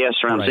so, I guess,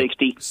 around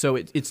 60. So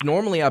it's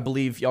normally, I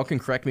believe, y'all can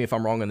correct me if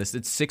I'm wrong on this,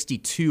 it's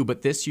 62,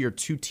 but this year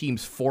 2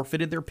 teams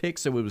forfeited their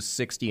picks, so it was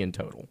 60 in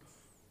total.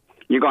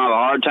 You're going to have a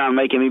hard time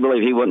making me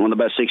believe he wasn't one of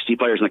the best 60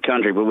 players in the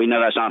country, but we know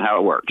that's not how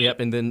it works. Yep,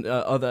 and then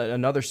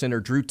another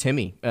center, Drew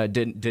Timme,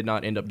 did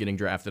not end up getting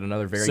drafted.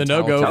 Another very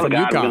Sanogo talented from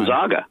UConn.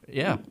 Gonzaga.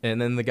 Yeah,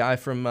 and then the guy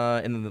from,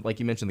 like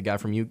you mentioned, the guy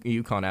from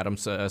UConn, Adam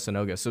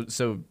Sanogo.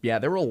 So yeah,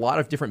 there were a lot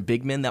of different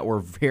big men that were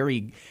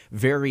very,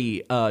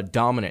 very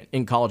dominant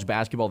in college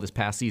basketball this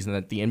past season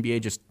that the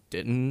NBA just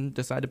didn't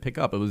decide to pick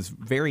up. It was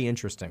very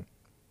interesting.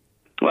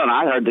 Well,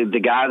 I heard the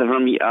guy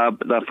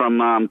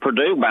from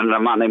Purdue, but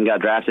I'm not even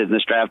got drafted in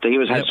this draft. He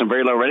had some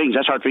very low ratings.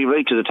 That's hard for me to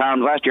believe because the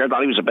time last year I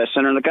thought he was the best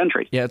center in the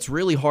country. Yeah, it's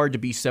really hard to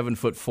be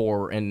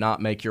 7'4" and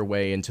not make your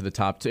way into the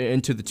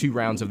into the 2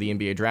 rounds of the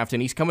NBA draft.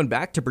 And he's coming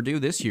back to Purdue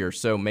this year,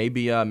 so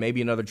maybe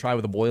another try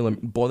with the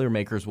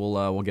Boilermakers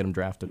will get him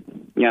drafted.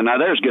 Yeah, now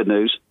there's good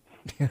news.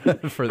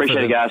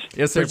 Appreciate it, guys.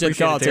 Yes, sir. Appreciate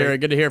the call, Terry.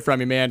 Good to hear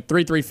from you, man.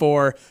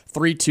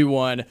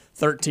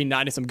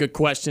 334-321-1390. Some good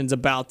questions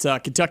about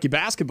Kentucky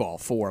basketball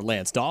for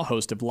Lance Dawe,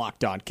 host of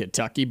Locked On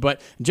Kentucky.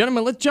 But,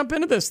 gentlemen, let's jump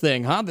into this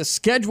thing, huh? The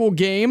schedule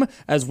game,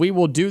 as we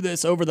will do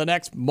this over the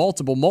next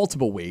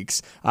multiple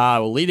weeks,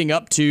 leading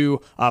up to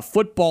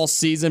football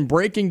season,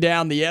 breaking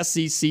down the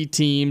SEC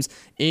teams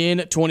in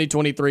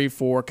 2023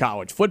 for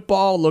college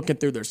football, looking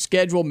through their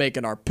schedule,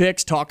 making our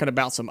picks, talking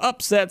about some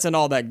upsets and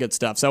all that good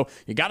stuff. So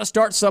you got to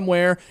start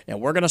somewhere,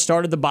 and we're going to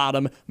start at the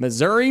bottom,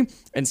 Missouri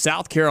and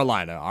South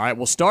Carolina. All right,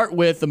 we'll start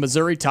with the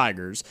Missouri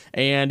Tigers,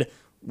 and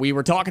we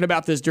were talking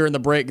about this during the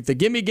break. The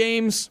gimme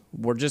games,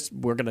 we're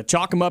going to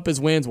chalk them up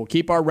as wins. We'll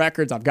keep our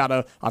records. I've got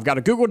a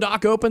Google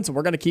Doc open, so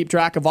we're going to keep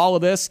track of all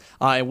of this,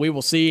 and we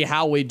will see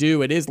how we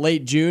do. It is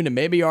late June, and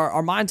maybe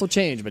our minds will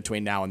change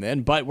between now and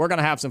then, but we're going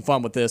to have some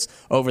fun with this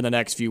over the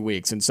next few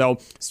weeks. And so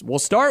we'll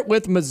start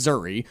with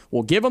Missouri.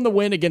 We'll give them the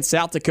win against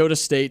South Dakota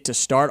State to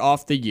start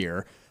off the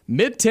year.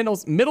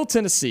 Middle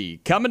Tennessee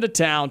coming to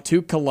town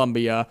to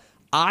Columbia.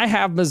 I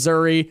have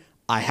Missouri.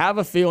 I have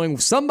a feeling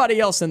somebody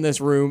else in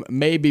this room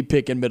may be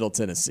picking Middle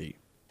Tennessee.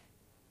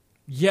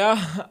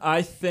 Yeah,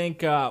 I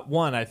think,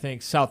 I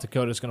think South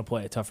Dakota is going to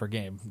play a tougher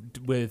game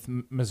with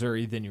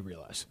Missouri than you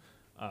realize.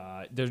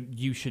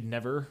 You should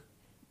never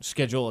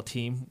schedule a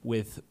team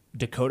with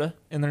Dakota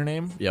in their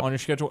name on your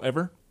schedule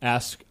ever.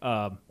 Ask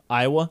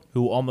Iowa,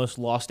 who almost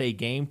lost a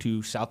game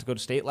to South Dakota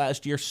State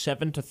last year,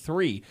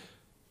 7-3.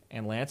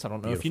 And Lance, I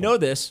don't know if you know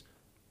this,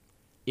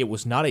 It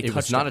was not a touchdown. It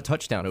was not a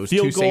touchdown. It was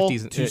Field two goal,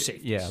 safeties. two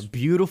safeties. Yeah,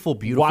 beautiful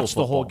Watch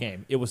football. the whole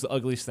game. It was the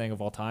ugliest thing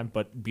of all time,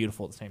 but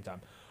beautiful at the same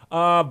time.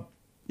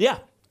 Yeah,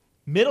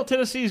 Middle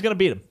Tennessee is going to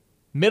beat them.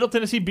 Middle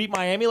Tennessee beat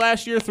Miami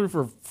last year, threw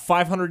for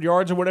 500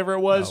 yards or whatever it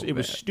was. It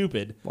was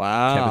stupid.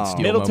 Wow.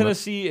 Middle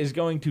Tennessee is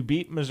going to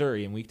beat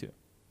Missouri in week 2.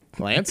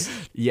 Lance?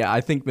 Yeah,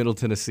 I think Middle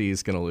Tennessee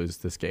is going to lose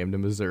this game to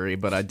Missouri,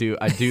 but I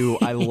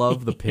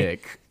love the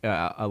pick.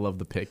 I love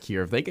the pick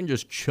here. If they can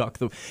just chuck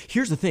the.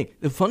 Here's the thing.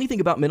 The funny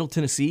thing about Middle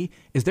Tennessee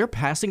is their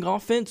passing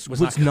offense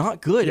was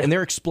not good, and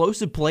their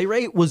explosive play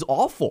rate was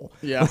awful.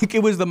 Yeah. Like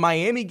it was the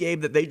Miami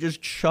game that they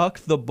just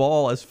chucked the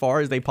ball as far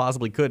as they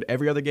possibly could.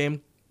 Every other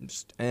game,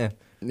 just Yeah.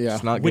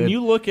 It's not When good.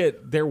 you look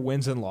at their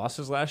wins and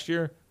losses last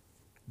year,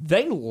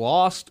 they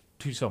lost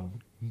to some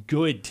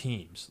good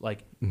teams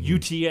like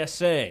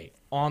UTSA,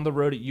 on the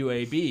road at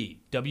UAB,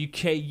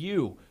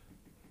 WKU.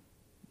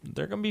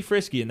 They're going to be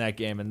frisky in that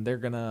game, and they're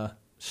going to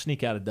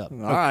sneak out a dub. All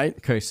right.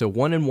 Okay, so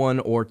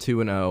 1-1 or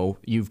 2-0.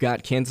 You've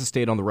got Kansas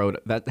State on the road.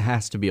 That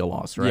has to be a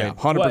loss, right? Yeah,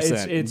 100%.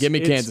 Well, Give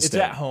me Kansas State.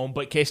 It's at home,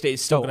 but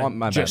K-State's still going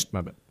my to just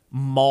bad.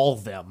 maul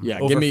them. Yeah,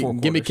 over give 4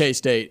 me quarters.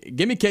 K-State.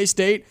 Give me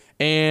K-State,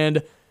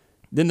 and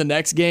then the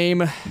next game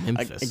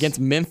Memphis. against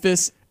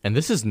Memphis. And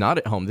this is not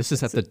at home. This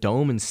is at the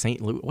Dome in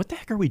St. Louis. What the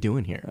heck are we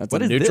doing here? That's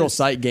What a is neutral this?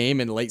 site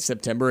game in late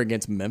September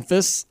against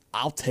Memphis.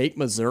 I'll take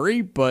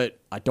Missouri, but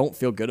I don't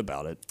feel good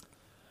about it.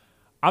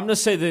 I'm going to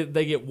say that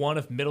they get one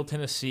of Middle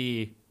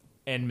Tennessee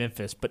and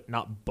Memphis, but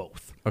not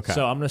both. Okay.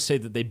 So I'm going to say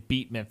that they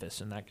beat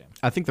Memphis in that game.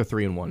 I think they're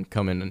 3-1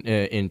 coming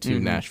into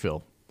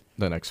Nashville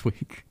the next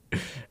week.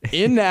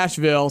 In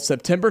Nashville,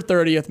 September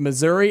 30th,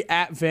 Missouri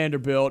at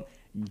Vanderbilt.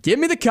 Give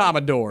me the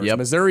Commodores. Yep.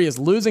 Missouri is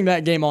losing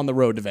that game on the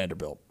road to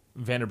Vanderbilt.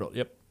 Vanderbilt,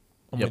 yep.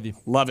 I'm with you.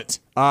 Love it.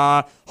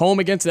 Home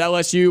against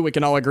LSU, we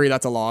can all agree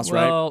that's a loss,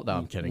 right? Well, no,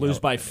 I'm kidding. Lose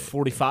by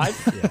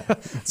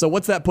 45? So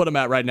what's that put them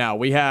at right now?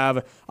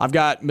 I've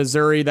got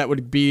Missouri that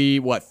would be,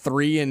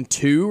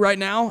 3-2 right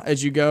now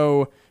as you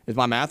go. Is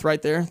my math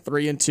right there?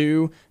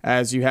 3-2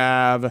 as you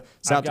have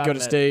South got Dakota them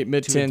at State, 2 and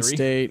Mid-Ten 3.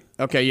 State.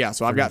 Okay, yeah,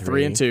 so I've got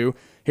 3-2.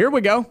 Here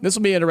we go. This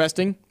will be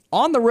interesting.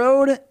 On the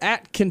road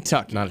at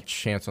Kentucky. Not a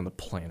chance on the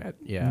planet.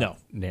 Yeah. No.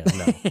 Yeah,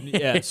 no.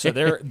 Yeah, so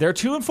they're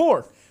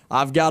 2-4.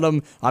 I've got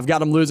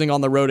them losing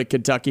on the road at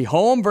Kentucky.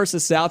 Home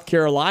versus South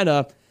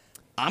Carolina.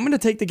 I'm going to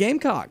take the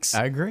Gamecocks.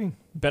 I agree.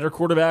 Better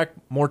quarterback,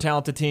 more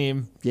talented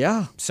team.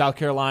 Yeah. South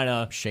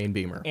Carolina. Shane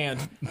Beamer.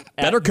 And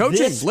Better at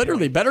coaching. this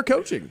Literally, point, better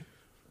coaching.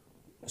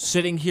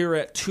 sitting here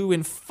at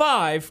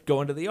 2-5,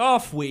 going to the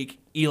off week,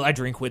 Eli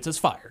Drinkwitz is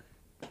fired.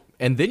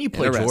 And then you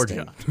play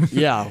Interesting. Georgia.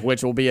 Yeah,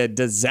 which will be a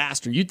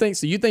disaster. You think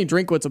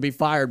Drinkwitz will be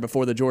fired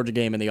before the Georgia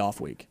game in the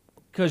off week?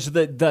 Because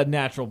the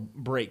natural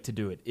break to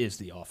do it is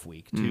the off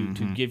week,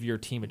 to give your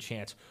team a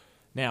chance.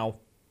 Now,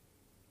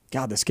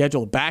 God, the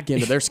schedule, back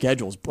end of their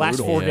schedule is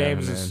brutal. last 4 Yeah,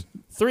 games man. is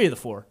 3 of the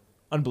 4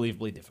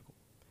 unbelievably difficult.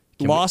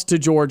 Lost to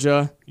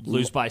Georgia.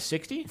 Lose by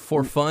 60?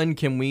 For fun,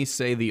 can we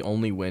say the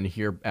only win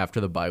here after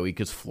the bye week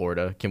is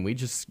Florida? Can we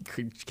Yes.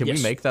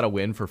 make that a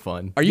win for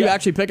fun? Are you Yeah.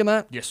 actually picking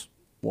that? Yes.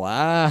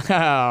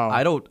 Wow.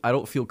 I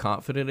don't feel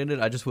confident in it.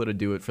 I just want to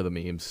do it for the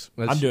memes.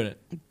 I'm doing it.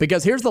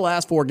 Because here's the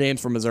last 4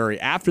 games for Missouri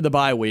after the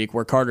bye week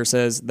where Carter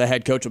says the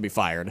head coach will be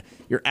fired.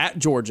 You're at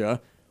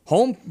Georgia,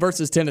 home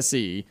versus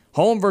Tennessee,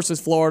 home versus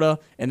Florida,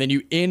 and then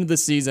you end the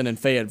season in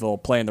Fayetteville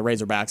playing the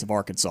Razorbacks of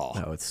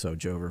Arkansas. Oh, it's so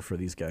Jover for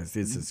these guys.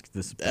 This is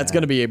That's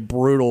going to be a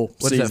brutal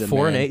What is season. that?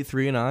 4-8, man.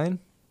 3-9.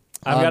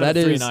 I've got that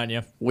it is- 3-9,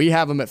 yeah. We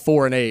have them at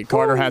 4-8.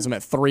 Carter has them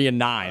at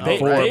 3-9. They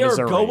for are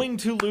Missouri. going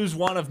to lose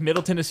one of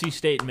Middle Tennessee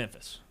State and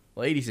Memphis.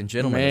 Ladies and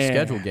gentlemen, the Man.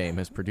 schedule game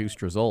has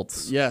produced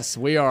results. Yes,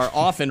 we are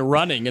off and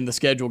running in the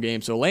schedule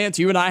game. So, Lance,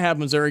 you and I have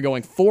Missouri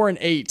going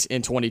 4-8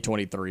 in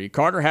 2023.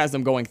 Carter has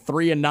them going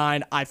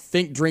 3-9. I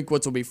think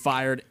Drinkwitz will be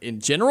fired in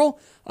general.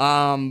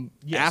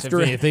 Yes, After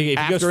if he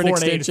goes after an 4-8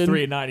 extension,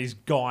 3-9, he's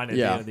gone at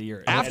the end of the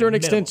year. After an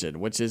At minimum. extension,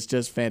 which is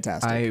just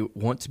fantastic. I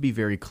want to be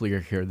very clear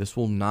here. This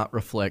will not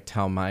reflect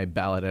how my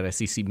ballot at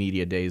SEC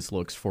Media Days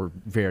looks for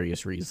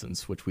various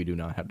reasons, which we do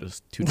not have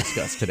to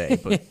discuss today.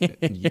 But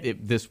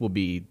this will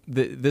be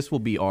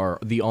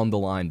the on the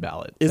line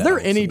ballot. Is there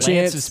any Lance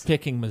chance is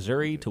picking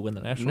Missouri to win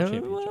the national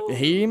championship.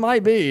 he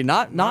might be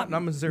not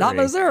Missouri. Not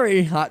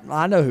Missouri.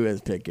 I know who his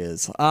pick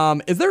is.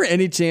 Is there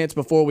any chance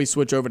before we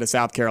switch over to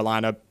South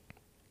Carolina?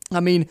 I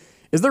mean,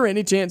 is there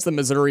any chance that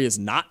Missouri is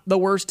not the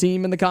worst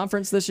team in the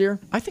conference this year?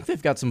 I think they've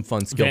got some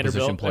fun skill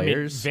position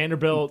players.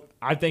 Vanderbilt,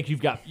 I think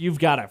you've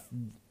got a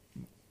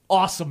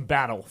awesome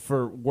battle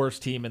for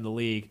worst team in the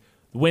league.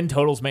 The win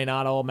totals may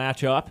not all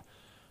match up.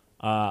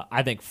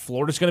 I think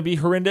Florida's going to be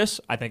horrendous.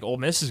 I think Ole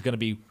Miss is going to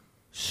be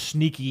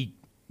sneaky,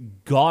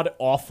 god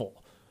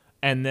awful.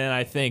 And then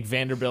I think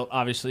Vanderbilt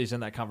obviously is in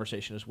that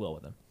conversation as well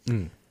with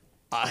them.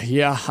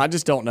 Yeah, I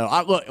just don't know.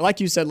 Look,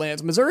 like you said,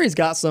 Lance, Missouri's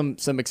got some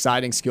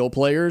exciting skill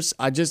players.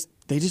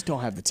 They just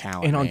don't have the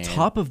talent. And on man.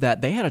 top of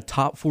that, they had a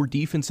top 4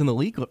 defense in the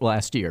league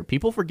last year.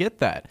 People forget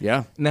that.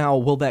 Yeah. Now,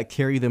 will that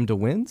carry them to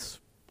wins?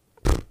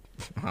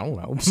 I don't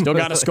know. Still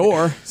got to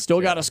score.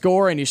 Still got to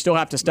score, and you still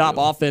have to stop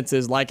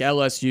offenses like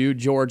LSU,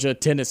 Georgia,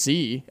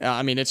 Tennessee.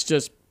 I mean, it's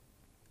just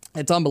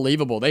It's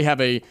unbelievable. They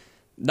have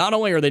not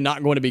only are they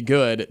not going to be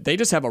good, they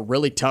just have a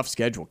really tough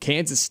schedule.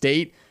 Kansas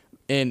State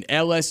and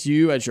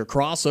LSU as your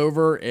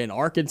crossover, and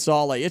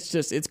Arkansas. Like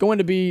it's going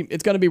to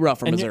be rough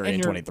for Missouri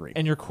in 23.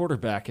 And your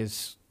quarterback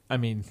is, I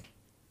mean,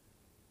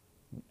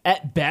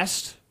 at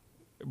best,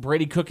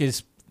 Brady Cook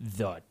is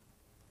the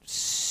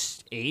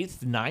 8th,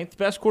 9th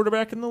best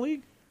quarterback in the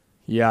league.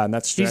 Yeah, and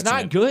that's stretching. He's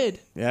not good.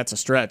 Yeah, it's a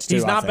stretch too.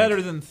 He's not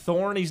better than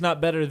Thorne. He's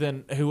not better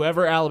than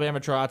whoever Alabama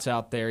trots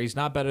out there. He's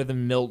not better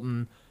than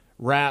Milton,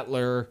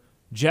 Rattler,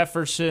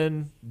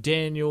 Jefferson,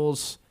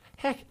 Daniels.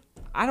 Heck,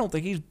 I don't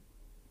think he's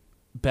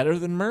better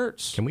than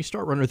Mertz. Can we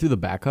start running through the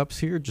backups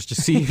here just to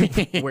see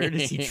where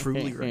does he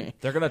truly rank?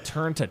 They're going to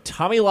turn to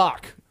Tommy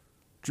Locke,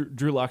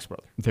 Drew Locke's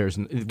brother.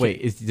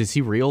 Is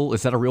he real?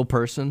 Is that a real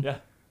person? Yeah,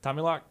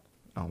 Tommy Locke.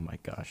 Oh my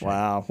gosh!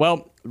 Wow.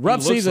 Well,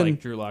 rough season.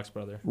 Like Drew Locke's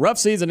brother. Rough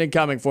season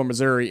incoming for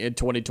Missouri in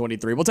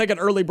 2023. We'll take an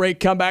early break,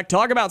 come back,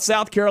 talk about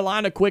South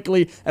Carolina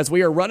quickly as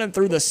we are running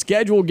through the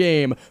schedule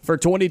game for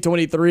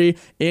 2023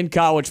 in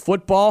college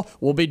football.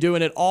 We'll be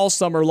doing it all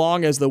summer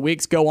long as the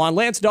weeks go on.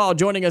 Lance Dawe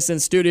joining us in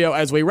studio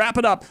as we wrap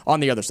it up on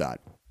the other side.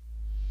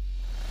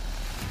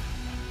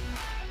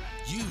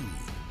 You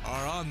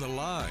are on the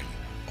line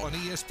on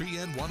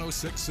ESPN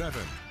 106.7.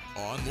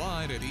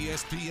 Online at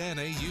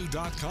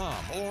ESPNAU.com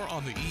or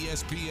on the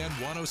ESPN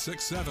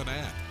 106.7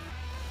 app.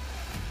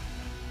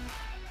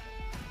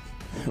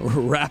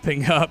 We're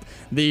wrapping up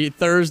the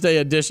Thursday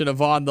edition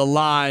of On the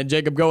Line.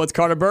 Jacob Goins,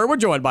 Carter Byrd. We're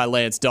joined by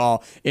Lance Dawe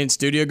in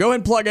studio. Go ahead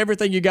and plug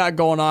everything you got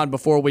going on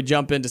before we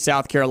jump into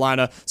South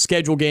Carolina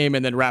schedule game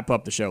and then wrap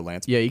up the show,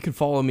 Lance. Yeah, you can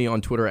follow me on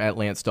Twitter at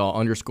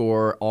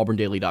LanceDawe_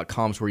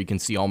 AuburnDaily.com is where you can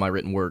see all my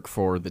written work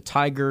for the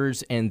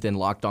Tigers and then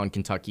Locked On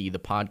Kentucky, the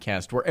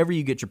podcast, wherever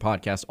you get your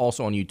podcast.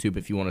 Also on YouTube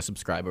if you want to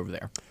subscribe over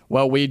there.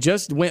 Well, we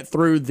just went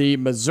through the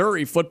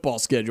Missouri football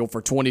schedule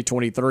for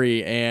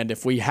 2023, and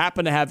if we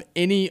happen to have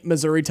any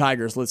Missouri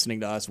Tigers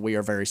listening to us, we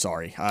are very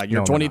sorry.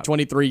 Your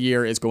 2023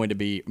 year is going to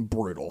be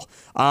brutal.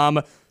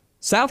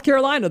 South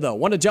Carolina, though,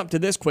 want to jump to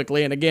this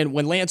quickly. And again,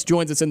 when Lance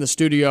joins us in the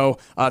studio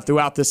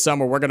throughout this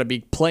summer, we're going to be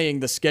playing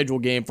the schedule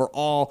game for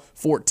all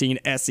 14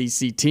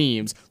 SEC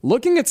teams.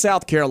 Looking at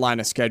South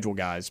Carolina's schedule,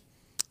 guys,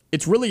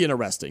 it's really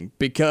interesting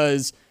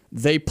because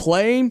they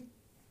play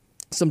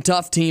some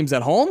tough teams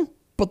at home,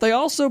 but they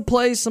also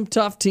play some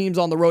tough teams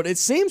on the road. It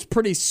seems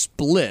pretty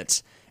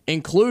split,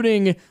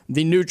 including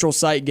the neutral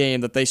site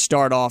game that they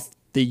start off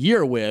the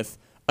year with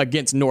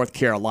against North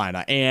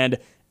Carolina. And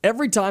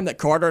every time that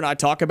Carter and I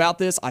talk about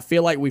this, I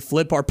feel like we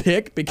flip our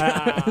pick because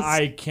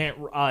I can't.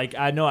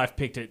 I know I've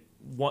picked it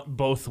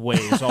both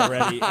ways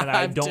already, and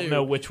I don't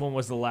know which one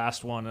was the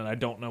last one, and I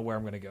don't know where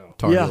I'm going to go.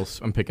 Tar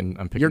Heels. I'm picking.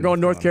 You're going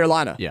North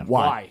Carolina. Yeah.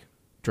 Why?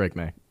 Drake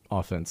May.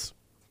 Offense.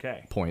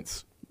 Okay.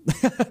 Points.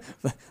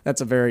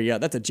 That's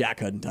a Jack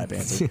Hudden type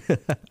answer.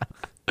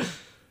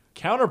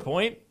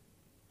 Counterpoint.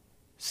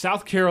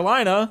 South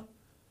Carolina,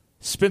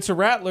 Spencer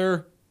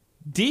Rattler,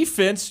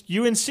 defense,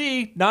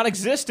 UNC,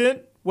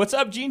 non-existent. What's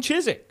up, Gene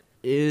Chizik?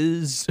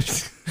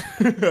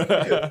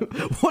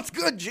 What's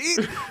good,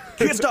 Gene?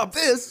 Can't stop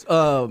this.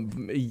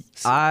 UNC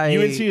is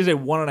a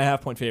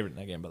 1.5 point favorite in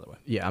that game, by the way.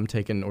 Yeah, I'm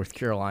taking North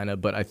Carolina,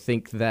 but I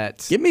think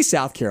that Give me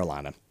South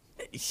Carolina.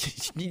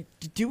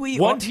 Do we?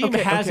 One team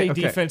has a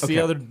defense, the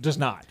other does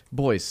not.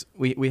 Boys,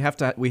 we have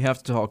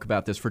to talk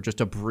about this for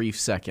just a brief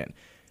second.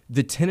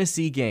 The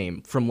Tennessee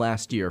game from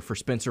last year for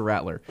Spencer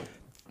Rattler.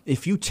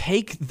 If you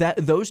take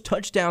those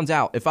touchdowns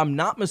out, if I'm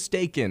not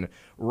mistaken,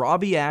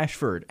 Robbie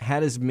Ashford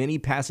had as many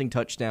passing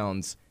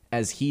touchdowns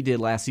as he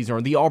did last season,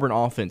 or the Auburn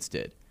offense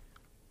did.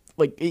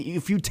 Like,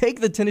 if you take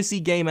the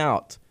Tennessee game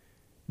out,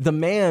 the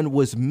man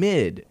was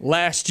mid.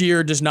 Last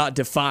year does not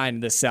define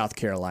the South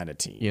Carolina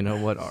team. You know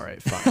what? All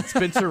right, fine.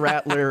 Spencer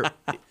Rattler,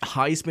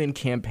 Heisman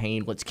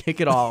campaign. Let's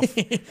kick it off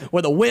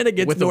with a win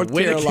against North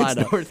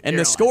Carolina. And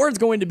the score is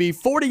going to be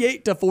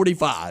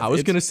 48-45. I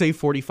was going to say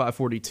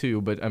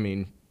 45-42, but I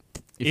mean,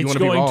 if you want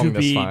to be wrong, wrong, it's going to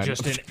be fine.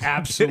 just an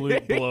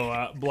absolute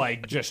blowout,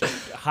 like just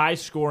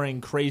high-scoring,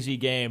 crazy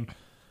game.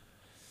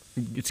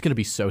 It's going to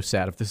be so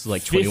sad if this is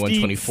like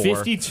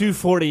 21-24.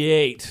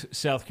 52-48,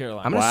 South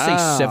Carolina. I'm going to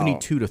say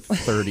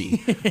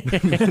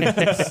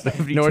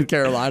 72-30. North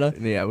Carolina?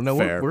 Yeah, no,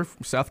 we're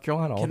South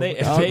Carolina.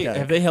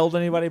 Have they held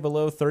anybody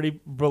below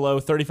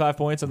 35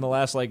 points in the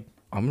last 2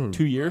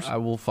 years? I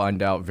will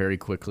find out very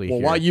quickly.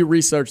 Well, while you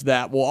research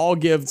that, we'll all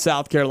give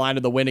South Carolina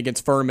the win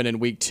against Furman in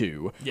week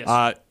 2.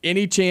 Yes.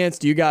 Any chance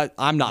do you got?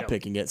 I'm not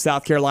picking it.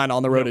 South Carolina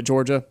on the road at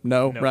Georgia?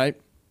 No, right?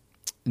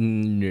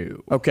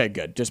 No. Okay,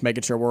 good. Just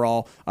making sure we're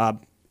all,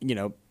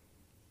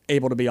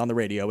 able to be on the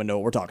radio and know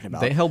what we're talking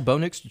about. They held Bo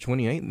Nix to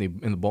 28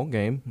 in the bowl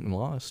game and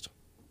lost.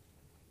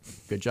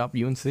 Good job,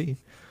 UNC.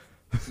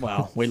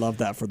 Wow, we love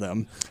that for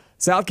them.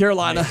 South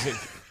Carolina,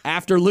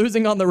 after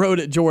losing on the road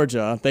at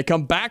Georgia, they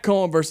come back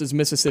home versus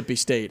Mississippi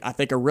State. I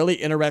think a really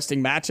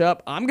interesting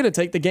matchup. I'm going to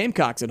take the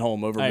Gamecocks at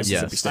home over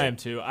Mississippi State. I am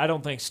too. I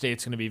don't think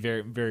State's going to be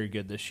very, very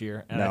good this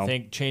year. And I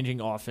think changing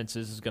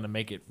offenses is going to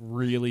make it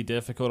really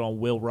difficult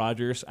on Will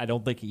Rogers. I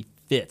don't think he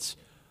fits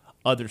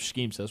other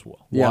schemes as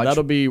well. Yeah,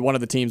 that'll be one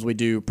of the teams we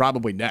do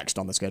probably next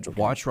on the schedule.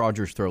 Watch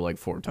Rogers throw like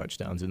 4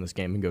 touchdowns in this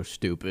game and go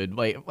stupid.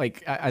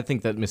 I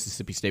think that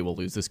Mississippi State will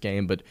lose this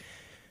game, but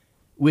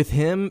with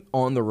him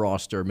on the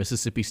roster,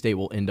 Mississippi State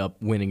will end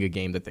up winning a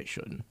game that they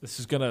shouldn't.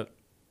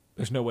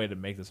 There's no way to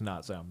make this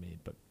not sound mean,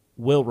 but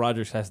Will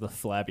Rogers has the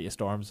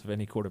flabbiest arms of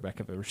any quarterback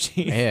I've ever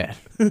seen. Yeah.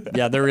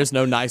 Yeah, there is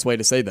no nice way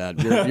to say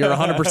that. You're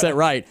 100%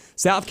 right.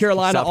 South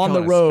Carolina on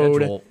the road.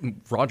 Schedule,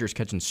 Rogers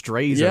catching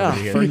strays over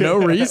here. For no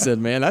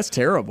reason, man. That's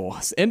terrible.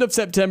 End of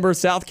September,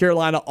 South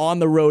Carolina on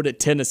the road at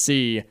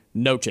Tennessee.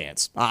 No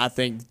chance. I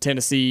think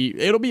Tennessee,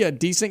 it'll be a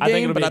decent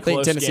game, but I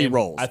think Tennessee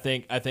rolls. I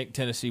think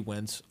Tennessee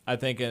wins. I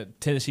think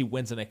Tennessee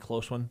wins in a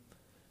close one.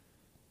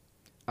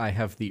 I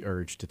have the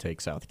urge to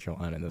take South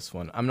Carolina in this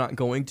one. I'm not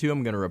going to.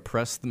 I'm going to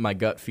repress my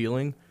gut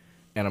feeling,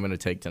 and I'm going to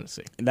take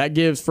Tennessee. And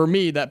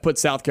that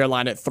puts South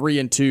Carolina at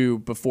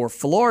 3-2 before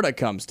Florida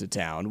comes to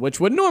town, which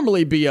would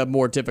normally be a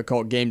more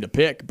difficult game to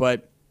pick,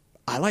 but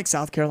I like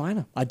South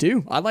Carolina. I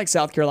do. I like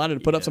South Carolina to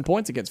put up some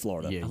points against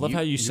Florida. Yeah, I love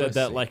how you said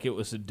that like it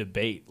was a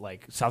debate.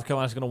 Like South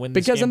Carolina's going to win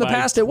this game because in the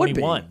past it would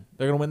be. They're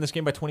going to win this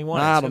game by 21.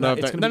 I don't know.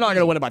 They're not going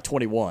to win it by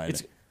 21.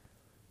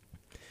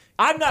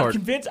 I'm not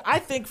convinced. I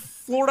think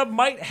Florida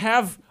might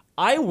have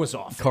Iowa's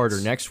offense.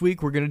 Carter, next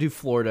week we're going to do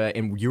Florida,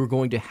 and you're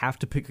going to have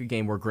to pick a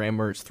game where Graham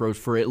Mertz throws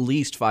for at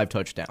least 5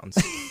 touchdowns.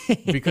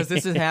 Because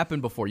this has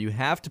happened before. You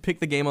have to pick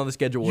the game on the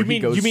schedule where he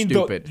goes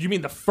stupid. You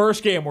mean the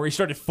first game where he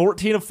started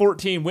 14 of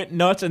 14, went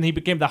nuts, and he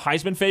became the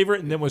Heisman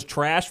favorite, and then was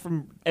trashed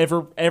from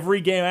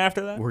every game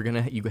after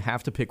that? You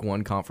have to pick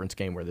one conference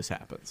game where this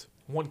happens.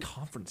 One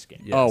conference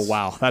game. Yes. Oh,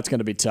 wow. That's going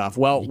to be tough.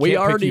 Well, we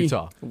already pick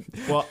Utah.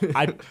 Well,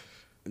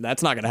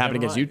 that's not going to happen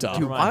against Utah.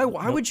 Dude, why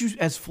would you,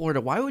 as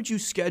Florida, why would you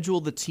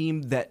schedule the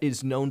team that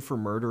is known for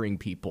murdering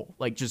people?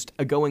 Like just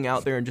going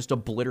out there and just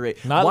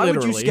obliterate. Not why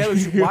literally.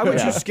 Why would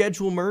you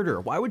schedule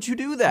murder? Why would you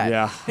do that?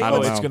 Yeah,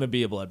 it's going to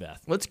be a bloodbath.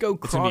 Let's go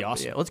cross.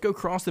 Awesome. Let's go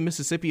cross the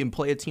Mississippi and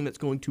play a team that's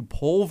going to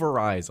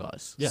pulverize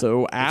us. Yeah,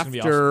 so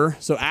after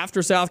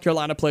South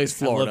Carolina plays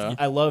Florida,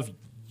 I love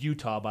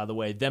Utah, by the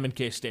way. Them and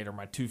K-State are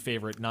my two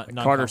favorite.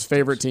 Carter's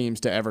favorite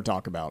teams to ever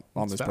talk about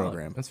on this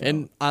program.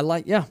 And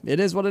it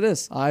is what it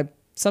is. I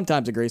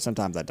sometimes agree,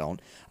 sometimes I don't.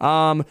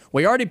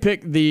 We already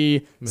picked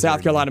the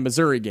South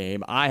Carolina-Missouri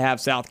game. I have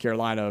South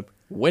Carolina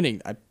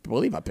winning. I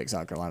believe I picked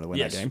South Carolina to win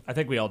that game. I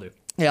think we all do.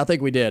 Yeah, I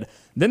think we did.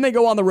 Then they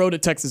go on the road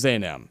at Texas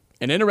A&M.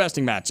 An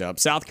interesting matchup,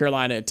 South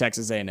Carolina at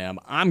Texas A&M.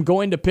 I'm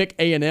going to pick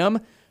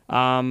A&M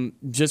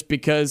just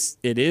because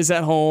it is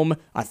at home.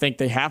 I think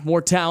they have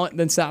more talent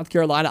than South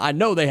Carolina. I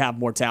know they have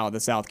more talent than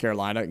South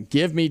Carolina.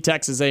 Give me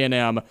Texas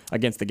A&M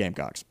against the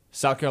Gamecocks.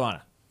 South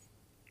Carolina.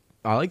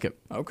 I like it.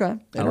 Okay,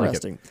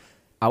 interesting.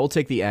 I will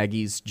take the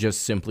Aggies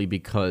just simply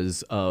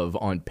because of,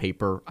 on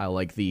paper, I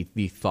like the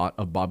thought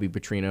of Bobby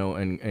Petrino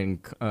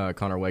and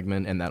Connor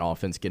Wegman and that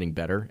offense getting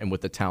better. And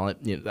with the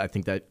talent, I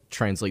think that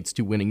translates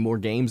to winning more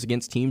games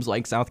against teams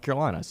like South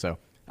Carolina. So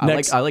I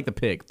like the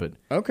pick. But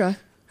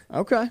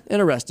Okay,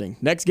 interesting.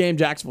 Next game,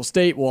 Jacksonville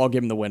State. We'll all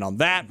give them the win on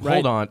that,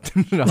 right? Hold on.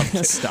 No,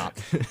 stop.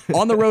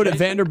 On the road at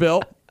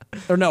Vanderbilt.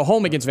 Or no,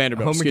 home against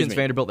Vanderbilt. Home against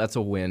Vanderbilt, that's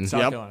a win.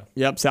 South Carolina.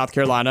 Yep, South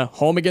Carolina.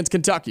 Home against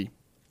Kentucky.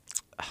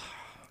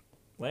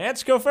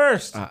 Lance, go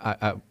first.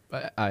 I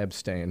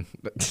abstain.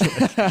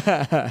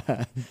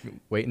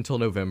 Wait until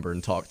November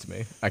and talk to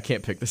me. I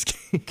can't pick this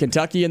game.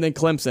 Kentucky and then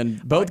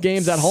Clemson. Both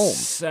games at home.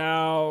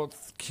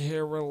 South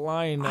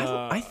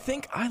Carolina. I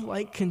think I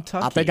like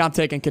Kentucky. I think I'm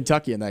taking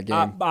Kentucky in that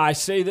game. I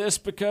say this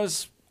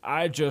because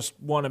I just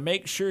want to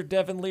make sure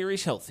Devin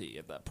Leary's healthy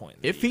at that point.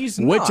 If he's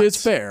not, which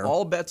is fair,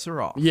 all bets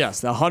are off.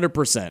 Yes,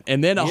 100%.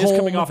 And then he is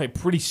coming off a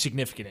pretty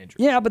significant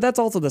injury. Yeah, but that's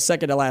also the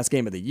second to last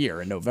game of the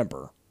year in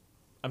November.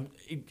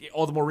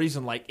 All the more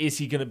reason, is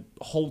he going to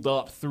hold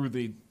up through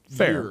the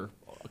year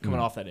coming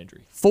off that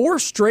injury? 4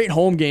 straight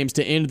home games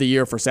to end the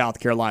year for South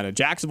Carolina.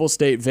 Jacksonville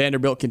State,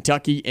 Vanderbilt,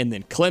 Kentucky, and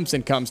then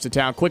Clemson comes to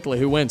town. Quickly,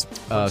 who wins?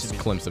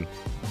 Clemson.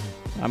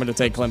 I'm going to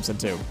take Clemson,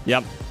 too.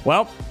 Yep.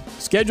 Well,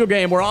 schedule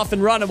game. We're off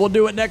and running. We'll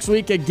do it next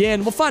week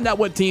again. We'll find out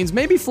what teams.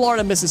 Maybe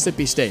Florida,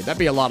 Mississippi State. That'd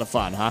be a lot of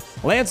fun, huh?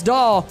 Lance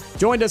Dawe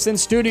joined us in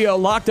studio.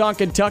 Locked On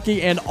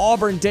Kentucky and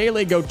Auburn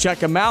Daily. Go check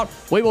them out.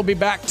 We will be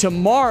back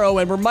tomorrow.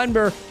 And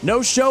remember,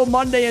 no show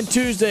Monday and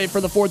Tuesday for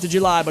the 4th of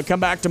July. But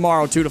come back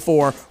tomorrow, 2 to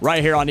 4,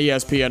 right here on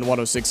ESPN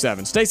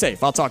 106.7. Stay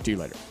safe. I'll talk to you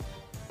later.